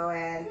now though,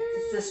 and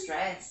it's the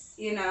stress.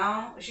 You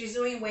know, she's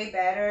doing way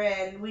better,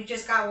 and we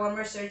just got one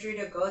more surgery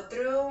to go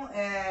through,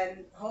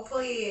 and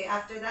hopefully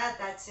after that,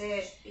 that's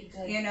it.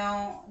 You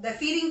know, the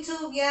feeding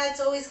tube, yeah,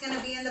 it's always gonna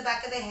be in the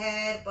back of the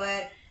head,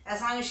 but as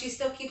long as she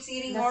still keeps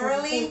eating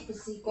orally,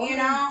 you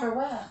know, for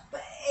what?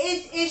 But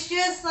it's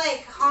just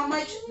like how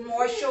much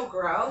more she'll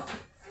grow.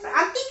 But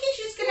I'm thinking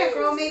she's gonna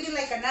grow maybe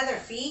like another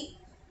feet.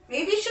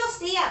 Maybe she'll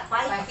stay at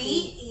 5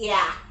 feet.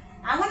 Yeah,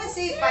 I want to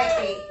say 5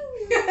 feet.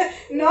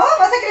 No,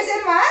 ¿vas a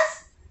crecer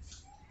más?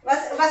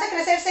 ¿Vas a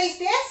crecer 6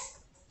 pies?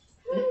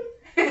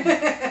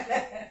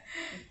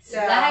 So,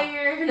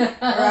 tired.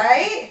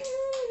 Right?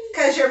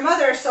 Because your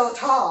mother's so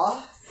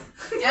tall.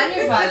 And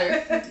your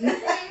father.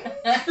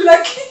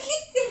 Look.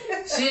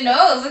 She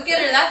knows. Look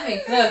at her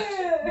laughing. Look.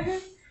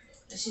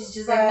 She's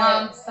just like,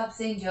 Mom, stop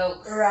saying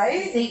jokes.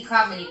 Right? This ain't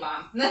comedy,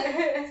 Mom.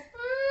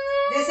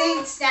 This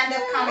ain't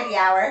stand-up comedy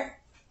hour.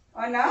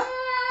 Oh no?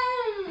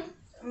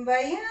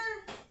 But yeah.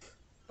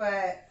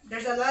 But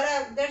there's a lot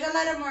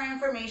of more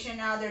information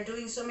now. They're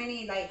doing so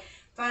many like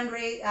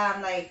fundraise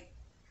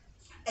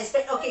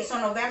okay, so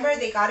November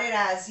they got it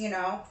as, you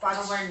know,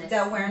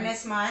 the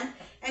awareness month,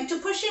 and to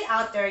push it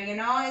out there, you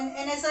know,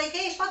 and it's like,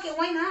 hey, fuck it,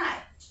 why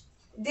not?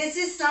 This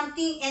is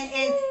something,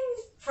 and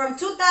from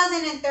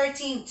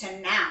 2013 to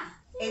now,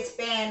 it's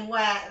been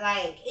what,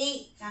 like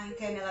 8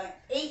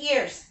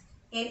 years.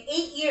 In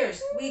 8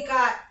 years, we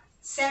got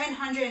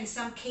 700 and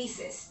some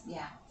cases.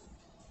 Yeah.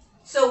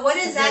 So what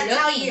does that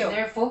tell you?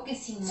 They're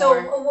focusing more.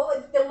 So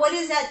what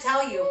does that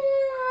tell you?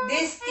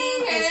 This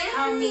thing is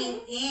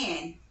coming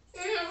in,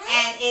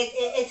 and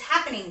it's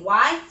happening.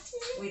 Why?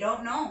 We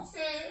don't know.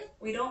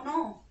 We don't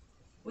know.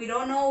 We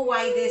don't know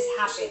why this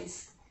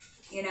happens.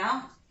 You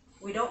know,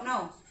 we don't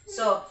know.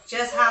 So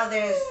just how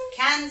there's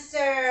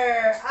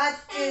cancer,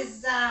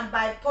 autism,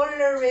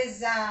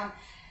 bipolarism,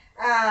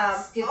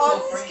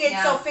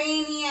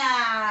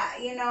 schizophrenia,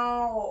 you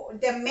know,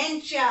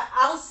 dementia,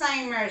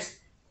 Alzheimer's,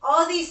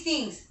 all these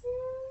things.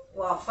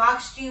 Well,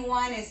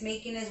 FoxG1 is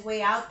making its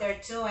way out there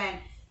too, and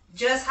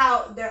just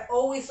how they're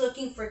always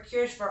looking for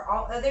cures for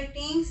all other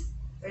things,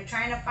 they're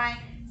trying to find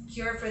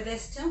cure for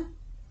this too.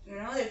 You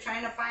know, they're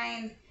trying to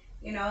find,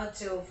 you know,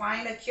 to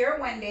find a cure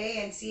one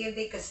day and see if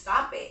they could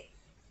stop it.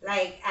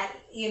 Like,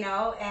 you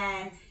know,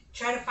 and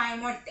try to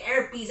find more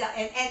therapies.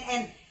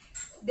 And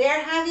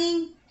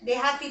they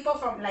have people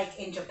from, like,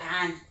 in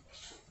Japan,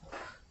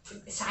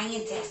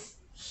 scientists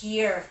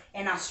here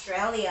in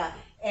Australia,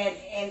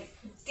 and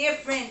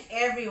different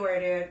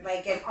everywhere, dude.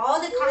 Like, in all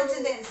the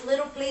continents,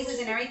 little places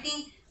and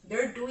everything,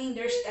 they're doing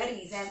their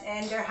studies,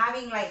 and they're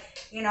having, like,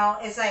 you know,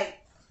 it's like,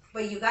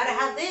 but you gotta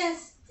have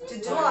this to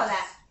do all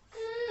that.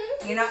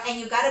 You know, and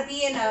you gotta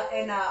be in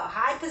a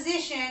high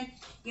position,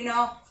 you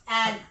know,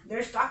 and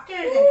there's doctors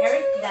and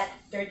everything that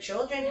their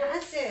children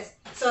has this.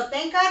 So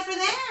thank God for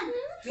them,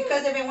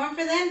 because if it weren't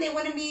for them, they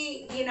wouldn't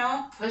be, you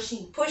know,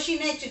 pushing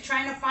it to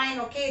trying to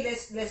find, okay,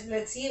 let's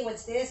see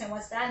what's this and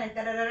what's that and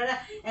da da da da.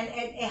 And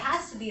it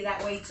has to be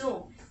that way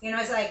too. You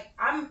know, it's like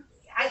I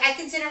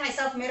consider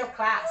myself middle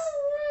class.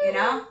 You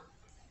know,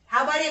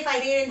 how about if I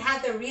didn't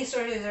have the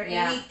resources or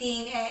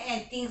anything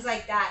and things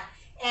like that?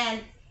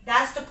 And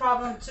that's the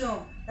problem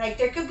too. Like,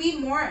 there could be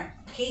more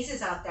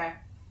cases out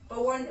there,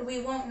 but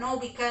we won't know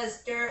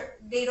because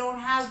they don't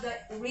have the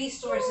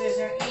resources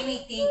or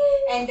anything,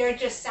 and they're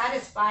just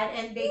satisfied,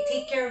 and they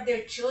take care of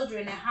their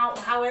children and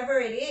however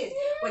it is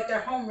with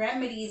their home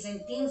remedies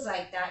and things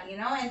like that, you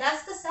know. And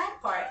that's the sad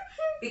part,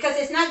 because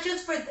it's not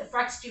just for the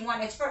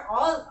FoxG1, it's for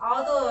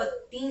all the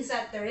things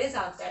that there is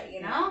out there,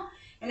 you know.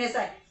 And it's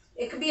like,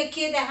 it could be a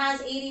kid that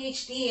has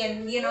ADHD,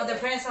 and, you know, their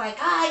parents are like,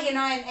 you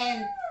know,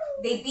 and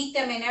they beat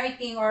them and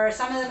everything, or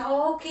some of them,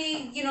 oh,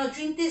 okay, you know,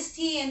 drink this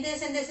tea and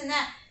this and this and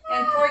that.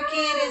 And poor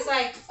kid is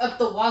like up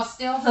the wall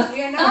still,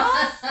 you know.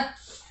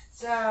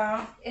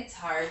 So it's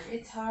hard.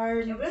 It's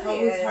hard. It really it's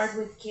always is hard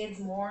with kids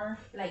more.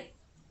 Like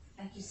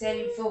you said,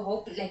 you feel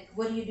hope. Like,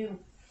 what do?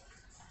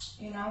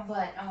 You know,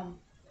 but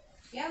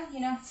yeah,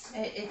 you know,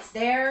 it's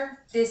there.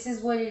 This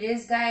is what it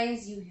is,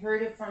 guys. You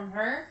heard it from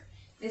her.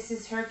 This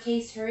is her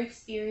case, her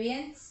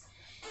experience.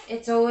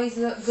 It's always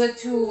good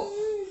to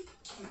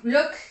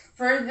look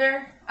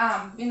further.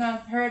 You know,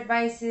 her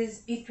advice is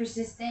be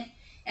persistent.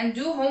 And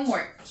do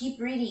homework. Keep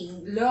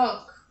reading.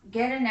 Look.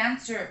 Get an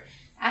answer.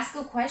 Ask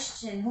a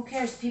question. Who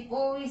cares? People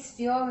always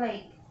feel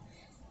like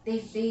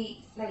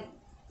they like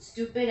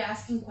stupid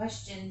asking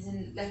questions.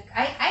 And like,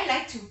 I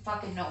like to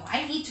fucking know.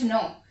 I need to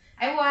know.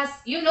 I will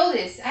ask, you know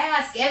this. I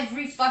ask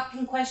every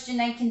fucking question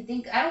I can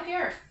think. I don't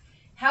care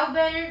how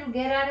better to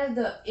get out of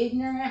the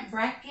ignorant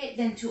bracket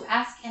than to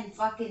ask and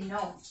fucking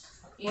know?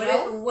 You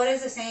know? What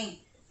is the saying?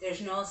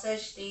 There's no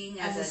such thing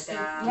as a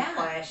dumb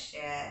question.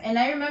 And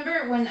I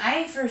remember when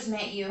I first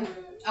met you,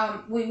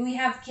 we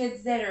have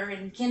kids that are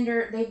in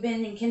kinder. They've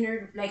been in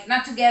kinder, like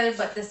not together,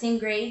 but the same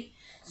grade.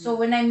 So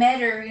when I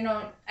met her, you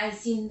know, I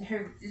seen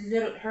her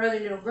other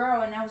little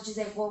girl, and I was just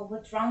like, well,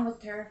 what's wrong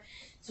with her?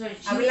 So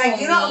I'll be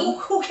like, you know,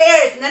 who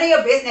cares? None of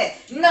your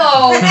business.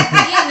 No,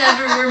 you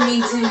never were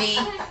mean to me.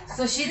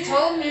 So she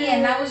told me,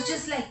 and I was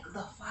just like,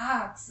 the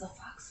fox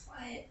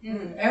what?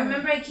 And I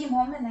remember I came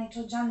home and I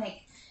told John,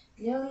 like,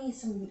 Lily,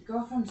 some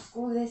girl from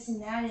school, this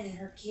and that, and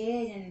her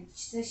kid, and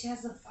she said she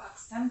has a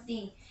fox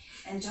something.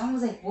 And John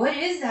was like, what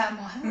is that,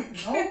 Mom?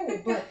 I don't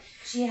know, but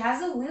she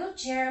has a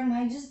wheelchair, and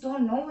I just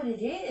don't know what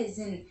it is.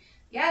 And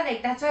yeah,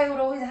 like, that's why I would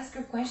always ask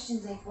her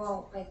questions, like,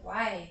 well, like,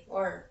 why?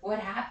 Or what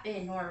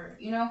happened? Or,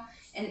 you know,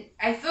 and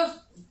I feel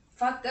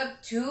fucked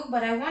up too,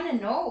 but I want to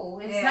know.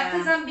 It's not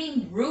because I'm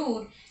being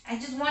rude. I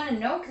just want to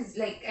know because,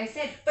 like I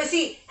said. But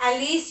see, at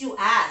least you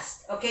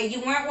asked, okay?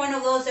 You weren't one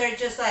of those that are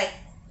just like.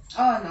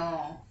 Oh,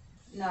 no.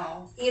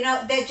 You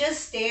know, that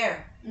just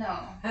stare. No.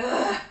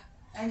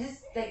 I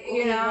just, like, okay,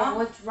 you know, well,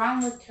 what's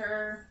wrong with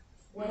her?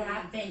 What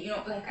happened? You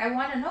know, like, I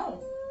want to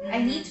know. I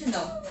need to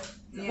know.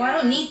 Yeah. Well,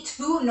 I don't need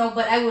to know,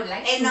 but I would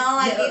like to know. No,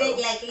 I didn't,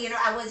 like, you know,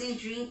 I wasn't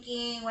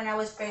drinking when I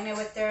was pregnant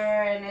with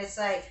her, and it's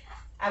like,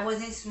 I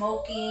wasn't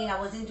smoking, I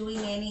wasn't doing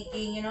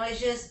anything, you know,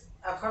 it's just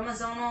a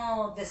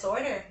chromosomal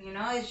disorder, you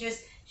know, it's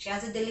just, she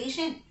has a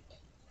deletion,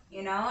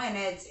 you know, and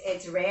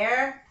it's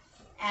rare,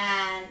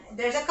 and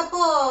there's a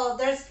couple,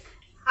 there's,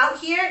 out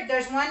here,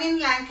 there's one in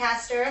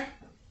Lancaster,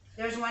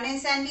 there's one in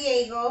San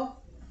Diego,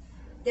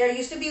 there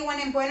used to be one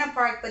in Buena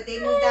Park, but they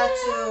moved out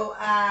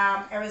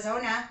to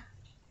Arizona.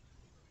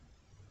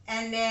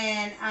 And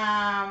then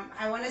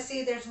I want to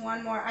see there's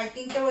one more. I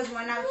think there was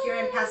one out here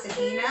in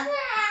Pasadena.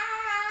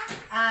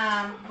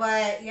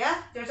 But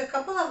yeah, there's a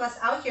couple of us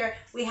out here.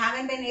 We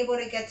haven't been able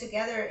to get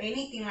together or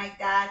anything like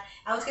that.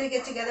 I was going to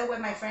get together with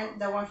my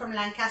friend, the one from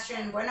Lancaster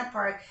and Buena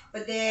Park.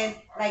 But then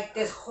like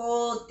this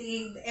whole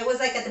thing, it was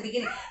like at the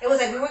beginning. It was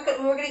like we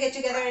were going to get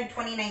together in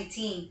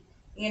 2019,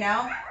 you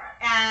know.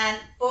 And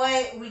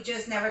boy, we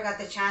just never got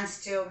the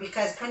chance to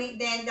because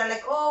then they're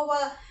like, oh,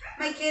 well,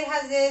 my kid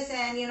has this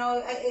and, you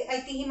know, I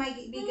think he might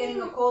be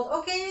getting a cold.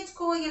 Okay, it's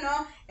cool, you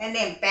know. And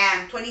then,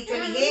 bam,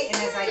 2020 hit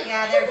and it's like,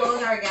 yeah, there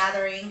goes our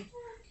gathering,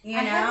 you know.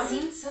 I had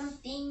seen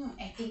something,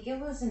 I think it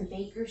was in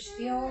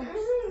Bakersfield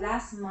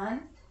last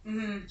month.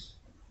 Mm-hmm.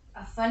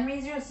 A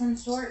fundraiser of some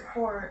sort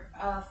for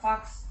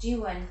FoxG1.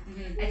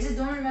 Mm-hmm. I just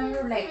don't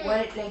remember like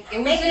what it like. It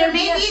was there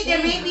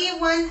may be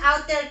one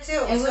out there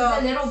too. It was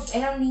a little,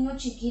 era un niño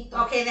chiquito.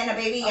 Okay, then a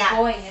baby, a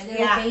boy, a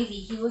little baby.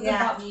 He was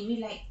about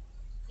maybe like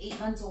 8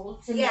 months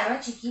old. Se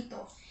miraba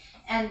chiquito,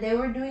 and they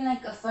were doing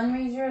like a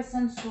fundraiser of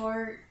some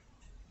sort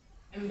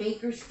in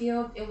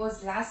Bakersfield. It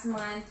was last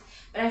month,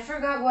 but I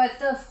forgot what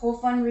the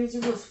whole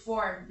fundraiser was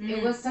for. Mm-hmm.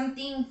 It was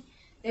something.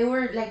 They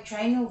were like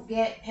trying to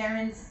get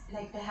parents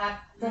like to have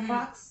the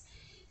fox.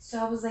 So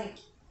I was like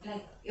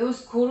it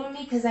was cool to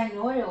me because I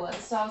know what it was.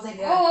 So I was like,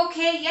 oh,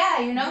 okay, yeah,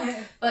 you know.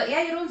 But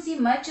yeah, you don't see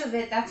much of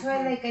it. That's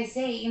why, like I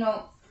say, you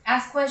know,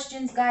 ask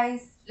questions,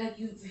 guys. Like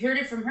you've heard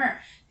it from her.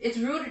 It's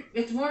rude.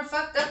 It's more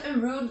fucked up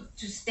and rude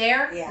to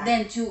stare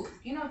than to,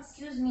 you know,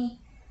 excuse me.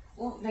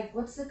 Well, like,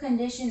 what's the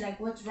condition? Like,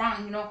 what's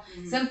wrong? You know,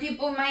 some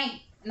people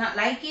might not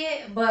like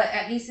it, but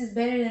at least it's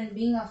better than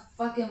being a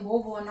fucking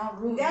bobo and all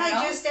rude. Yeah, you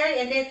know? just stare,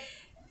 and then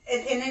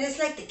it's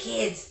like the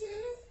kids.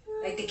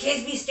 Like the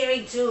kids be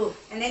staring too,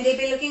 and then they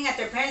be looking at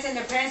their parents, and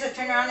their parents will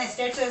turn around and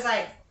stare. So it's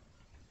like,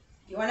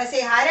 you want to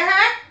say hi to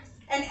her?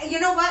 And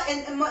you know what?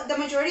 And the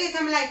majority of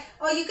them are like,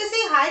 oh, you can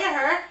say hi to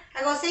her.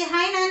 I go, say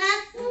hi, Nana.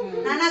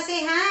 Mm-hmm. Nana,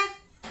 say hi.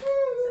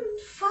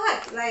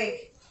 Fuck,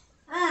 like,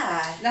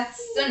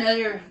 That's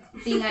another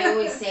thing I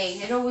always say.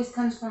 It always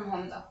comes from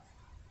home though.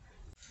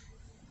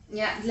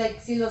 Yeah, like,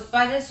 si los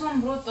padres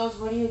son brutos,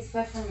 what do you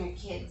expect from your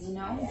kids, you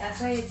know? Yeah.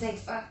 That's why it's like,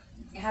 fuck,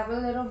 have a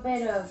little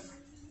bit of,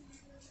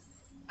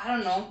 I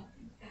don't know.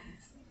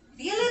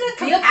 Be a little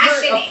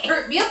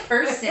compassionate. Be a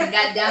person,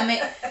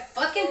 goddammit.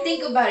 Fucking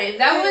think about it. If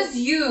that was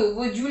you,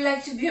 would you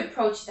like to be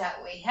approached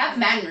that way? Have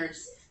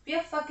manners. Be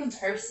a fucking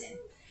person.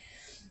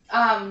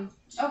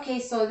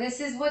 Okay, so this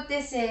is what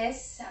this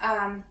is.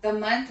 The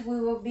month we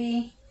will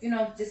be, you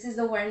know, this is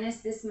awareness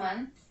this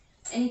month.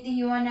 Anything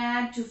you want to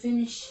add to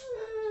finish?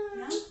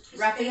 No,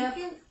 wrap it up?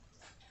 It's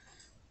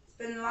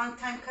been a long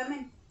time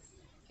coming.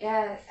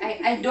 Yeah,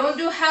 I don't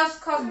do house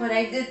calls, but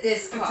I did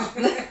this call.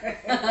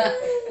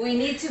 We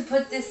need to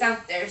put this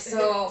out there.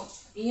 So,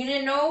 you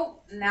didn't know,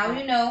 now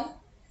you know.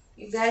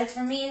 You got it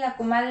from me, La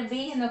Comadre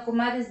B, and La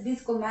Comadre's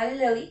B's Comadre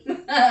Lily.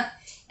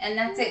 And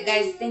that's it,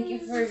 guys. Thank you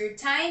for your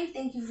time.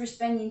 Thank you for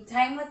spending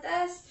time with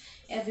us.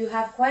 If you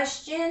have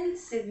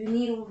questions, if you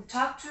need to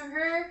talk to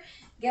her,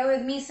 get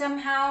with me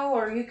somehow,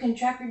 or you can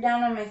track her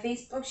down on my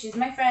Facebook. She's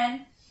my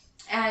friend.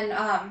 And,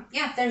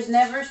 yeah, there's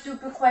never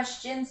stupid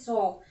questions,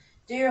 so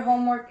do your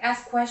homework,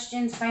 ask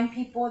questions, find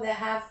people that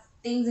have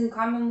things in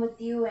common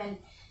with you, and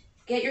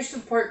Get your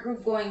support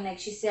group going, like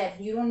she said.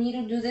 You don't need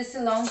to do this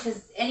alone,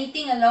 because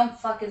anything alone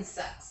fucking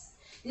sucks.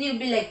 You need to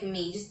be like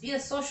me. Just be a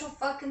social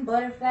fucking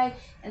butterfly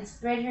and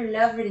spread your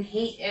love and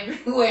hate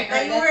everywhere.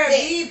 Like you were a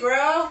bee,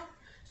 bro.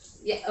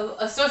 Yeah,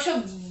 a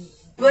social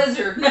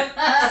buzzard.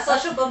 A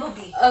social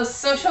bumblebee. A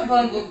social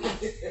bumblebee.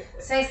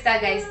 So ahí está,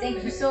 guys.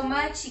 Thank you so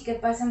much y que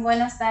pasen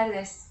buenas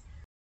tardes.